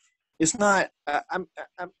 it's not.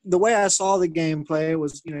 The way I saw the gameplay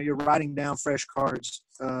was, you know, you're writing down fresh cards,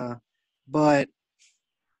 but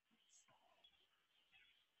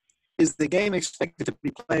is the game expected to be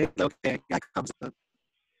played? Okay, a guy comes up.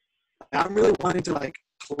 I'm really wanting to like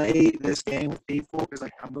play this game with people because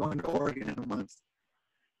like I'm going to Oregon in a month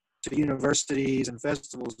to universities and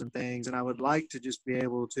festivals and things, and I would like to just be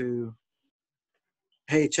able to,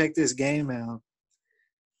 hey, check this game out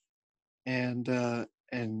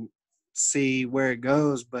and see where it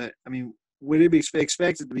goes. But I mean, would it be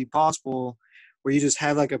expected to be possible where you just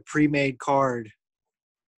have like a pre-made card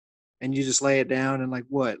and you just lay it down and like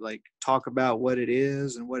what, like talk about what it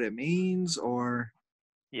is and what it means, or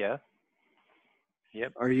Yeah.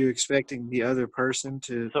 Yep. are you expecting the other person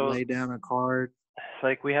to So lay down a card?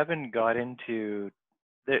 like we haven't got into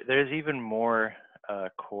there's even more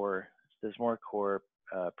core. There's more core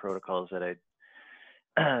protocols that I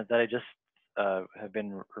that I just have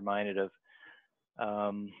been reminded of.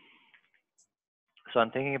 So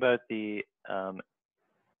I'm thinking about the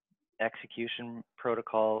execution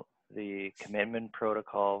protocol, the commitment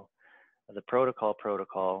protocol, the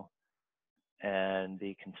protocol, and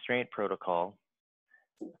the constraint protocol,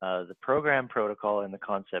 the program protocol, and the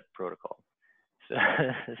concept protocol. So,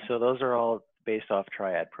 so those are all based off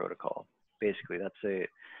triad protocol. Basically, that's a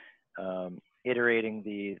iterating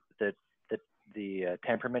the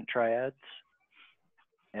temperament triads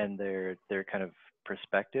and their kind of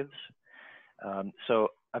perspectives. So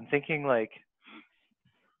I'm thinking like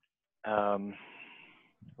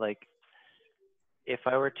if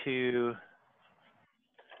I were to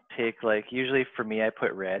take like, usually for me I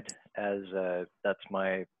put red as that's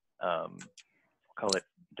my call it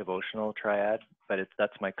devotional triad, but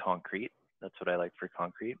that's my concrete. That's what I like for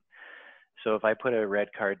concrete. So if I put a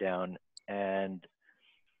red card down and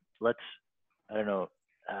let's, I don't know,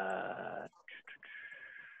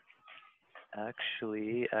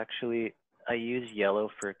 actually I use yellow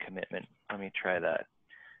for commitment. Let me try that.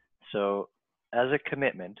 So as a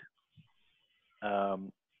commitment,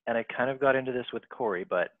 and I kind of got into this with Corey,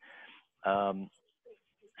 but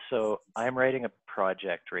so I'm writing a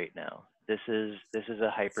project right now. This is a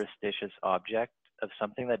hyperstitious object of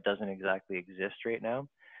something that doesn't exactly exist right now,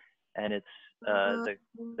 and it's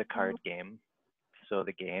the card game. So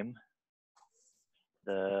the game,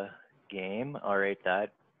 I'll write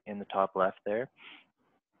that in the top left there.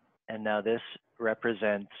 And now this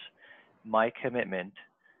represents my commitment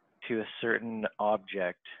to a certain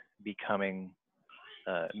object becoming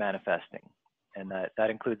manifesting, and that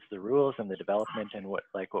includes the rules and the development and what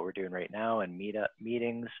we're doing right now and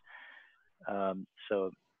meetings.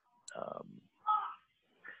 So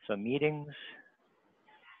meetings.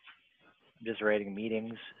 I'm just writing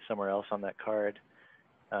meetings somewhere else on that card.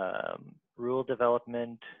 Rule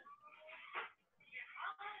development,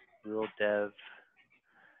 rule dev,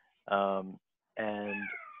 and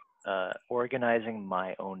organizing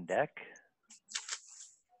my own deck.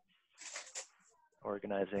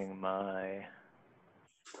 Organizing my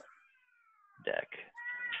deck.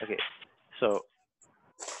 Okay, so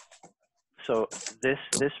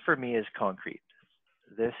this for me is concrete.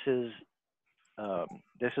 This is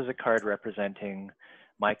a card representing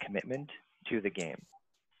my commitment to the game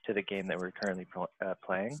that we're currently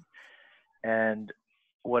playing. And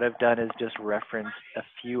what I've done is just referenced a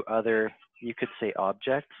few other, you could say,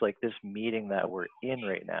 objects, like this meeting that we're in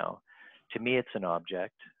right now. To me, it's an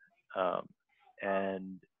object,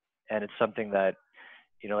 and it's something that,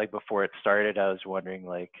 like before it started, I was wondering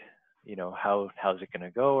like, how's it going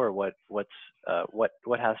to go, or what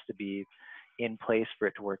has to be in place for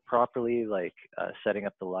it to work properly, like setting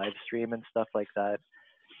up the live stream and stuff like that.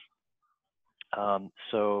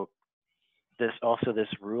 So this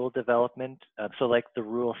rule development, so like the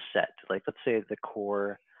rule set, like let's say the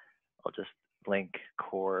core, I'll just link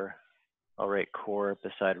core, I'll write core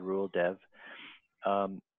beside rule dev.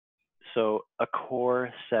 So a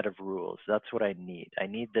core set of rules, that's what I need. I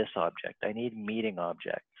need this object. I need meeting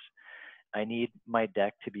objects. I need my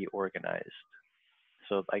deck to be organized.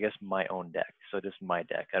 So I guess my own deck. So just my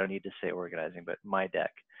deck. I don't need to say organizing, but my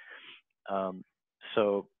deck.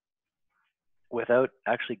 So without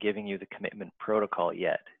actually giving you the commitment protocol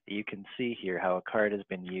yet, you can see here how a card has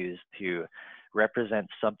been used to represent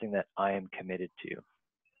something that I am committed to,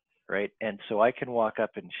 right? And so I can walk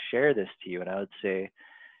up and share this to you, and I would say,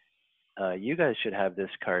 you guys should have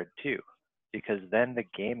this card too, because then the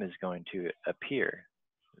game is going to appear.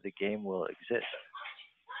 The game will exist.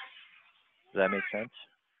 Does that make sense?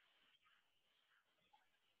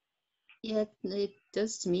 Yeah, it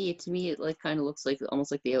does to me. To me, it like kind of looks like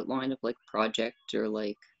almost like the outline of like a project, or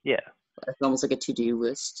like Yeah. it's almost like a to-do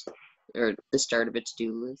list, or the start of a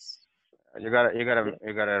to-do list. You gotta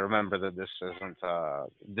remember that this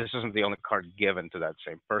isn't the only card given to that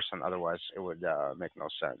same person. Otherwise, it would make no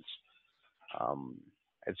sense.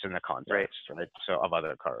 It's in the context, right? So of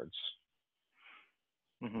other cards.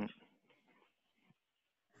 Mm-hmm.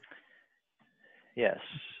 Yes.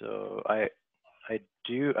 So I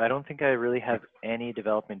don't think I really have any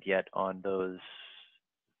development yet on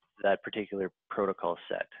that particular protocol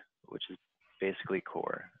set, which is basically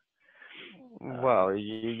core. Well,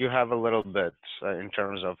 you have a little bit in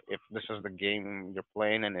terms of if this is the game you're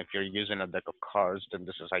playing, and if you're using a deck of cards, then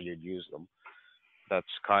this is how you'd use them. That's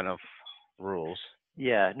kind of rules.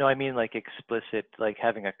 Yeah, no, I mean like explicit, like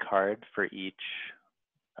having a card for each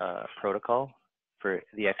protocol, for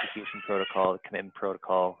the execution protocol, the commitment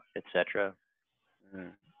protocol, etc.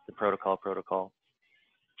 Mm. The protocol.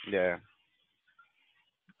 Yeah.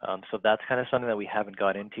 So that's kind of something that we haven't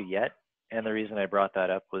got into yet. And the reason I brought that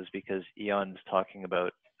up was because Eon's talking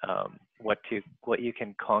about what you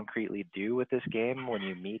can concretely do with this game when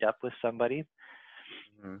you meet up with somebody,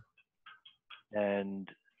 Mhm. and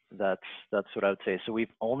that's what I would say. So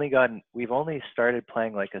we've only started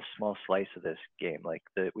playing like a small slice of this game. Like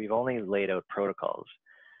we've only laid out protocols.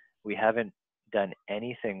 We haven't done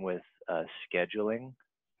anything with scheduling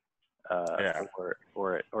Yeah.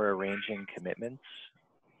 or arranging commitments.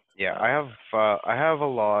 Yeah. I have a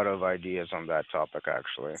lot of ideas on that topic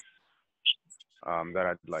actually. That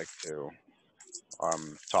I'd like to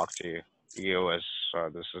talk to you as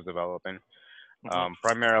this is developing. Mhm.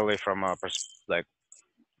 Primarily from a like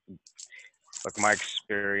my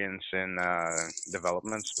experience in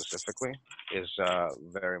development specifically is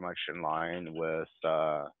very much in line with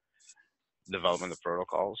development of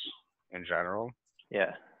protocols in general.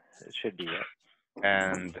 Yeah, it should be. Yeah.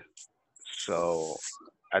 And so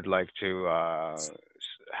I'd like to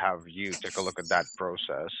have you take a look at that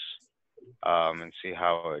process and see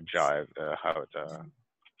how it yeah,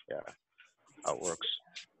 how it works,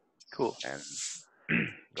 Cool. and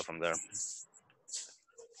go from there.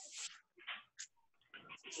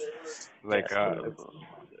 Yeah. Like So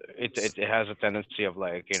it has a tendency of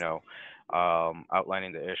like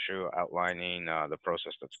outlining the issue, outlining the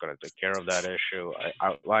process that's going to take care of that issue,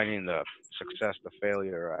 outlining the success, the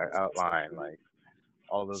failure. I outline like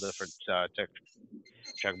all the different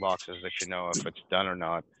check boxes that you know if it's done or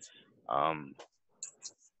not. Um,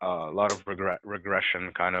 a lot of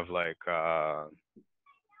regression, kind of like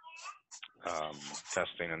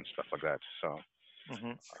testing and stuff like that. So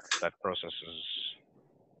mhm. that process is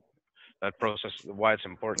that process. Why it's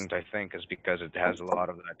important, I think, is because it has a lot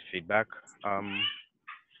of that feedback in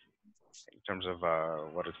terms of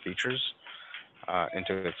what it features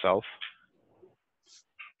into itself.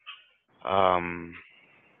 Um,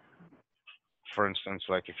 for instance,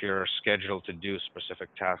 like if you're scheduled to do specific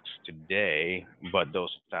tasks today, but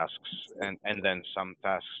those tasks and then some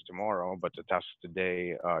tasks tomorrow, but the tasks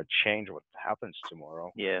today change what happens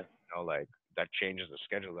tomorrow. Yeah. Like that changes the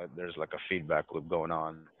schedule. That there's like a feedback loop going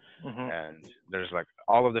on, Mhm. and there's like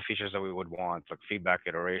all of the features that we would want, like feedback,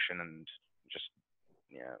 iteration, and just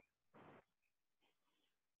yeah.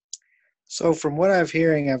 So from what I'm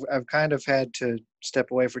hearing, I've kind of had to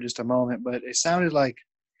step away for just a moment, but it sounded like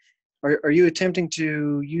are you attempting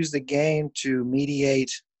to use the game to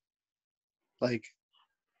mediate like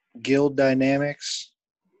guild dynamics,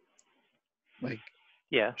 like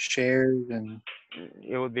Yeah. shares and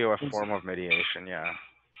It would be a form of mediation, yeah.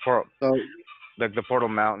 For so like the Portal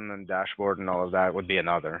Mountain and dashboard and all of that would be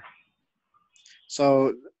another.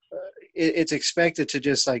 so it's expected to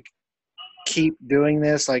just like keep doing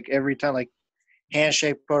this like every time, like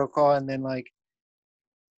handshake protocol, and then like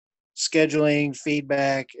scheduling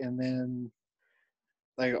feedback, and then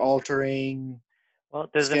like altering Well,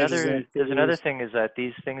 schedules and there's another activities. thing is that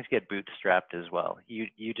these things get bootstrapped as well.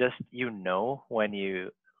 You just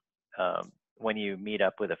when you meet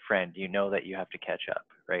up with a friend, you know that you have to catch up,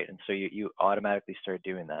 right? And so you automatically start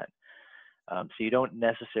doing that. So you don't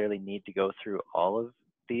necessarily need to go through all of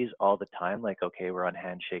these all the time. Like, okay, we're on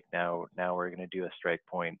handshake now. Now we're going to do a strike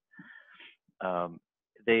point. Um,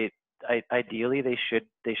 they ideally they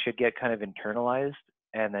should get kind of internalized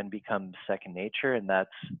and then become second nature, and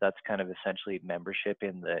that's kind of essentially membership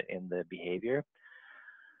in the behavior.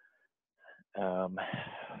 Um,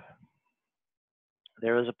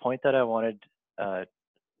 there was a point uh,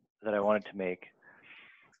 that I wanted to make.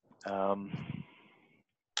 Um,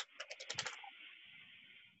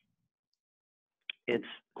 it's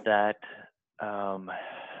that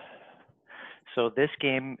so this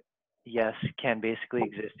game, yes, can basically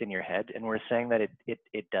exist in your head, and we're saying that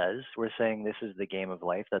it does. We're saying this is the game of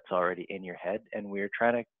life that's already in your head, and we're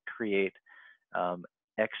trying to create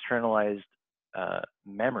externalized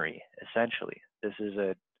memory. Essentially, this is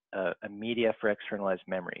a media for externalized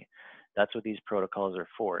memory. That's what these protocols are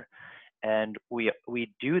for. And we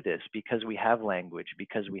do this because we have language,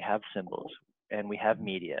 because we have symbols, and we have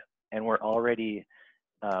media, and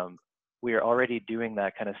um, we are already doing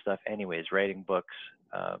that kind of stuff anyways, writing books,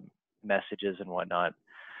 messages, and whatnot.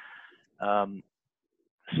 Um,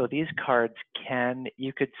 so these cards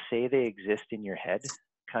you could say they exist in your head,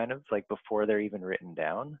 kind of like before they're even written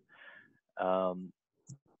down. Um,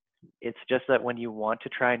 it's just that when you want to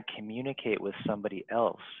try and communicate with somebody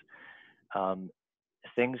else, um,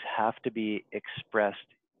 things have to be expressed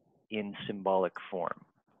in symbolic form.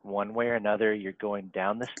 One way or another, you're going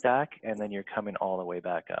down the stack and then you're coming all the way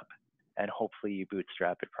back up. And hopefully you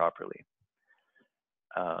bootstrap it properly.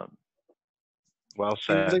 Um, Well Seems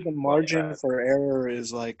said. like the Well margin said. for error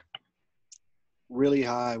is like really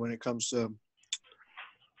high when it comes to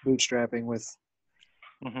bootstrapping with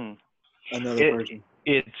Hmm. another It, person.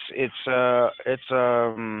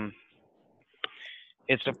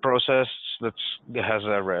 It's a process that has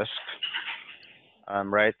a risk,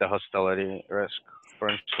 right? The hostility risk, for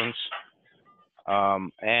instance.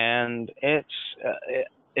 And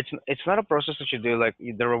it's not a process that you do like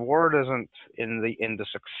the reward isn't in the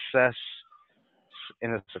success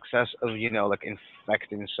of like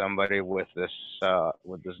infecting somebody with this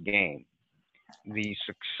game. The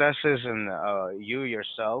success is in you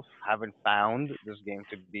yourself having found this game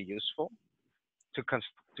to be useful to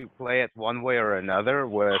play it one way or another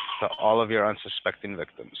with all of your unsuspecting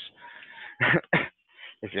victims,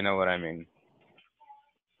 if you know what I mean.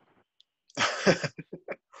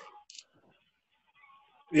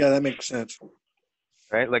 Yeah, that makes sense.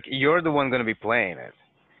 Right? Like you're the one going to be playing it.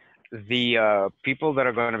 The people that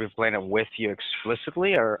are going to be playing it with you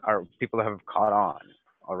explicitly are people that have caught on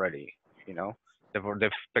already. You know, they've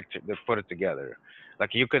put it together.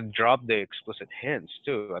 Like you could drop the explicit hints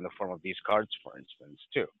too in the form of these cards, for instance,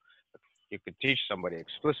 too. You could teach somebody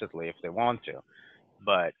explicitly if they want to,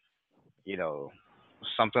 but you know,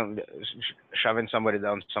 something shoving somebody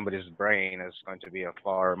down somebody's brain is going to be a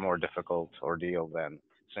far more difficult ordeal than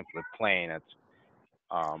simply playing it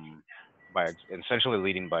by essentially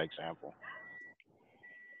leading by example.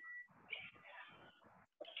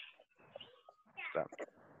 So,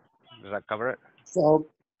 does that cover it, So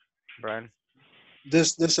Brian?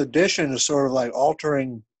 this addition is sort of like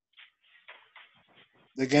altering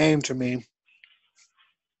the game to me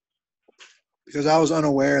because I was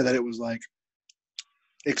unaware that it was like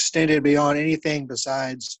extended beyond anything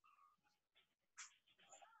besides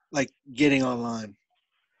like getting online.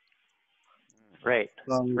 Right,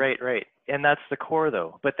 Um, right. And that's the core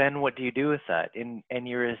though. But then what do you do with that? And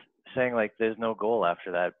you're saying like there's no goal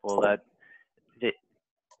after that. Well,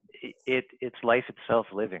 it, it's life itself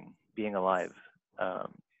living, being alive.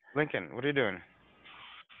 Um, Lincoln, what are you doing?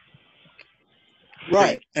 so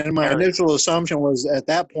right. And my and initial assumption was at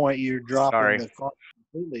that point you're dropping Sorry. the card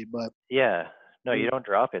completely, but yeah, no, you don't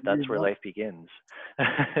drop it. That's you're where not. life begins.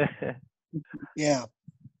 Yeah.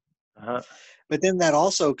 Uh-huh. But then that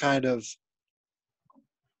also kind of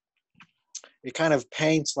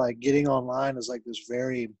paints like getting online as like this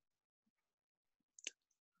very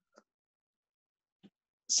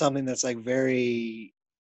something that's like very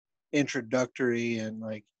introductory and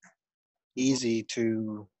like easy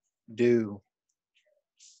to do.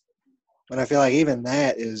 And I feel like even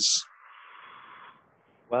that is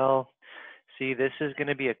Well, see, this is going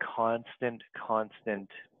to be a constant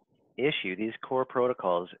issue. These core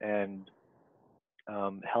protocols and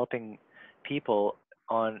helping people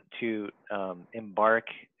on to embark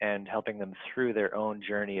and helping them through their own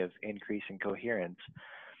journey of increasing coherence.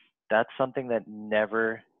 That's something that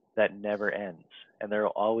never ends, and there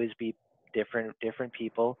will always be different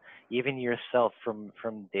people. Even yourself, from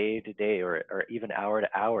day to day or even hour to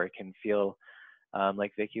hour, can feel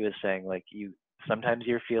like Vicky was saying, like you sometimes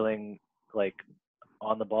you're feeling like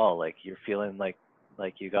on the ball, like you're feeling like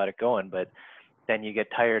you got it going, but then you get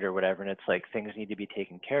tired or whatever, and it's like things need to be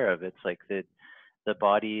taken care of. It's like the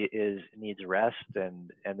body needs rest,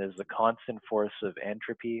 and there's the constant force of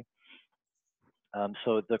entropy.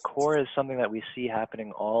 So the core is something that we see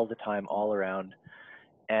happening all the time, all around,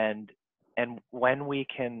 and and when we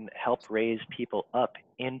can help raise people up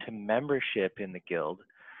into membership in the guild,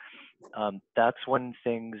 that's when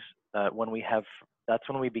things when we have that's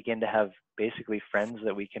when we begin to have basically friends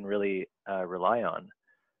that we can really rely on,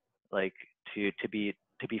 like to be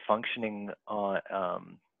functioning on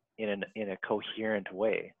in a coherent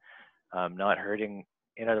way, not hurting.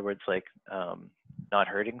 In other words, like not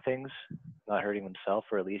hurting things, not hurting themselves,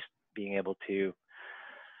 or at least being able to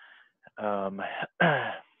um,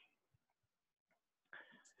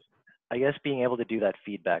 I guess being able to do that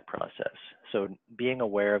feedback process. So being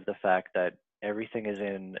aware of the fact that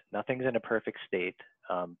nothing's in a perfect state,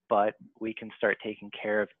 but we can start taking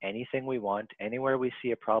care of anything we want. Anywhere we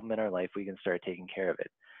see a problem in our life, we can start taking care of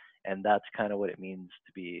it. And that's kind of what it means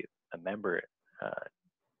to be a member. Uh,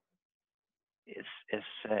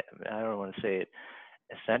 I don't want to say it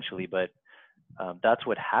essentially, but that's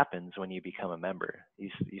what happens when you become a member. You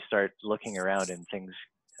start looking around and things,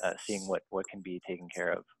 seeing what can be taken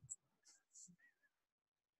care of.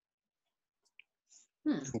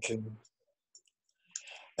 okay.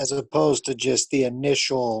 As opposed to just the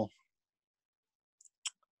initial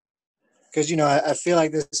because I feel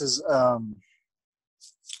like this is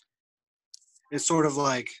it's sort of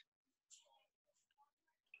like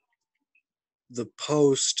the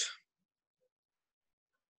post,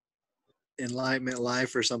 enlightenment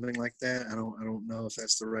life or something like that. I don't know if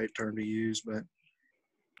that's the right term to use, but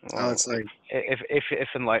I Well, would say if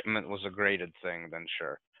enlightenment was a graded thing, then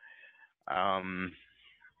sure. Um,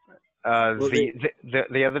 well they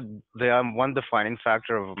the other one defining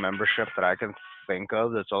factor of membership that I can think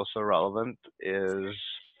of that's also relevant is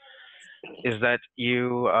that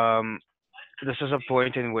you this is a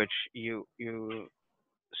point in which you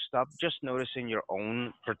stop just noticing your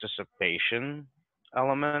own participation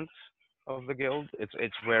element of the guild.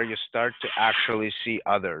 It's where you start to actually see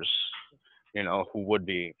others, who would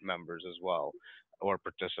be members as well or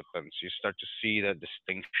participants. You start to see the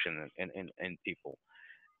distinction in people,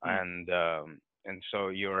 Hmm. and so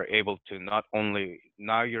you're able to not only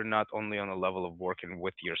now you're not only on a level of working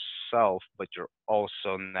with yourself, but you're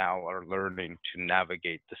also now are learning to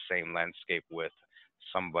navigate the same landscape with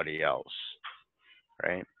somebody else,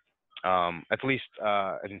 right? At least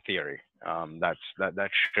in theory.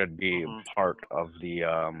 That should be Hmm. part of the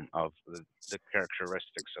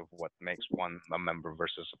characteristics of what makes one a member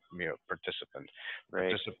versus a mere participant. Right.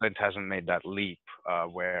 Participant hasn't made that leap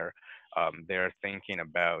where they're thinking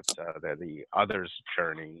about the other's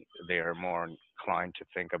journey. They are more inclined to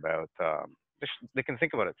think about. They can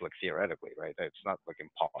think about it like theoretically, right? It's not like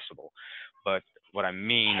impossible, but what I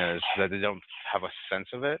mean is that they don't have a sense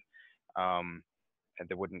of it. Um, and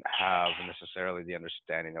they wouldn't have necessarily the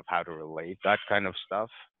understanding of how to relate that kind of stuff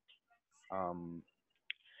um,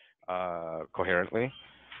 coherently.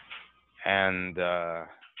 And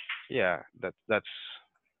yeah, that's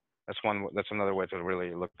another way to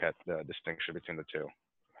really look at the distinction between the two.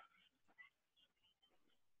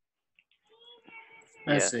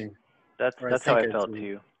 I Yeah. see. That's Or I that's how think I I felt see.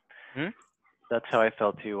 too. Hmm? That's how I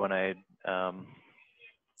felt too um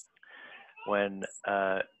when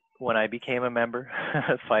uh when I became a member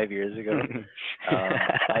 5 years ago.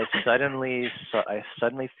 I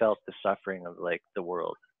suddenly felt the suffering of like the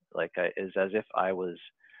world. Like is as if I was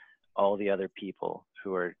all the other people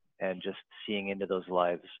who are and just seeing into those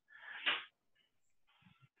lives.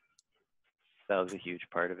 That was a huge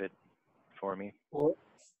part of it for me. Well,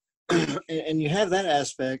 and you have that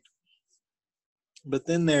aspect, but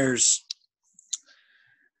then I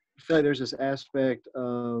feel like there's this aspect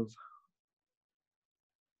of,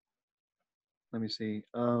 let me see,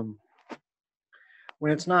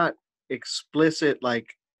 when it's not explicit,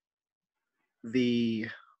 like the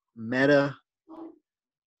meta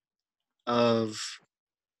of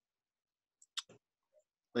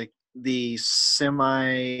like the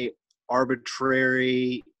semi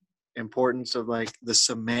arbitrary importance of like the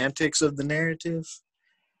semantics of the narrative,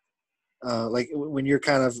 like when you're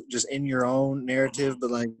kind of just in your own narrative,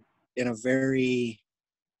 but like in a very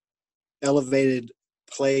elevated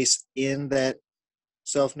place in that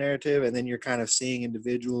self narrative, and then you're kind of seeing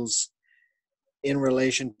individuals in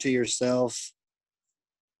relation to yourself,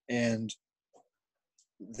 and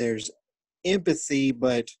there's empathy,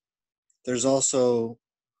 but there's also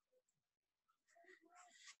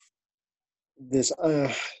this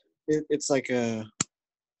it's like a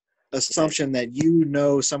assumption that you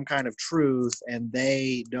know some kind of truth and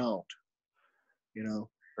they don't, you know.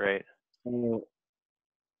 Right. So,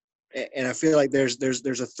 and I feel like there's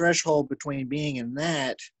a threshold between being in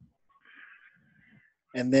that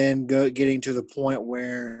and then getting to the point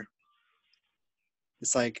where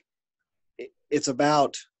it's like it's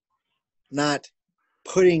about not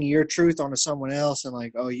putting your truth onto someone else and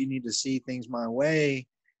like, oh, you need to see things my way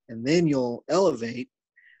and then you'll elevate,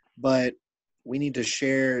 but we need to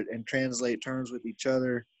share and translate terms with each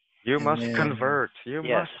other. You And must then convert. You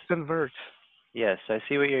Yes. must convert. Yes, I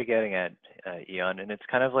see what you're getting at, Eon, and it's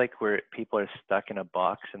kind of like where people are stuck in a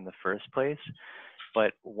box in the first place.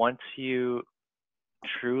 But once you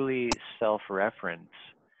truly self-reference,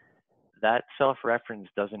 that self-reference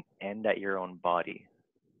doesn't end at your own body.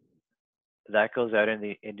 That goes out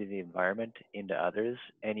into the environment, into others,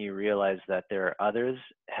 and you realize that there are others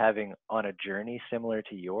having on a journey similar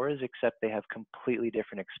to yours, except they have completely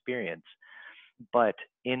different experience. But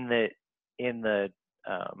in the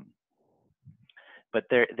um, but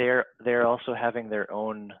they're also having their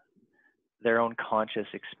own conscious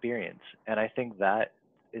experience, and I think that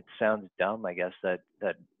it sounds dumb, I guess, that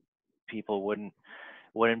people wouldn't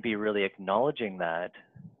be really acknowledging that,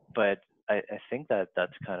 but I think that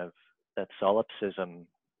that's kind of that solipsism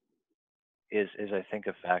is I think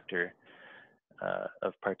a factor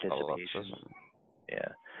of participation. Solipsism. Yeah,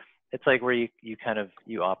 it's like where you kind of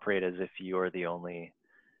you operate as if you are the only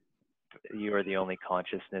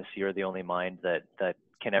consciousness, you're the only mind that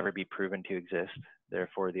can ever be proven to exist.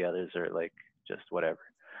 Therefore, the others are like just whatever.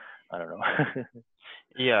 I don't know.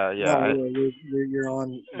 Yeah, no, yeah. you're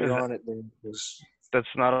on Is it then. 'Cause that's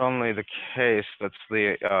not only the case. That's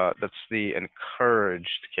the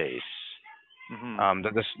encouraged case.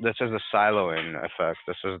 Mm-hmm. This is the siloing effect.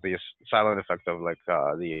 This is the siloing effect of like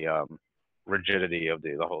the rigidity of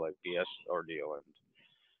the whole like BS ordeal,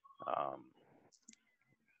 and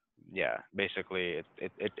yeah, basically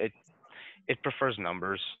it prefers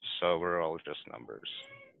numbers, so we're all just numbers.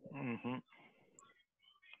 Mm-hmm.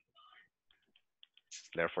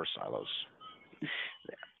 Therefore silos.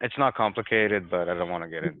 It's not complicated, but I don't want to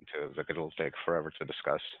get into like it'll take forever to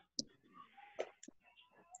discuss.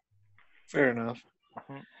 Fair enough.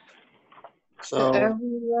 Mm-hmm. So So are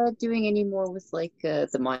we doing any more with like the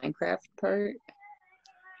Minecraft part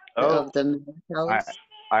Oh, of the I palace?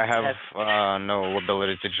 I have no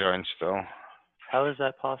ability to join still. how is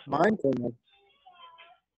that possible? Minecraft.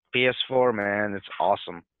 PS4, man, it's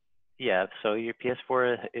awesome. Yeah, so your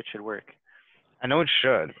PS4, it should work. I know it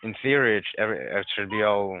should. In theory, it should be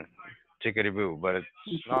all tickety boo, but it's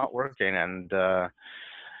not working. And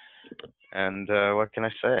what can I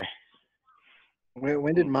say?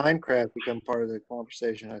 When did Minecraft become part of the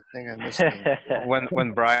conversation? I think I missed that.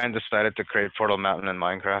 When Brian decided to create Portal Mountain in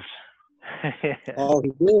Minecraft. Oh, he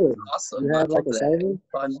did. Awesome. You I had like love a that. server?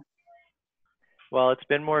 Fun. Well, it's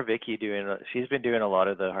been more Vicky she's been doing a lot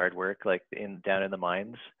of the hard work, like down in the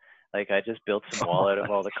mines. Like I just built some wall out of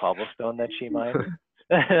all the cobblestone that she mined.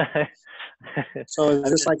 So is I'm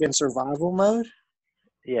this just, like in survival mode?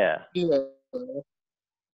 yeah. Yeah.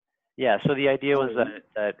 Yeah, so the idea was Oh,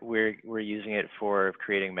 that we're using it for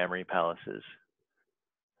creating memory palaces,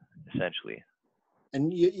 essentially.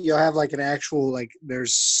 and you'll have like an actual like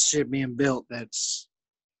there's shit being built. So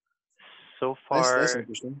That's far,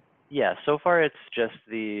 interesting. yeah, so far it's just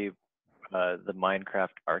the Minecraft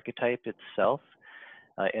archetype itself.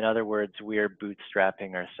 In other words, we are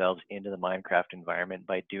bootstrapping ourselves into the Minecraft environment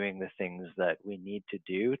by doing the things that we need to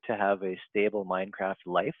do to have a stable Minecraft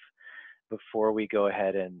life before we go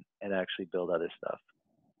ahead and actually build other stuff.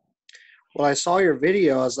 Well, I saw your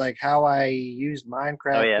video. I was like, how I used Oh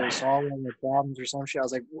Minecraft yeah. to solve one of the problems or some shit. I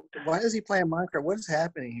was like, why is he playing Minecraft? What is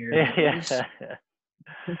happening here? Yeah.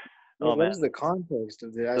 Oh What man, is the context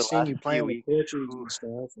of it? I've the seen last you few playing with weeks. torches Whew, and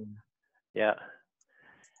stuff. And yeah.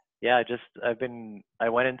 Yeah, I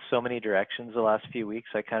went in so many directions the last few weeks.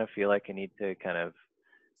 I kind of feel like I need to kind of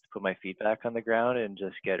put my feet back on the ground and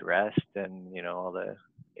just get rest and, all the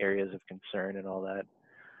areas of concern and all that.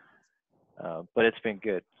 But it's been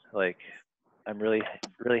good. Like, I'm really,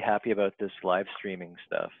 really happy about this live streaming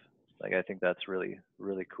stuff. Like, I think that's really,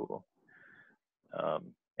 really cool.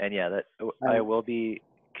 And yeah, I I, will be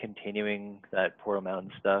continuing that Portal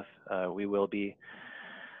Mountain stuff. We will be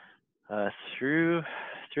through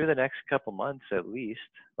the next couple months at least.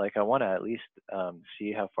 Like, I want to at least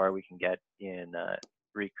see how far we can get in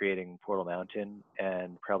recreating Portal Mountain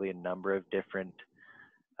and probably a number of different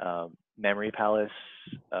memory palace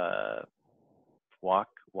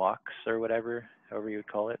walks or whatever, however you would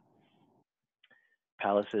call it.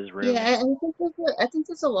 Palaces, rooms. Yeah, I think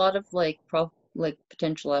there's a lot of like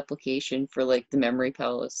potential application for like the memory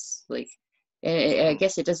palace. Like, and I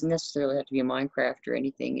guess it doesn't necessarily have to be a Minecraft or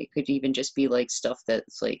anything. It could even just be like stuff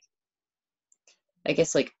that's like, I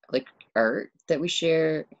guess like art that we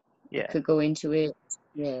share Yeah. could go into it.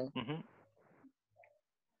 Yeah. Hmm.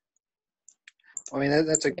 I mean,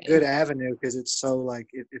 that's a good avenue because it's so like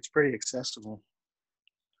it's pretty accessible.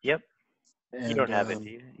 Yep. And You don't have it, do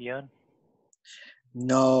you, Ian?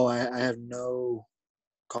 no, I have no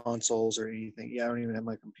consoles or anything. Yeah, I don't even have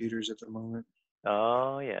my computers at the moment.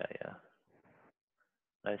 Oh yeah.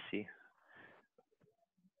 I see.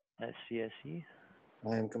 I see.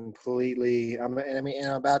 I'm completely. I mean, and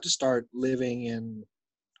I'm about to start living in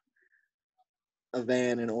a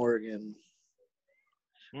van in Oregon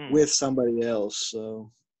with somebody else, so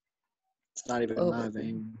it's not even my Oh,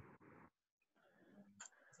 van.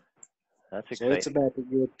 That's So it's exciting. about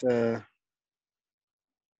to get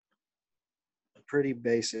pretty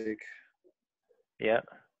basic. Yeah.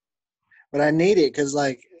 But I need it because,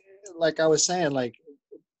 like I was saying, like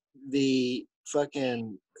the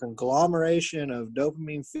fucking conglomeration of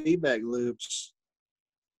dopamine feedback loops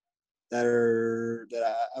that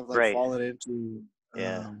I've like Right. fallen into,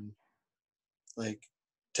 Yeah. like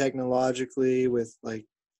technologically with like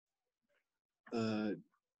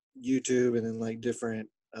YouTube and then like different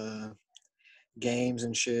games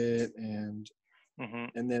and shit and Hmm.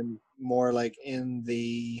 then more like in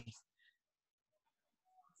the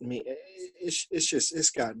I mean it's just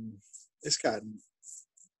it's gotten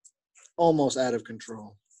almost out of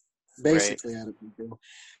control, Right. basically out of control,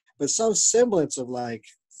 but some semblance of like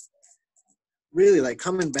really like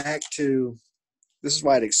coming back to this is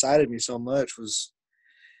why it excited me so much was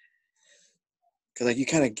because like you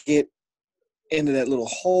kind of get into that little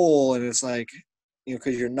hole, and it's like, you know,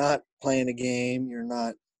 because you're not playing a game, you're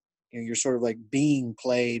not, you know, you're sort of like being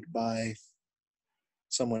played by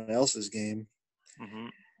someone else's game. Mm-hmm.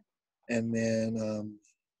 And then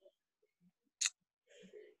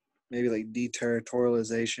maybe like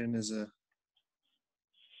deterritorialization is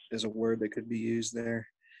a word that could be used there.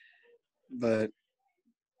 But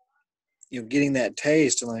you know, getting that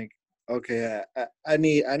taste and like, okay, I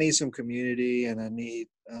need some community, and I need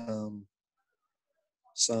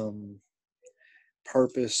some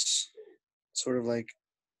purpose, sort of like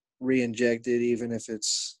re-injected, even if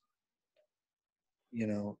it's, you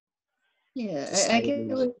know, Yeah, I get decidedly.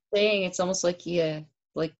 what you're saying. It's almost like, yeah,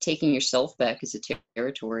 like taking yourself back as a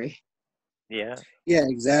territory. Yeah. Yeah,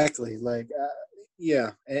 exactly. Like,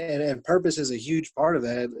 yeah, and purpose is a huge part of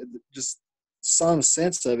that. Just some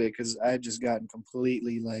sense of it, because I had just gotten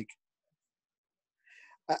completely like,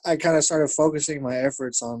 I kind of started focusing my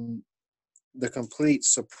efforts on the complete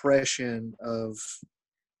suppression of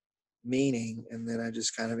meaning, and then I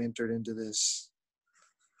just kind of entered into this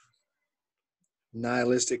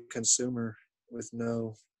nihilistic consumer with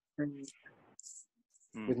no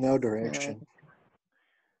Mm. direction.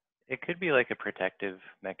 It could be like a protective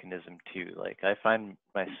mechanism too. Like I find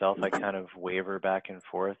myself, I kind of waver back and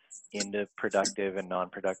forth into productive and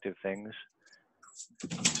non-productive things.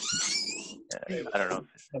 I don't know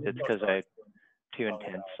if it's because I'm too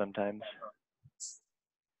intense sometimes.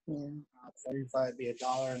 Yeah. 35 would be $1.09 a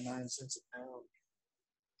pound.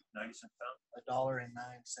 90-cent pound? $1.09 a pound.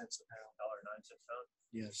 $1.09 pound?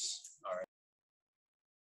 Yes. All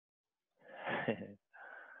right.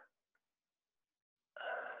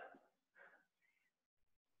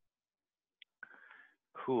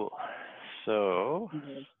 Cool. So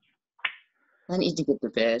I need to get to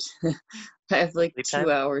bed. I have like sleep 2 time?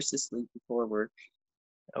 hours to sleep before work.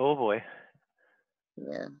 Oh boy.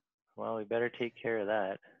 Yeah, Well, we better take care of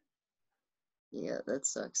that. yeah, that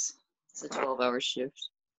sucks. It's a 12-hour shift.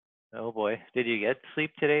 Oh boy. Did you get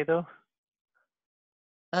sleep today though?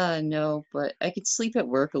 No, but I could sleep at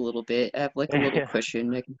work a little bit. I have like a little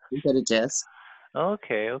cushion. I can sleep at a desk.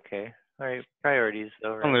 Okay, okay. All right. Priorities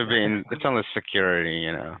though, right? It's only security,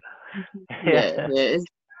 you know. Yeah, yeah,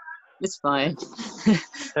 it's fine.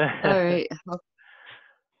 All right. Oh,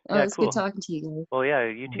 Yeah, it's good cool. talking to you guys. Well, yeah,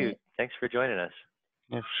 you too. Yeah, Thanks for joining us.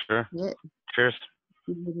 Yeah, sure. yeah. Cheers.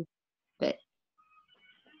 Bye.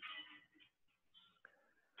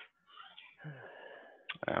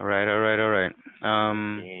 All right, all right, all right.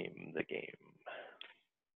 The game.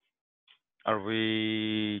 Are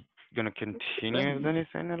we gonna continue with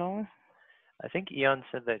anything at all? I think Eon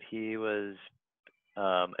said that he was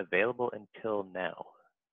available until now.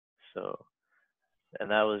 So,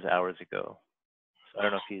 and that was hours ago. So I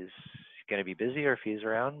don't know if he's going to be busy or if he's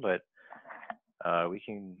around, but we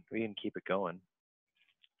can keep it going.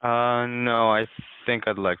 No, I think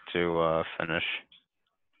I'd like to finish.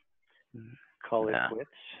 Call it Yeah. quits.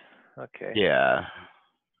 Okay. Yeah.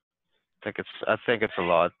 I think it's a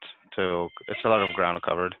lot of ground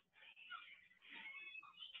covered.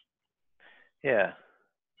 Yeah.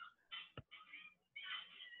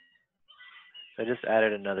 So I just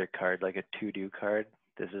added another card, like a to-do card.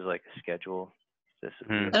 This is like a schedule. This is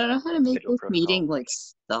Mhm. I don't know how to make schedule this protocol. meeting like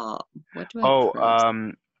stop. What do I Oh,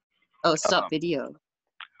 press? Oh, stop video.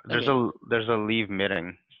 there's Okay. there's a leave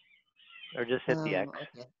meeting. Or just hit the X.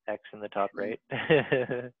 Okay. X in the top Yeah. right.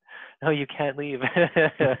 No, you can't leave.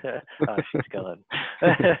 Oh, she's gone.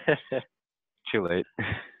 Too late.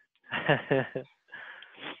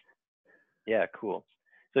 Yeah, cool.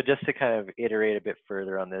 So just to kind of iterate a bit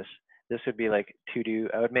further on this, this would be like to-do.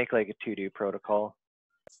 I would make like a to-do protocol,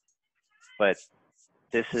 but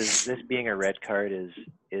this being a red card is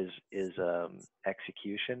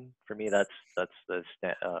execution for me. That's the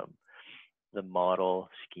model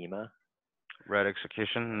schema. Red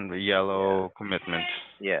execution, the yellow commitment.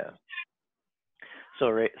 Yeah.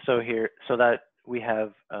 So here, so that we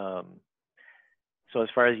have, so as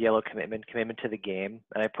far as yellow commitment to the game,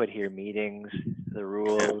 and I put here meetings, the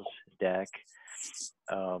rules, deck,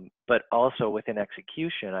 but also within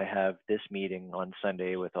execution, I have this meeting on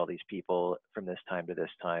Sunday with all these people from this time to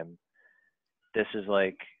this time. This is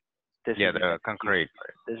like, this Yeah, is the concrete.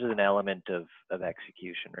 This is an element of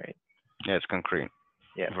execution, right? Yeah, it's concrete.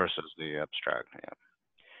 Yeah. Versus the abstract.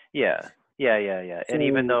 Yeah. And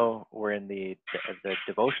even though we're in the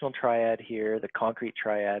devotional triad here, the concrete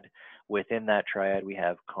triad, within that triad we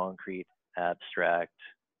have concrete, abstract,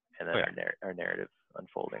 and then our narrative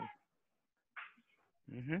unfolding.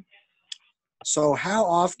 Mm-hmm. So how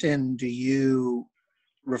often do you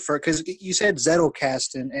refer, because you said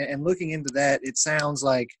Zettelkasten, and looking into that, it sounds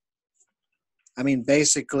like, I mean,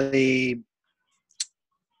 basically,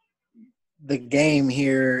 the game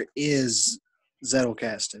here is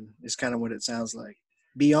Zettelkasten. Is kind of what it sounds like.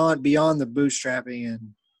 Beyond the bootstrapping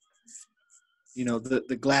and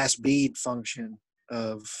the glass bead function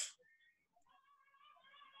of,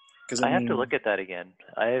 because I have to look at that again.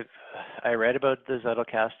 I read about the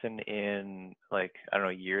Zettelkasten in like, I don't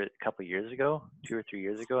know, a couple years ago, 2 or 3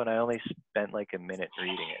 years ago, and I only spent like a minute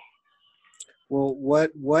reading it. Well,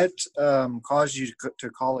 what caused you to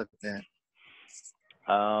call it that?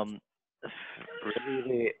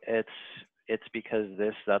 Really, it's because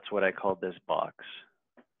that's what I called this box.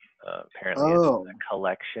 Apparently, Oh,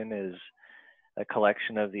 a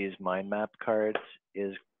collection of these mind map cards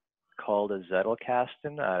is called a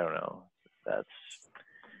Zettelkasten. I don't know. That's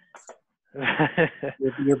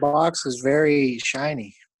your box is very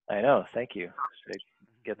shiny. I know. Thank you. So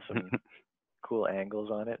get some cool angles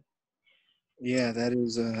on it. Yeah, that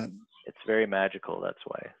is. It's very magical. That's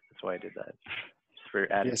why I did that. Just for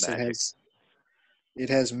added Yes, magic. it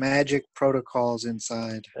has magic protocols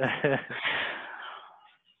inside.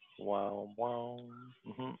 Wow, wow.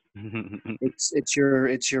 Mm-hmm. It's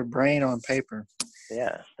your brain on paper.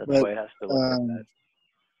 Yeah, that's But, why it has to look like that.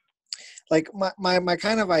 Like my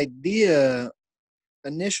kind of idea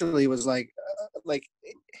initially was like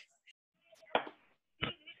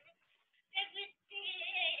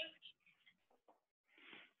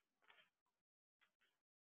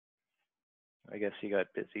I guess he got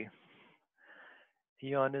busy.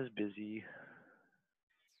 Eon is busy,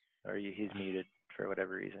 or he's muted for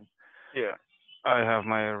whatever reason. Yeah, I have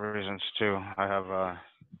my reasons too. I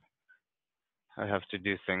have to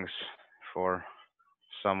do things for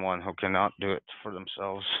someone who cannot do it for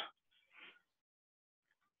themselves.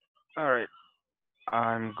 All right,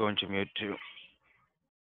 I'm going to mute too.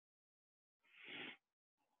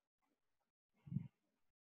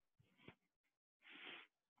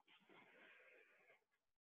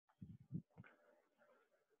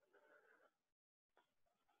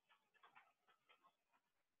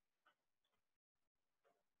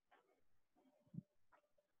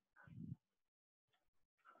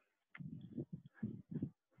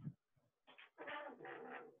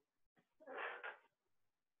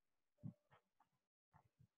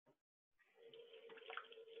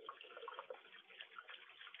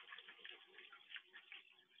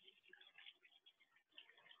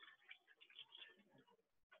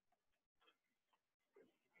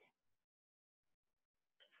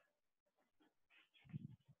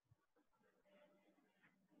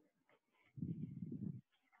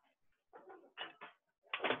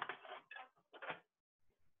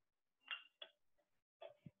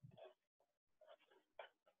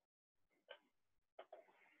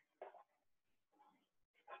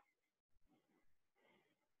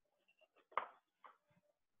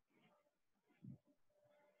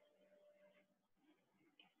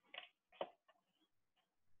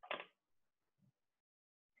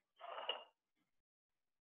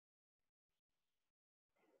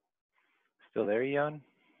 Still there, Eon?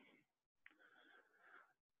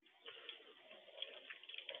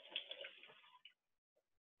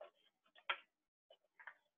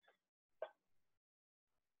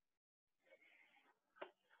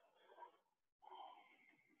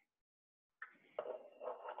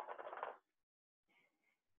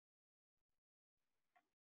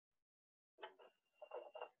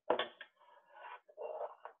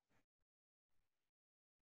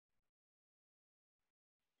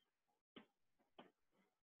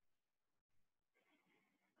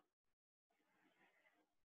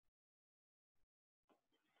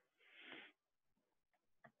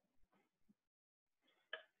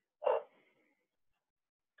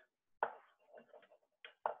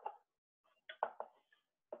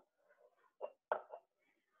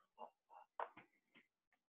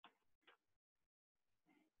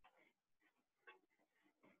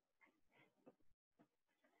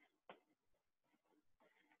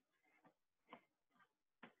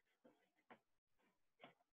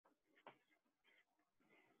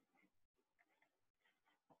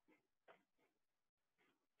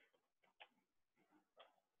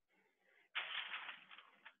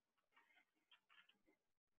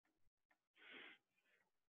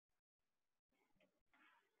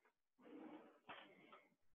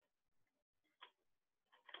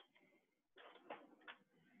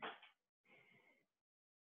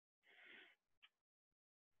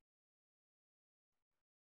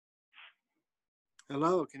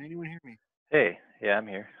 hello. Can anyone hear me? Hey, yeah, I'm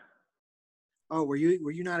here. Oh, were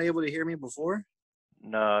you not able to hear me before?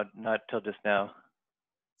 No, not till just now.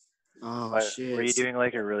 Oh Were shit! you doing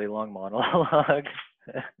like a really long monologue?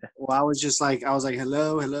 Well, I was like,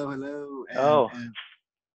 hello, hello, hello, Oh, and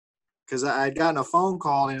because I'd gotten a phone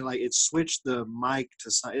call and like it switched the mic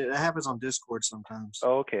to it happens on Discord sometimes.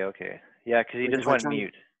 okay, okay. Yeah, because you Like just if I went try,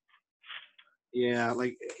 mute. yeah,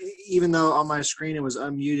 like even though on my screen it was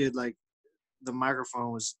unmuted, like the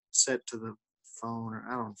microphone was set to the phone, or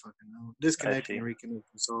I don't fucking know. I Disconnecting see. and reconnecting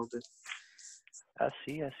solved it. I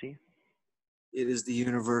see. I see. It is the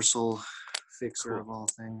universal fixer Cool. of all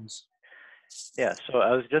things. Yeah. So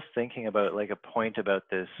I was just thinking about like a point about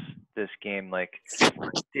this game. Like,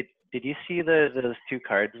 did you see those two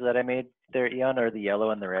cards that I made there, Eon, or the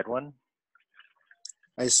yellow and the red one?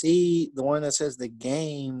 I see the one that says the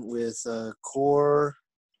game with core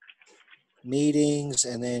meetings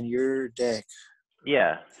and then your deck.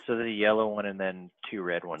 Yeah. So the yellow one and then two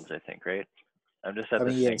red ones, I think, right? I'm just at I the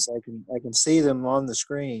mean, same. yes, I can see them on the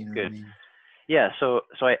screen. I Good. mean, Yeah. So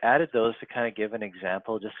I added those to kind of give an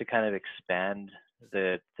example, just to kind of expand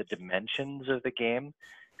the dimensions of the game,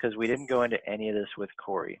 because we didn't go into any of this with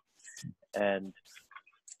Corey, and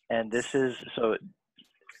this is so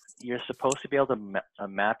you're supposed to be able to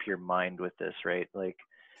map your mind with this, right? Like,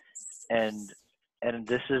 and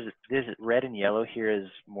this red and yellow here is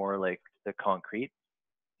more like the concrete.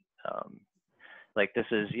 Like this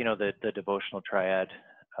is, you know, the devotional triad,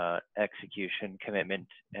 execution, commitment,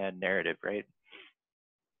 and narrative, right?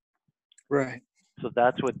 right. So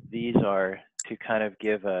that's what these are, to kind of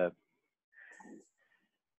give a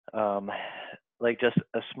like just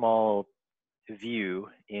a small view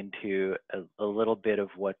into a little bit of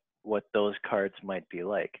what those cards might be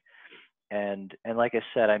like. And like I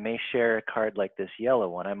said, I may share a card like this yellow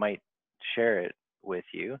one. I might share it with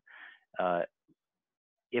you uh,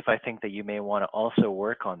 if I think that you may want to also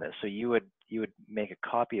work on this. So you would make a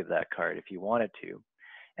copy of that card if you wanted to,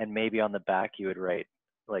 and maybe on the back you would write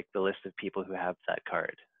like the list of people who have that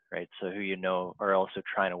card, right? So who you know are also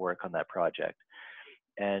trying to work on that project.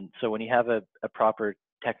 And so when you have a proper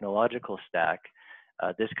technological stack,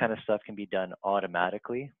 this kind of stuff can be done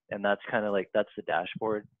automatically, and that's kind of like that's the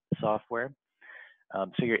dashboard software.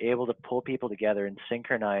 So you're able to pull people together and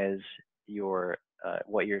synchronize your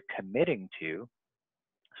what you're committing to.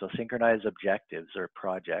 So synchronize objectives or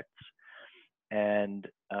projects, and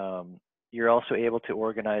you're also able to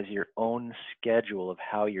organize your own schedule of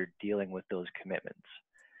how you're dealing with those commitments.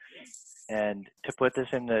 And to put this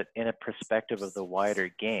in a perspective of the wider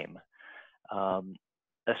game,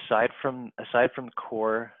 aside from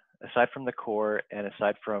core, aside from the core, and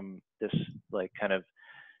aside from this like kind of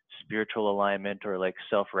spiritual alignment or like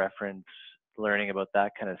self-reference, learning about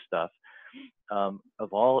that kind of stuff,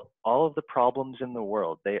 of all of the problems in the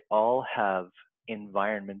world, they all have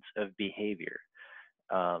environments of behavior.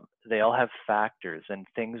 They all have factors and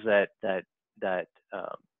things that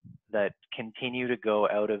that continue to go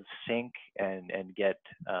out of sync and get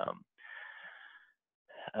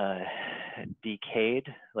uh, decayed,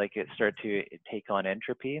 like it start to take on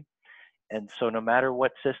entropy. And so no matter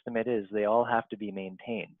what system it is, they all have to be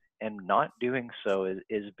maintained. And not doing so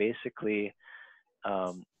is basically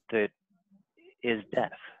that is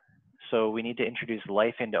death. So we need to introduce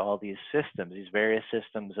life into all these systems, these various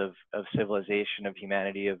systems of civilization, of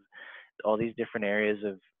humanity, of all these different areas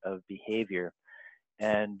of behavior.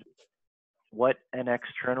 And what an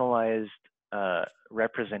externalized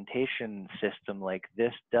representation system like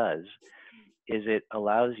this does is it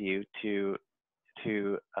allows you to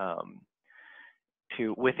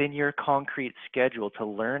within your concrete schedule to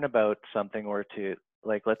learn about something, or to,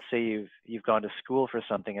 like, let's say you've gone to school for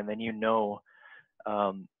something, and then you know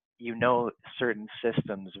certain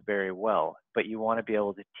systems very well, but you want to be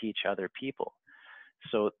able to teach other people.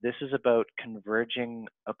 So this is about converging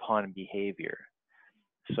upon behavior.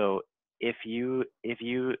 So if you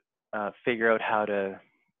figure out how to,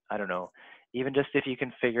 I don't know, even just if you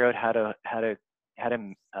can figure out how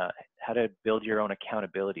to build your own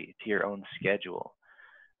accountability to your own schedule,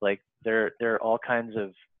 like there are all kinds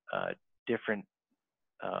of different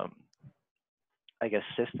um, I guess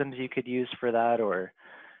systems you could use for that, or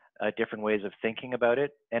different ways of thinking about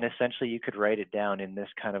it. And essentially you could write it down in this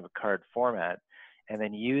kind of a card format, and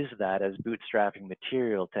then use that as bootstrapping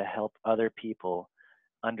material to help other people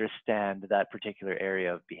understand that particular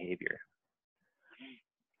area of behavior.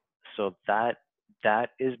 So that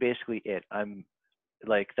is basically it. I'm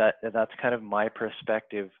like that's kind of my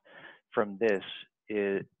perspective from this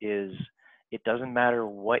is it doesn't matter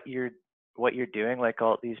what you're doing, like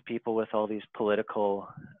all these people with all these political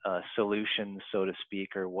solutions, so to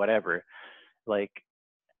speak, or whatever. Like,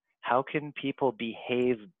 how can people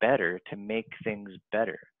behave better to make things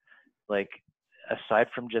better? Like, aside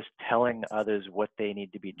from just telling others what they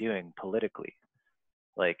need to be doing politically.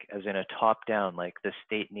 like as in a top down, like the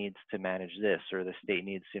state needs to manage this or the state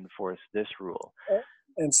needs to enforce this rule.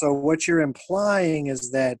 And so what you're implying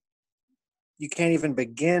is that you can't even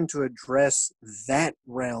begin to address that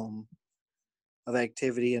realm of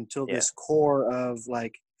activity until Yeah. this core of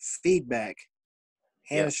like feedback,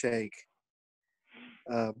 Yep. handshake,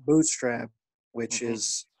 bootstrap, which Mhm.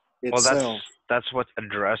 is Well, itself. that's what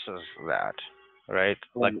addresses that, right?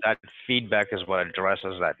 Like that feedback is what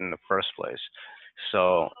addresses that in the first place.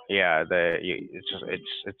 So yeah,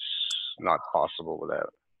 it's not possible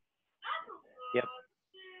without. Yep.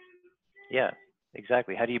 Yeah,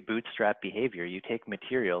 exactly. How do you bootstrap behavior? You take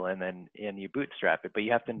material and you bootstrap it, but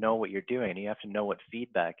you have to know what you're doing and you have to know what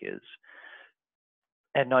feedback is.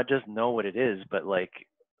 And not just know what it is, but like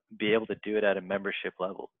be able to do it at a membership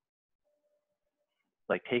level.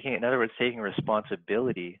 Like in other words, taking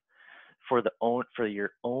responsibility for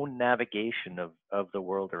your own navigation of the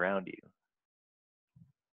world around you,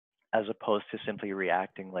 as opposed to simply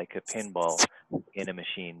reacting like a pinball in a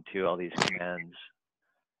machine to all these commands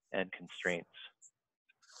and constraints.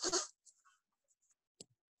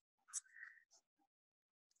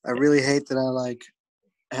 I really hate that I like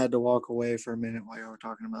had to walk away for a minute while you were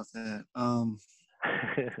talking about that.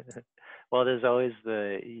 Well, there's always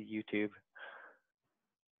the YouTube.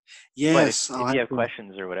 But Yes. if you have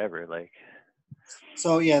questions or whatever, like.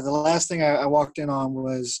 So yeah, the last thing I walked in on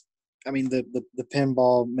was, I mean, the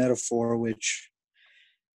pinball metaphor, which,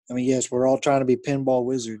 I mean, yes, we're all trying to be pinball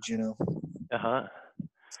wizards, you know. Uh-huh.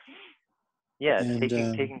 Yeah, it's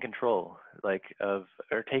And taking control, like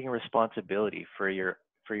or taking responsibility for your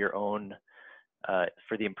own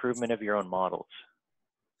for the improvement of your own models.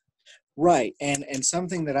 right, and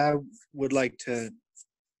something that I would like to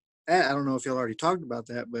add, I don't know if y'all already talked about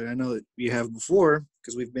that, but I know that you have before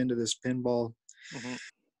because we've been to this pinball. Mm-hmm.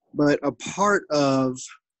 But a part of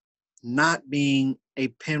not being a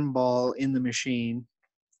pinball in the machine,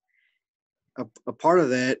 a part of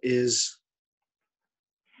that is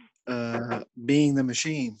being the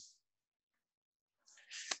machine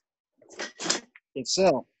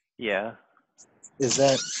itself. Yeah. Is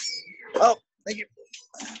that? Oh, thank you.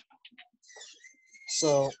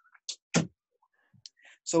 So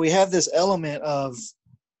we have this element of,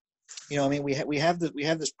 you know, I mean, we have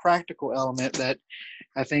this practical element that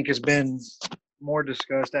I think has been more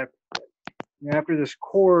discussed after this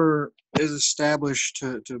core is established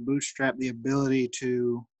to bootstrap the ability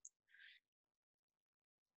to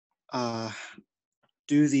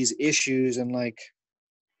do these issues and, like,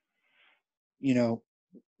 you know,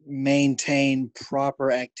 maintain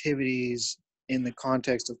proper activities in the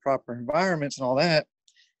context of proper environments and all that,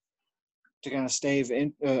 to kind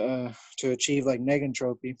of to achieve like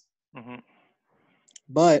negentropy. Mm-hmm.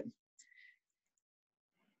 But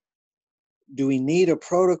do we need a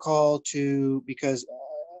protocol to, because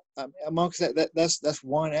amongst that's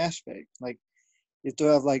one aspect. Like, you have to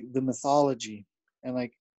have like the mythology and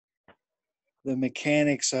like the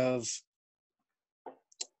mechanics of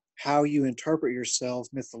how you interpret yourself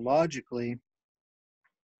mythologically,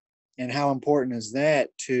 and how important is that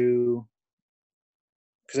to,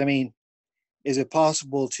 because I mean, is it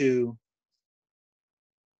possible to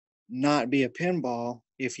not be a pinball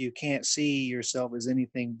if you can't see yourself as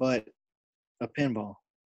anything but a pinball?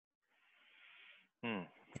 Hmm.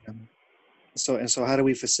 So how do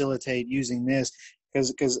we facilitate using this?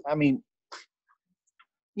 Because I mean,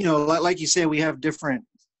 you know, like you said, we have different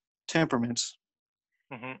temperaments,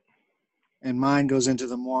 Mm-hmm. and mine goes into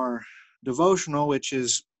the more devotional, which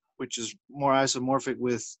is more isomorphic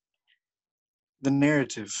with the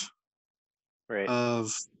narrative Right.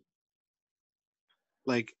 of,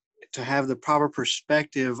 like, to have the proper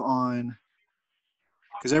perspective on,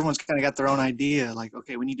 because everyone's kind of got their own idea, like,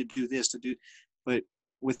 okay, we need to do this to do, but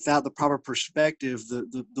without the proper perspective,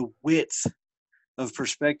 the width of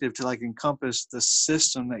perspective to like encompass the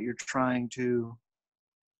system that you're trying to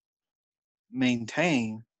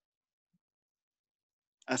maintain,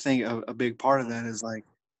 I think a big part of that is like,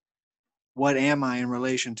 what am I in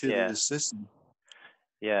relation to Yeah. this system?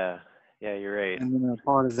 Yeah. Yeah, you're right. And then a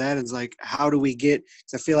part of that is like, how do we get,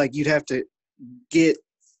 because I feel like you'd have to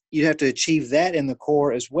achieve that in the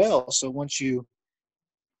core as well. So once you're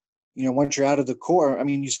out of the core, I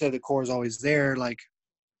mean, you said the core is always there, like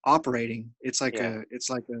operating. It's like Yeah.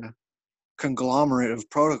 a conglomerate of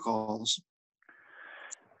protocols.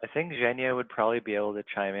 I think Zhenya would probably be able to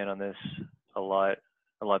chime in on this a lot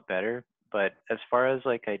better. But as far as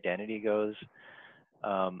like identity goes,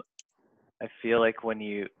 I feel like when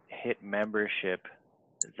you hit membership,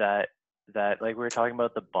 that like we were talking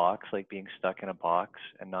about the box, like being stuck in a box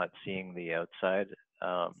and not seeing the outside.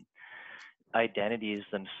 identities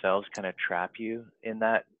themselves kind of trap you in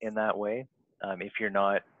that way. If you're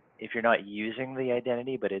not using the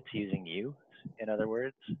identity, but it's using you, in other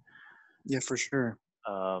words. Yeah, for sure.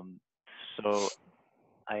 So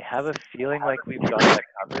I have a feeling like we've got that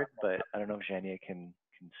covered, but I don't know if Zhenya can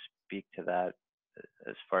speak to that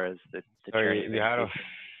as far as the journey Sorry, of increasing.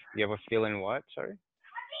 you have a feeling what? Sorry.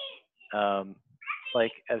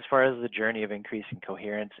 Like as far as the journey of increasing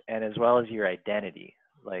coherence, and as well as your identity,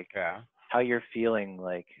 like Yeah. how you're feeling,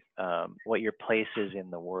 like what your place is in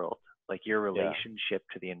the world, like your Yeah. relationship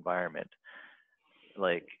to the environment.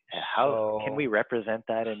 Like how can we represent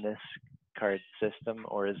that in this card system,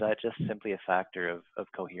 or is that just simply a factor of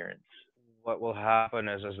coherence? What will happen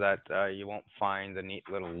is that you won't find the neat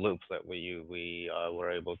little loop that we were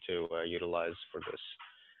able to utilize for this.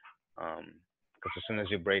 Because as soon as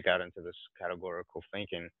you break out into this categorical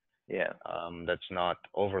thinking, Yeah. that's not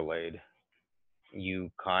overlaid, you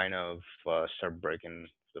kind of start breaking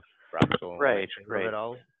the fractal Right, nature of right. it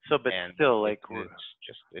all, So, but and still, like,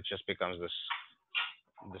 it just becomes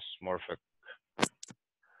this morphic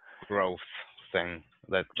growth thing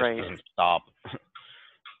that just right. doesn't stop.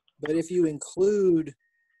 But if you include,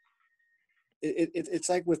 it's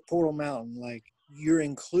like with Portal Mountain, like you're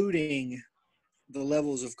including the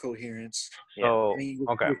levels of coherence. Yeah. So I mean,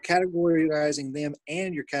 okay, you're categorizing them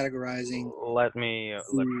and you're categorizing let me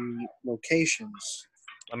the locations.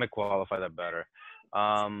 let me qualify that better.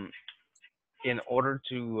 In order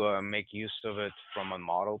to make use of it from a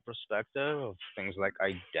model perspective of things like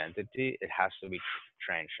identity, it has to be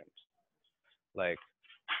transient. Like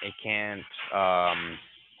it can't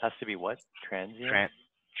Has to be what? Transient?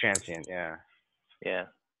 transient, yeah. Yeah.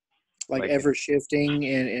 Like Like ever shifting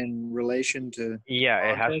in relation to yeah,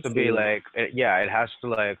 it has to context, be or like yeah, it has to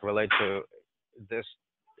like relate to this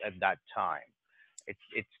at that time.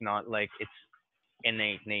 It's not like it's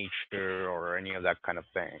innate nature or any of that kind of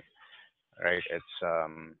thing, right? It's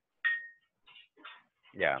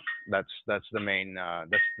yeah, that's the main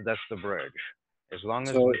that's the bridge. As long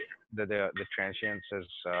as so the transience is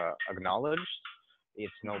acknowledged,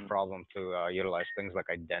 it's no Hmm. problem to utilize things like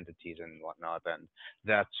identities and whatnot, and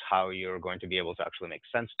that's how you're going to be able to actually make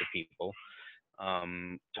sense to people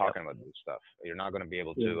Yep. talking about this stuff. You're not going to be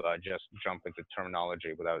able yeah, to just jump into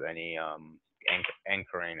terminology without any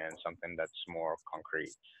anchoring in something that's more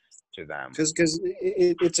concrete to them. because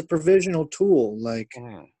it's a provisional tool, like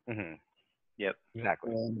Hmm. Yep.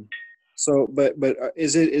 Exactly. so. But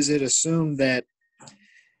is it assumed that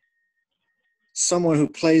someone who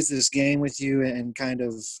plays this game with you and kind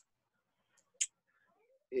of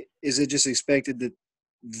is it just expected that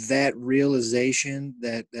that realization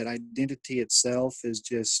that identity itself is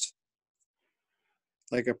just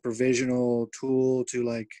like a provisional tool to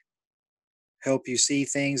like help you see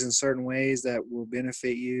things in certain ways that will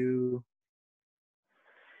benefit you,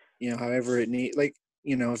 however it need, like,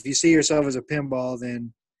 if you see yourself as a pinball,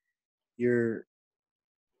 then your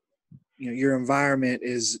your environment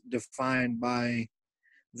is defined by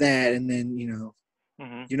that, and then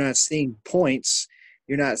Hmm. you're not seeing points,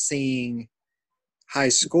 you're not seeing high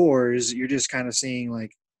scores, you're just kind of seeing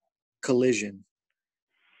like collision,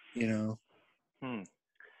 you know. Hmm.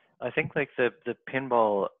 I think like the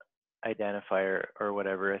pinball identifier or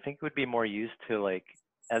whatever, I think it would be more used to like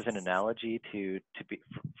as an analogy to be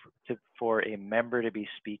for a member to be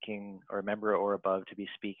speaking, or a member or above to be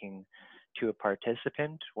speaking to a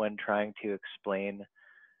participant when trying to explain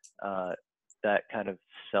uh, that kind of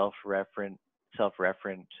self-referent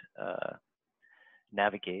uh,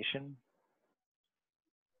 navigation.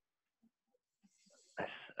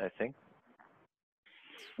 I think.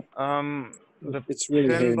 The It's really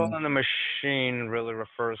hit pinball and and the machine really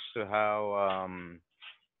refers to how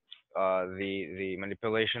the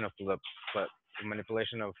manipulation of the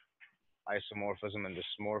manipulation of isomorphism and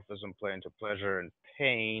dysmorphism play into pleasure and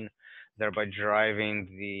pain, thereby driving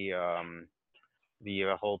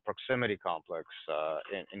the whole proximity complex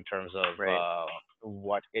in terms of Right.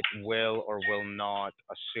 what it will or will not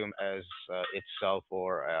assume as itself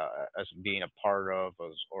or as being a part of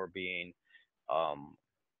or being um,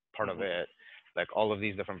 part of Hmm. it. Like all of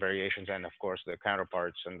these different variations, and of course the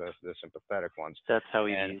counterparts and the sympathetic ones. That's how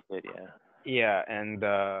we've And used it. Yeah. yeah, and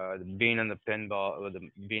being in the pinball,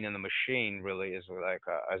 being in the machine, really is like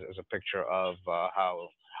as a picture of how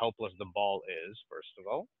helpless the ball is, first of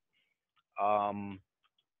all, um,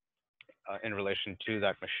 in relation to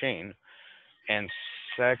that machine, and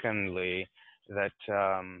secondly, that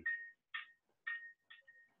um,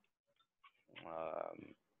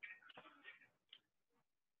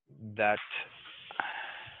 that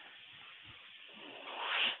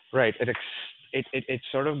right, it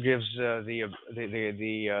sort of gives the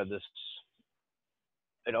this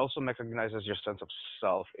it also mechanizes your sense of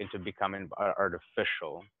self into becoming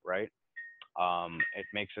artificial, right? It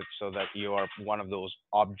makes it so that you are one of those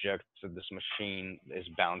objects that this machine is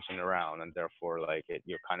bouncing around, and therefore, like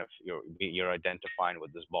you're kind of you're identifying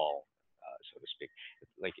with this ball, so to speak,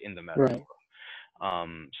 like in the Right. metaphor.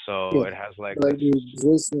 So Yeah. it has like Like this, the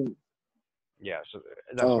existence. yeah. So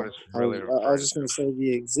that's what Oh, it's I really was referring just to. going to say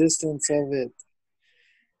the existence of it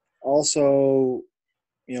also,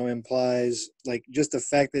 implies like just the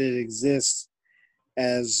fact that it exists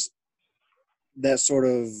as that sort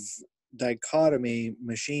of dichotomy,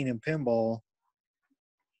 machine and pinball.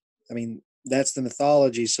 I mean, that's the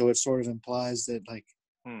mythology, so it sort of implies that like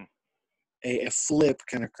Hmm. a flip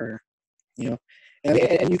can occur, you know. And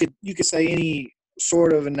you could say any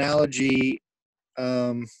sort of analogy.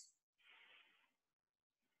 Um,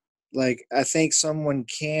 like I think someone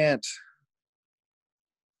can't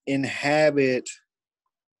inhabit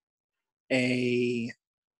a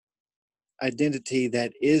identity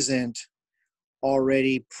that isn't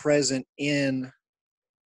already present in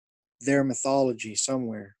their mythology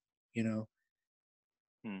somewhere, you know,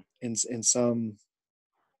 Hmm. in some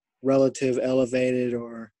relative elevated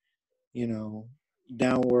or, you know,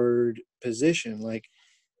 downward position. Like,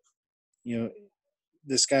 you know,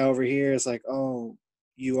 this guy over here is like, oh,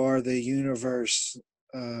 you are the universe,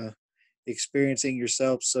 experiencing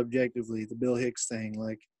yourself subjectively, the Bill Hicks thing.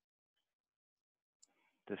 Like,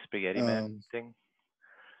 The spaghetti man um, thing.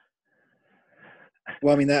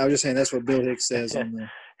 well, I mean, I was just saying that's what Bill Hicks says on the.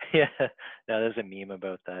 Yeah. No, there's a meme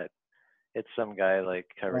about that. It's some guy like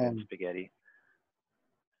covered in Um, spaghetti,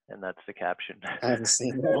 and that's the caption. I haven't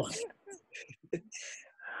seen that one.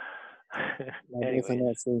 I've definitely Anyways.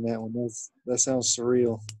 not seen that one. That sounds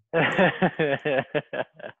surreal.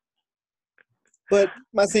 But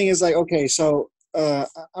my thing is like, okay, so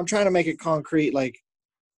I'm trying to make it concrete. Like,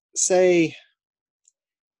 say,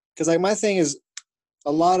 because like my thing is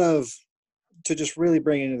a lot of to just really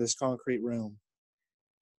bring it into this concrete realm.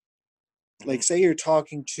 Like, say you're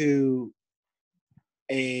talking to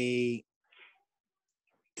a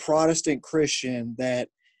Protestant Christian that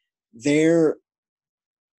they're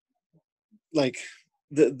like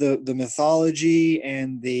the mythology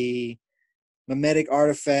and the mimetic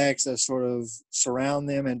artifacts that sort of surround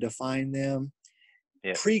them and define them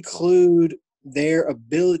Yeah. preclude their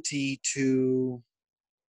ability to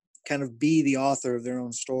kind of be the author of their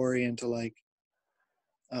own story and to like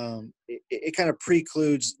it kind of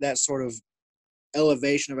precludes that sort of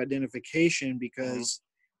elevation of identification because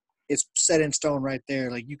it's set in stone right there.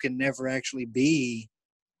 Like you can never actually be,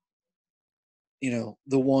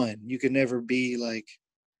 the one. You can never be like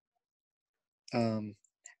um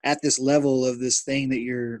at this level of this thing that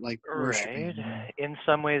you're like Right. worshiping. You know? In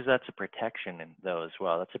some ways, that's a protection, though, as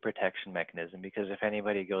well. That's a protection mechanism because if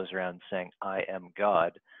anybody goes around saying "I am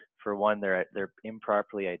God," for one, they're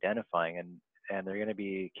improperly identifying, and they're going to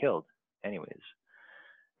be killed, anyways.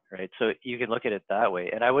 Right. So you can look at it that way,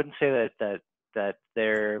 and I wouldn't say that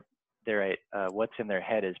their what's in their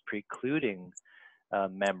head is precluding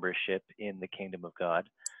membership in the kingdom of God.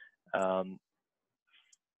 Um,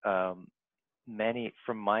 um,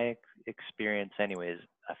 from my experience anyways,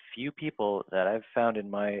 a few people that I've found in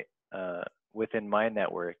my within my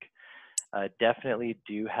network definitely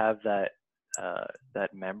do have that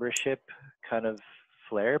membership kind of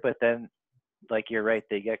flair, but then like you're right,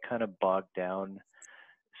 they get kind of bogged down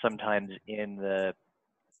sometimes in the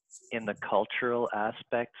cultural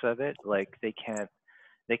aspects of it. Like they can't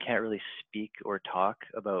really speak or talk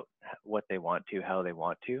about what they want to, how they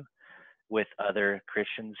want to, with other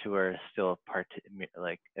Christians who are still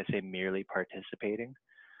like I say merely participating.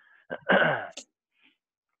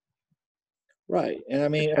 Right. And I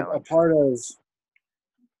It's mean a a challenge. part of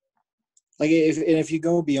like if you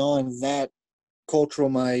go beyond that cultural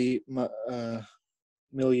milieu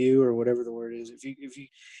or whatever the word is, if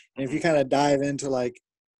you kind of dive into like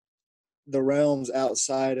the realms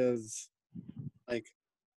outside of like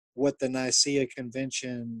what the Nicaea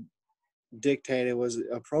Convention dictated was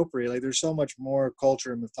appropriate. Like there's so much more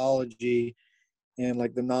culture and mythology and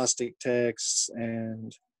like the Gnostic texts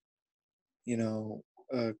and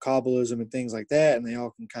Kabbalism and things like that, and they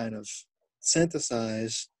all can kind of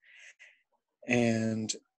synthesize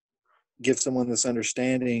and give someone this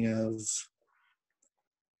understanding of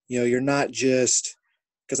you're not just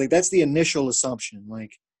because like that's the initial assumption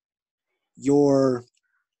like you're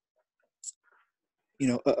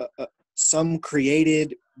some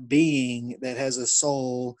created being that has a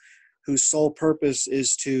soul whose sole purpose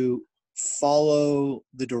is to follow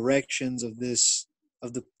the directions of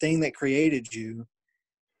the thing that created you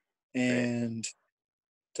Right. and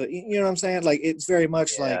to, you know what I'm saying? Like it's very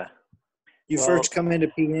much like Yeah. You Well- first come into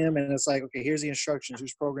PM and it's like, okay, here's the instructions.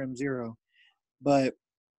 Here's program 0, but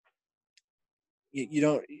you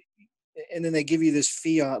don't. And then they give you this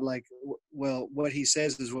fiat, like, well, what he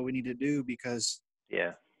says is what we need to do because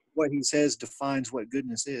Yeah. what he says defines what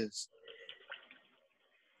goodness is.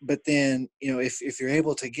 But then, if you're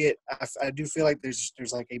able to get, I do feel like there's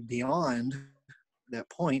like a beyond that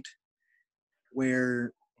point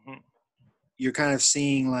where Mhm. you're kind of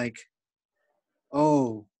seeing like,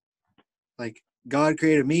 oh, like God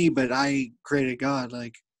created me, but I created God.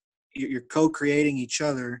 Like you're co-creating each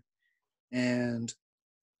other, and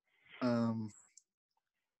Mhm.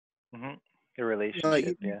 Your you know,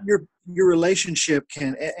 relationship. Yeah. your relationship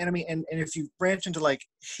can, and I mean, and if you branch into like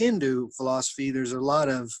Hindu philosophy, there's a lot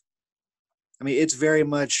of, I mean, it's very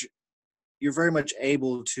much, you're very much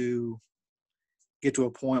able to get to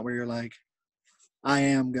a point where you're like, I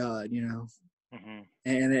am God, Mhm.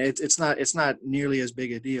 and it's not nearly as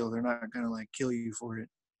big a deal. They're not gonna like kill you for it.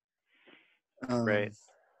 Right.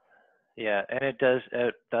 Yeah, and it does.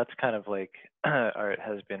 That's kind of like, or it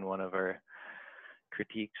has been one of our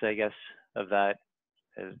critiques, I guess, of that,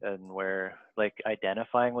 and where like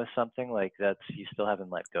identifying with something like that's you still haven't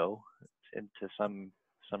let go, into some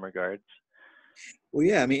regards. Well,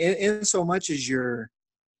 yeah, I mean, in so much as you're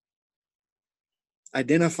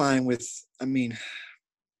identifying with, I mean,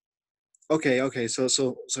 okay, so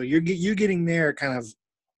you getting there kind of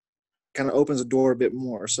opens the door a bit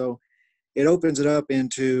more. So it opens it up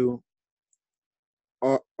into,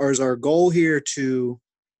 or is our goal here to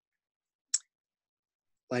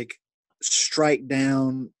like strike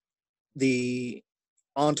down the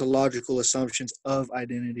ontological assumptions of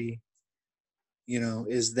identity?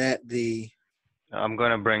 Is that the I'm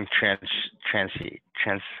gonna bring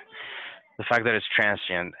the fact that it's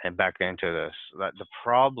transient and back into this. That the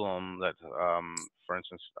problem that, for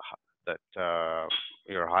instance, that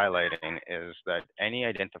you're highlighting is that any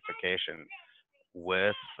identification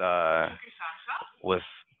with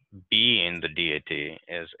being the deity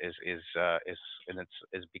is in its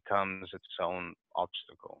is becomes its own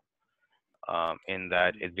obstacle, in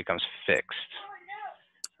that it becomes fixed.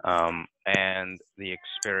 And the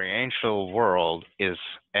experiential world is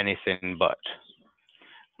anything but,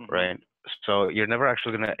 Mhm. right? So you're never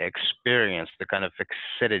actually going to experience the kind of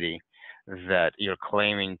fixity that you're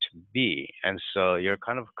claiming to be, and so you're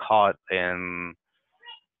kind of caught in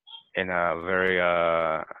a very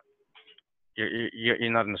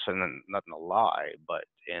you're not necessarily not in a lie, but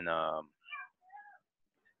in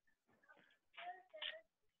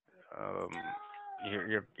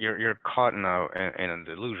you're caught in a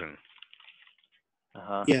delusion.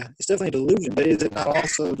 Uh-huh. yeah, it's definitely a delusion, but is it not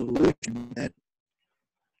also a delusion that,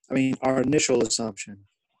 I mean, our initial assumption?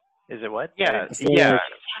 Is it what? Yeah, I feel yeah. like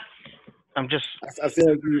I'm just I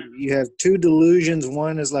feel like you have two delusions.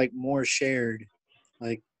 One is like more shared,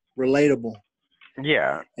 like relatable,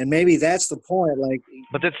 yeah, and maybe that's the point. Like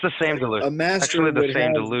but it's the same delusion. a master Actually, the would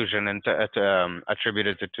same have, delusion, and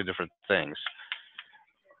attributed to two different things.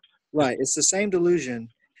 right. It's the same delusion,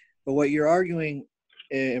 but what you're arguing,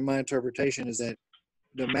 in my interpretation, is that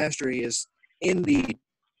the mastery is in the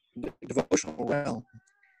devotional realm,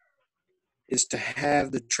 is to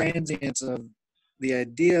have the transience of the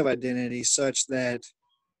idea of identity such that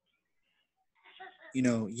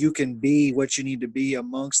you can be what you need to be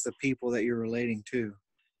amongst the people that you're relating to.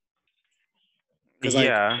 Because like,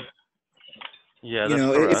 Yeah, that's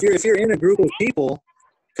if correct. you're in a group of people,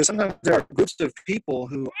 because sometimes there are groups of people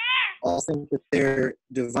who all think that they're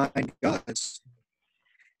divine gods,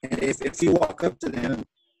 and if you walk up to them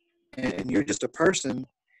and you're just a person,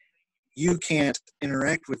 you can't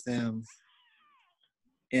interact with them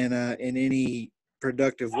in any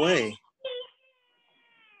productive way.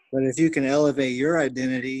 But if you can elevate your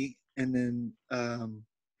identity and then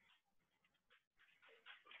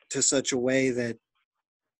to such a way that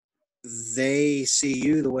they see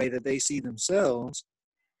you the way that they see themselves,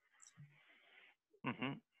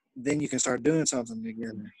 Mhm. then you can start doing something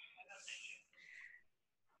together.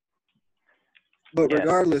 But Yeah.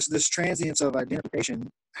 regardless, this transience of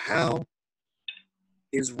identification, how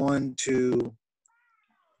is one to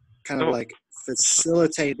kind of So like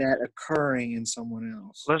facilitate that occurring in someone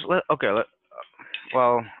else?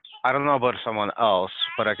 well, I don't know about someone else,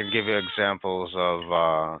 but I can give you examples of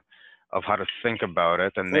how to think about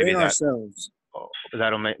it, and Or maybe in ourselves?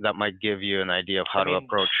 that might give you an idea of I how to mean,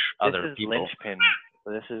 approach this other is people. linchpin.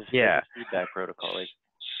 This is Yeah. feedback protocol. Like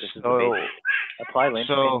this is the So basic. Apply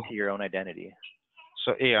linchpin so to your own identity.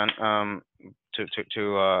 so Ian,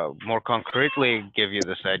 to more concretely give you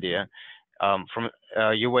this idea, from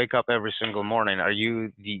you wake up every single morning. Are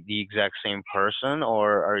you the exact same person,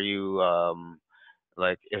 or are you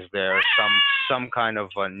Like, is there some kind of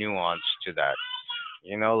a nuance to that?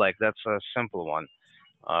 Like that's a simple one.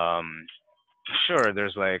 Um, sure,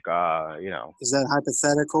 there's like Is that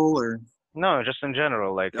hypothetical, or no, just in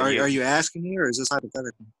general, like are you asking me, or is this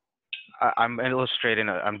hypothetical? I'm illustrating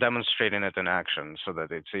it, I'm demonstrating it in action so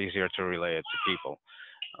that it's easier to relay it to people.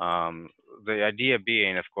 Um, the idea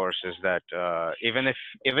being, of course, is that even if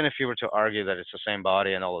you were to argue that it's the same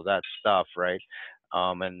body and all of that stuff, right?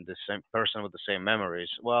 And the same person with the same memories,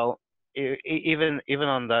 well, even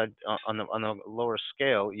on that on a lower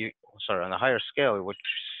scale, on a higher scale, what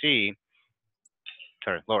you see,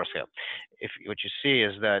 sorry, lower scale, if what you see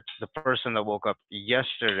is that the person that woke up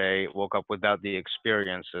yesterday woke up without the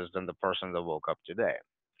experiences than the person that woke up today,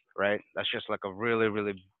 right? That's just like a really,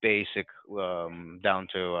 really basic, down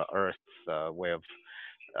to earth way of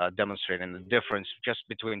demonstrating the difference just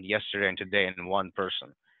between yesterday and today in one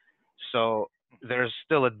person. So there's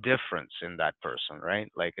still a difference in that person, right?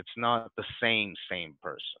 Like it's not the same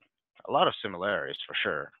person. A lot of similarities for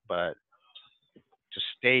sure, but to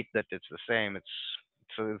state that it's the same, it's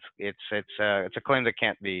a claim that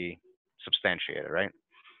can't be substantiated, right?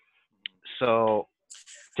 So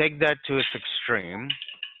take that to its extreme,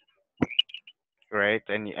 right?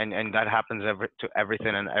 And that happens to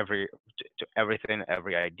everything and to everything,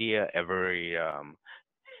 every idea, every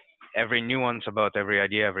nuance about every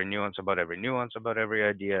idea, every nuance about every nuance about every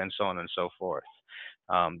idea, and so on and so forth.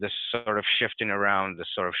 This sort of shifting around, this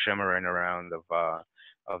sort of shimmering around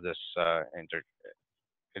of this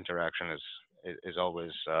interaction is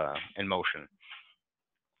always in motion.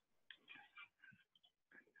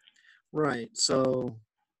 Right. So,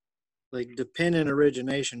 like, dependent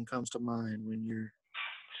origination comes to mind when you're.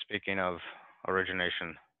 Speaking of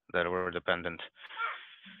origination, that we're dependent.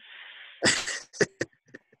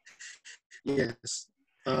 Yes.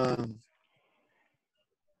 I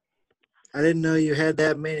didn't know you had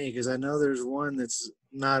that many because I know there's one that's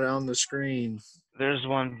not on the screen. There's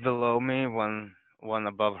one below me, one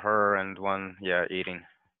above her, and one, yeah, eating.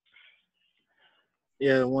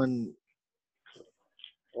 Yeah, one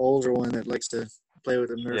older one that likes to play with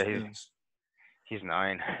the Nerf Yeah, guns. he's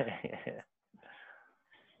 9.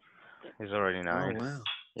 He's already Oh 9. wow,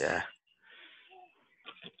 Yeah.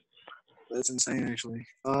 that's insane, actually.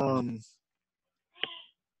 So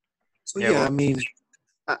Yeah. yeah, Well, I mean,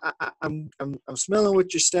 I'm smelling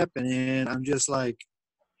what you're stepping in. I'm just like,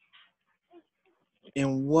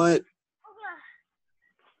 in what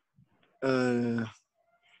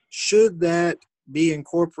should that be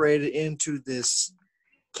incorporated into this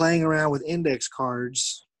playing around with index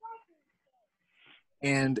cards?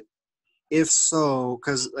 And if so,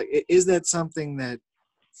 because like, is that something that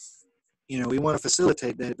we want to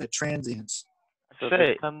facilitate that transience So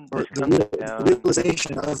say or this the comes down.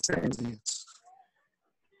 realization of transience?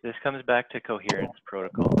 This comes back to coherence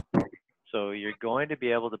protocol. So you're going to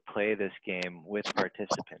be able to play this game with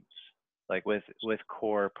participants, like with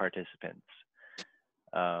core participants.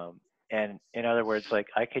 And in other words, like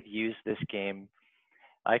I could use this game,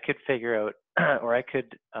 I could figure out, or I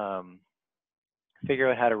could figure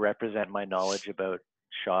out how to represent my knowledge about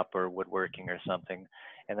shop or woodworking or something,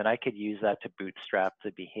 and then I could use that to bootstrap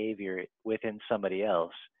the behavior within somebody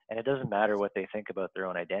else. And it doesn't matter what they think about their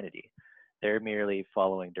own identity. They're merely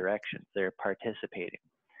following directions. They're participating,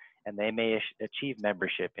 and they may achieve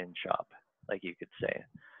membership in shop, like you could say.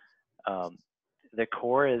 The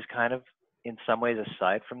core is kind of in some ways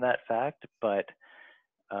aside from that fact, but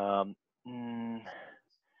um,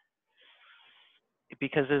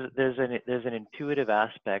 because there's an intuitive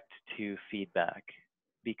aspect to feedback,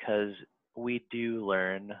 because we do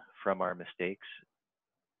learn from our mistakes,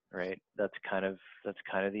 right? That's kind of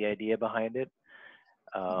the idea behind it.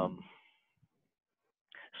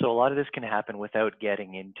 So a lot of this can happen without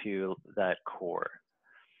getting into that core.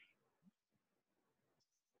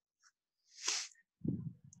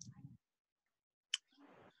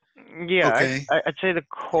 Yeah, Okay. I'd say the And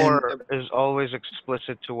core is always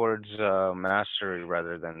explicit towards mastery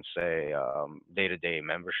rather than, say, day-to-day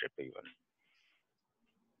membership even.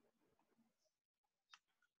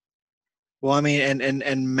 well, I mean,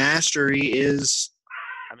 and mastery is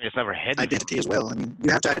I mean, it's never hidden. identity as well. I mean, you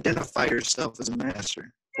have to identify yourself as a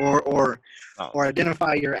master, or No.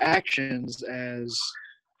 identify your actions as.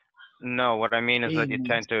 No, what I mean is that you being.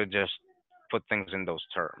 tend to just put things in those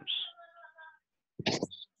terms.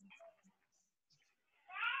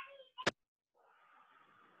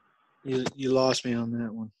 You lost me on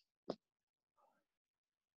that one,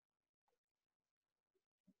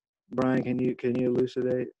 Brian. Can you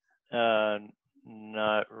elucidate?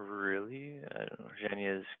 Not really. I don't know.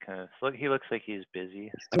 Zhenya is kind of he looks like he's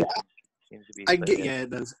busy. I mean, Seems to be I get, clicking. yeah, it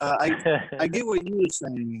does. I get what you were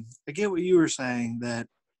saying. I get what you were saying that,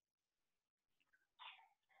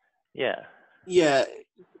 Yeah. yeah,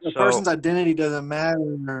 the So person's identity doesn't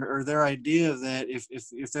matter, or their idea of that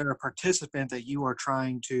if they're a participant that you are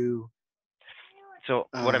trying to, so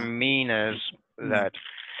what I uh, mean is yeah,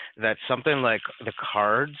 that something like the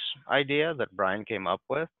cards idea that Brian came up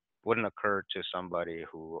with wouldn't occur to somebody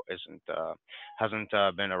who hasn't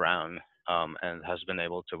been around and has been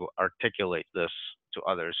able to articulate this to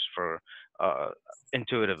others for uh,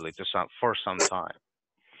 intuitively for some time,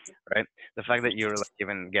 right? The fact that you're like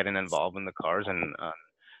even getting involved in the cards and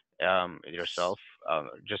yourself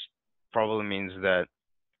just probably means that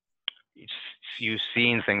you've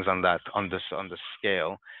seen things on this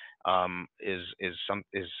scale is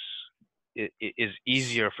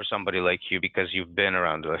easier for somebody like you because you've been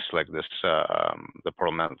around us like this the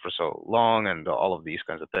Pearl Mountain for so long and all of these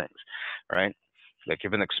kinds of things, right? Like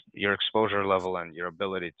even your exposure level and your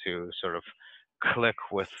ability to sort of click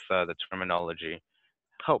with the terminology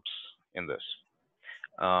helps in this.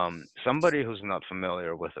 Somebody who's not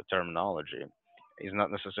familiar with the terminology is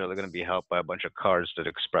not necessarily going to be helped by a bunch of cards that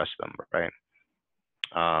express them, right?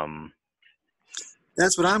 Um,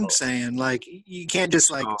 that's what I'm So, saying. Like, you can't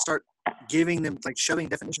just like so, start giving them, like, shoving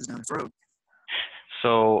definitions down their throat.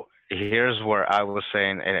 so here's where I was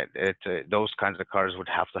saying those kinds of cards would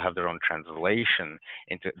have to have their own translation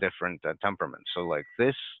into different temperaments. So like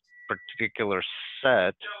this particular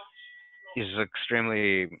set is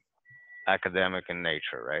extremely academic in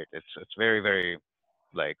nature, right? It's very very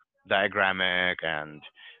like diagrammic and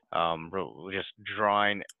just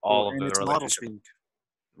drawing all of And the it's model relationships, speak.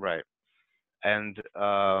 right? And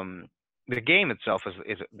the game itself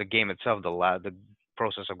is the game itself. The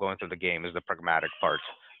process of going through the game is the pragmatic part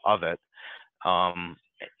of it, um,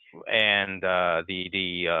 and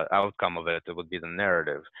the outcome of it would be the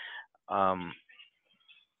narrative. Um,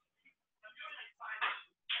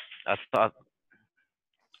 I thought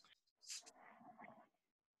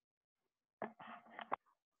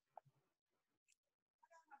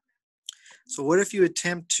So what if you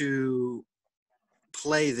attempt to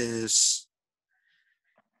play this,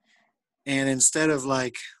 and instead of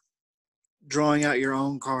like drawing out your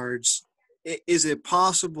own cards, is it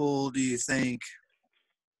possible, do you think,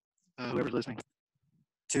 whoever's listening,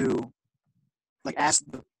 to like ask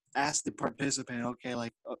the participant, okay,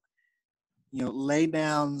 like, lay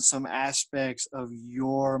down some aspects of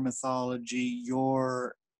your mythology,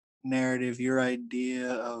 your narrative, your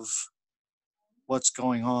idea of what's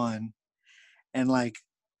going on, and like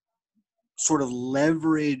sort of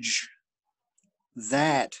leverage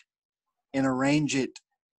that and arrange it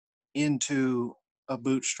into a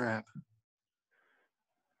bootstrap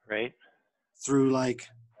right? through like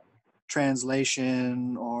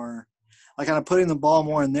translation, or like kind of putting the ball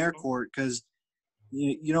more in their court. Because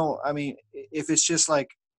I mean, if it's just like,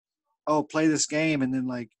 oh, play this game, and then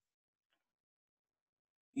like,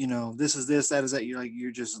 this is this, that is that,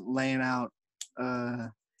 you're just laying out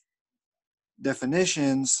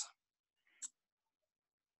definitions.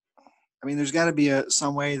 I mean, there's got to be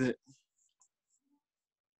some way that,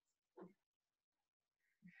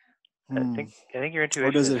 I think your or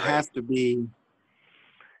intuition does is it right. have to be?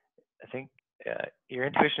 I think your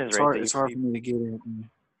intuition is It's right hard. that It's hard for me to get it.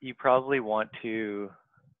 you probably want to,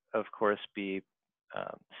 of course, be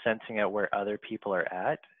sensing out where other people are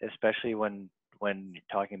at, especially when you're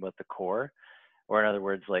talking about the core, or in other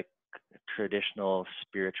words, like traditional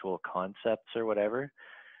spiritual concepts or whatever.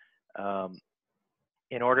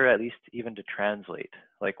 In order at least even to translate,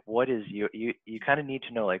 like what is you kind of need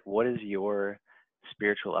to know, like, what is your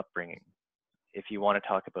spiritual upbringing if you want to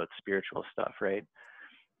talk about spiritual stuff, right?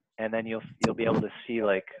 And then you'll be able to see,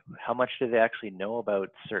 like, how much do they actually know about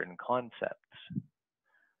certain concepts.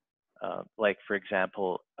 Like, for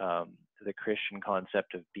example, the Christian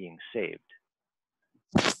concept of being saved,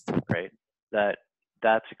 right?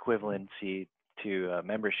 That's equivalency to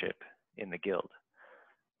membership in the guild.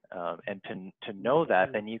 And to know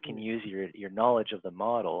that, then you can use your knowledge of the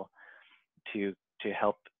model to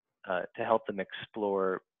help them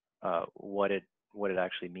explore what it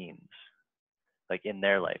actually means, like in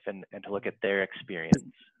their life, and to look at their experience.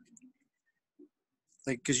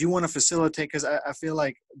 Like, because you want to facilitate, because I feel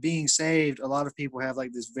like being saved, a lot of people have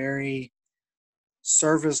like this very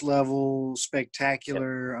surface level,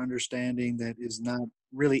 spectacular understanding that is not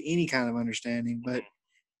really any kind of understanding. But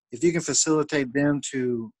if you can facilitate them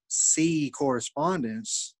to see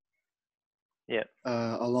correspondence Yeah.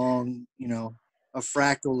 along, a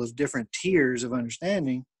fractal of different tiers of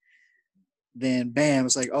understanding, then bam,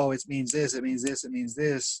 it's like, oh, it means this, it means this, it means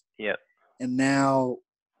this. Yep. And now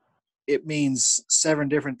it means 7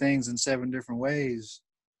 different things in 7 different ways,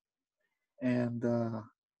 and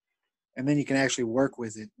then you can actually work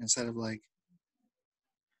with it instead of like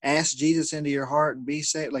ask Jesus into your heart and be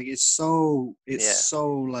saved. Like it's so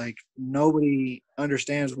like nobody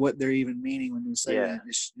understands what they're even meaning when they say that.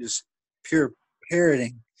 It's just pure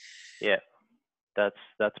parroting. Yeah, that's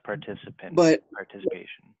participation.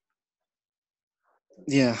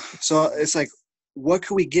 Yeah, so it's like, what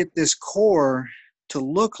can we get this core to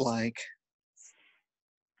look like?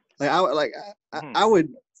 Like I would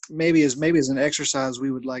maybe as an exercise we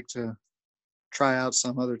would like to try out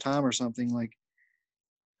some other time or something. Like,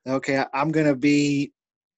 okay, I'm gonna be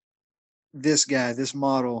this guy, this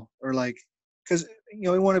model, or like, because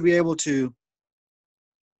we want to be able to,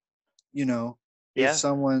 if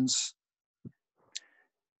someone's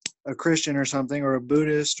a Christian or something, or a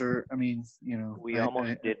Buddhist, or we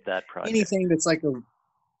almost did that project. Anything that's like a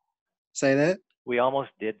say that we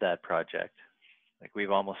almost did that project. Like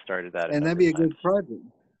we've almost started that, and that'd be a good project.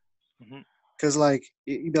 Because like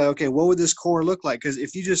you'd be like, okay, what would this core look like? Because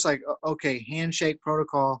if you just like, okay, handshake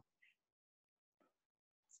protocol,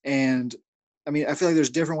 and I feel like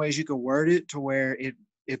there's different ways you could word it to where it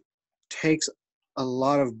takes a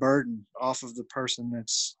lot of burden off of the person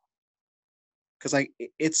that's, because like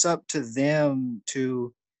it's up to them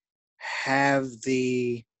to have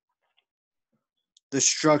the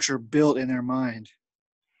structure built in their mind,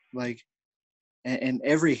 like, and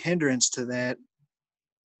every hindrance to that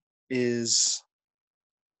is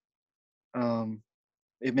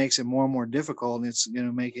it makes it more and more difficult, and it's going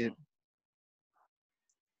to make it.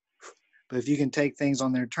 But if you can take things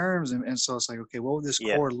on their terms, and so it's like, okay, what would this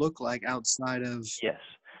core look like outside of? Yes,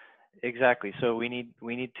 exactly. So we need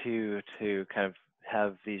to kind of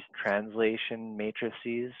have these translation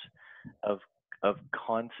matrices of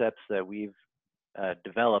concepts that we've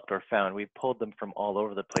developed or found. We pulled them from all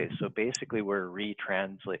over the place. So basically, we're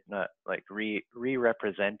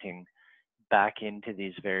re-representing back into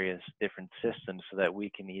these various different systems so that we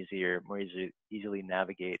can more easily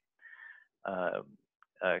navigate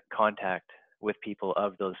contact with people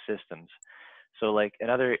of those systems. So like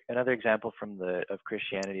another example from of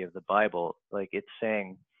Christianity, of the Bible, like it's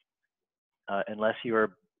saying, unless you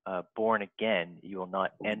are born again, you will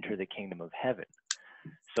not enter the kingdom of heaven.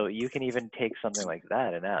 So you can even take something like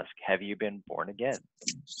that and ask, have you been born again?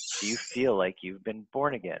 Do you feel like you've been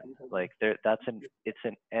born again? Like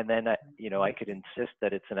and then I could insist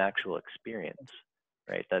that it's an actual experience,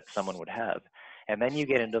 right? That someone would have. And then you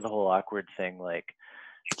get into the whole awkward thing like,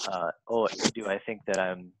 oh, do I think that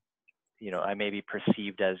I may be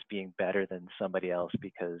perceived as being better than somebody else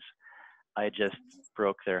because I just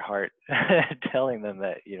broke their heart telling them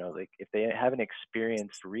that, like if they haven't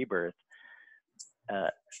experienced rebirth,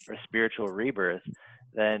 or spiritual rebirth,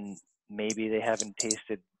 then maybe they haven't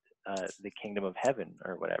tasted the kingdom of heaven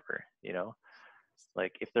or whatever,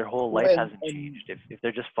 like if their whole life hasn't changed, if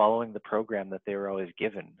they're just following the program that they were always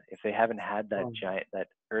given, if they haven't had that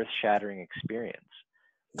earth-shattering experience,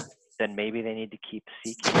 then maybe they need to keep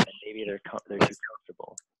seeking, and maybe they're too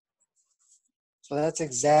comfortable. So that's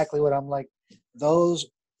exactly what I'm like. Those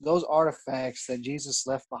artifacts that Jesus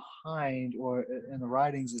left behind, or in the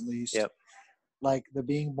writings at least, like the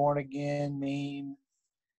being born again meme,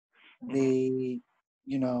 the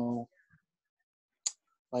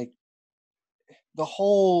like the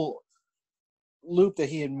whole loop that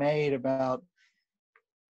he had made about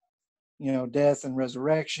death and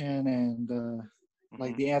resurrection, and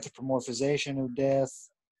like the anthropomorphization of death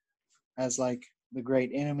as like the great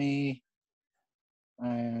enemy,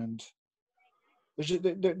 and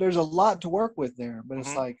there's a lot to work with there, but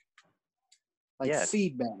it's like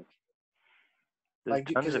feedback. There's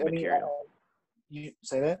tons of material. You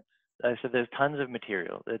say that? I said there's tons of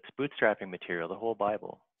material. It's bootstrapping material, the whole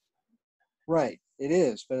Bible. Right, it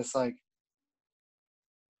is, but it's like,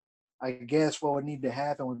 I guess what would need to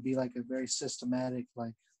happen would be like a very systematic,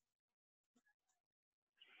 like,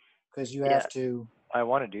 because you have to. I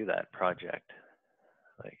want to do that project.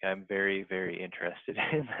 Like, I'm very, very interested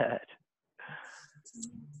in that.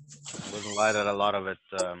 It was light that a lot of it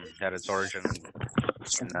had its origin in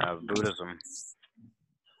Buddhism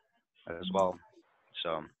as well.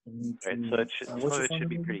 So, right, so some of it should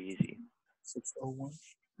be pretty easy. 601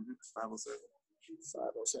 507.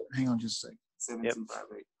 507. Hang on just a second.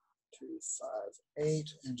 7258.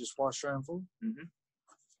 258, and just wash, dry, and fold.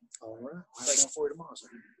 All right. I'll have that for you tomorrow, sir.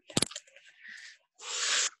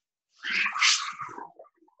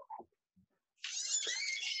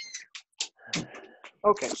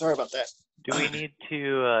 Okay, sorry about that. Do we need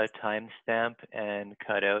to timestamp and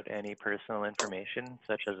cut out any personal information,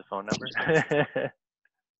 such as a phone number?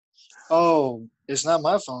 Oh, it's not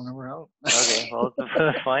my phone number. I don't- Okay, well,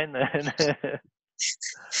 fine then.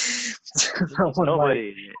 Someone might-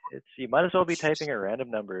 Nobody. It's you might as well be typing a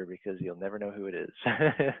random number because you'll never know who it is.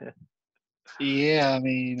 Yeah, I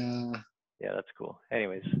mean, Yeah, that's cool.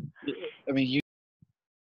 Anyways, you.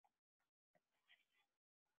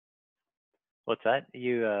 what's that?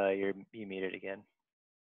 You muted again,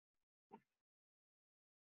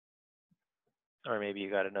 or maybe you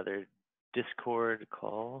got another Discord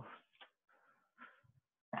call.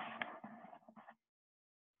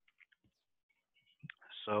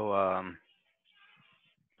 So,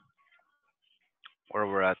 where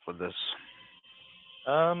we're at with this?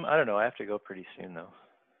 I don't know. I have to go pretty soon though.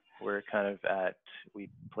 We're kind of we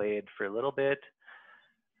played for a little bit.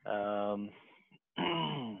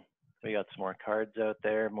 We got some more cards out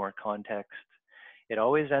there, more context. It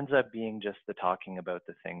always ends up being just the talking about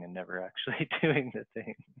the thing and never actually doing the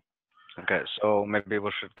thing. Okay, so maybe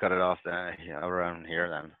we should cut it off then, around here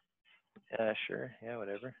then. Yeah, sure. Yeah,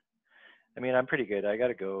 whatever. I mean, I'm pretty good. I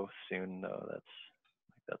gotta go soon though.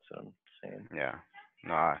 That's what I'm saying. Yeah.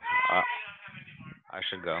 No, I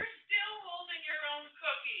should go. Still holding your own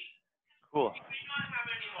cookie. Cool. You may not have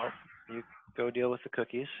any more. Well, you go deal with the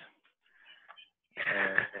cookies.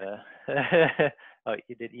 And, oh,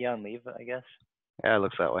 did Eon leave, I guess? Yeah, it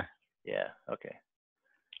looks that way. Yeah, okay.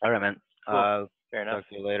 All right, man. Cool. Fair enough. Talk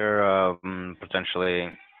to you later, potentially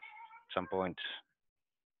some point.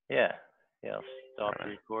 Yeah. Yeah, I'll stop Alright.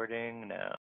 recording now.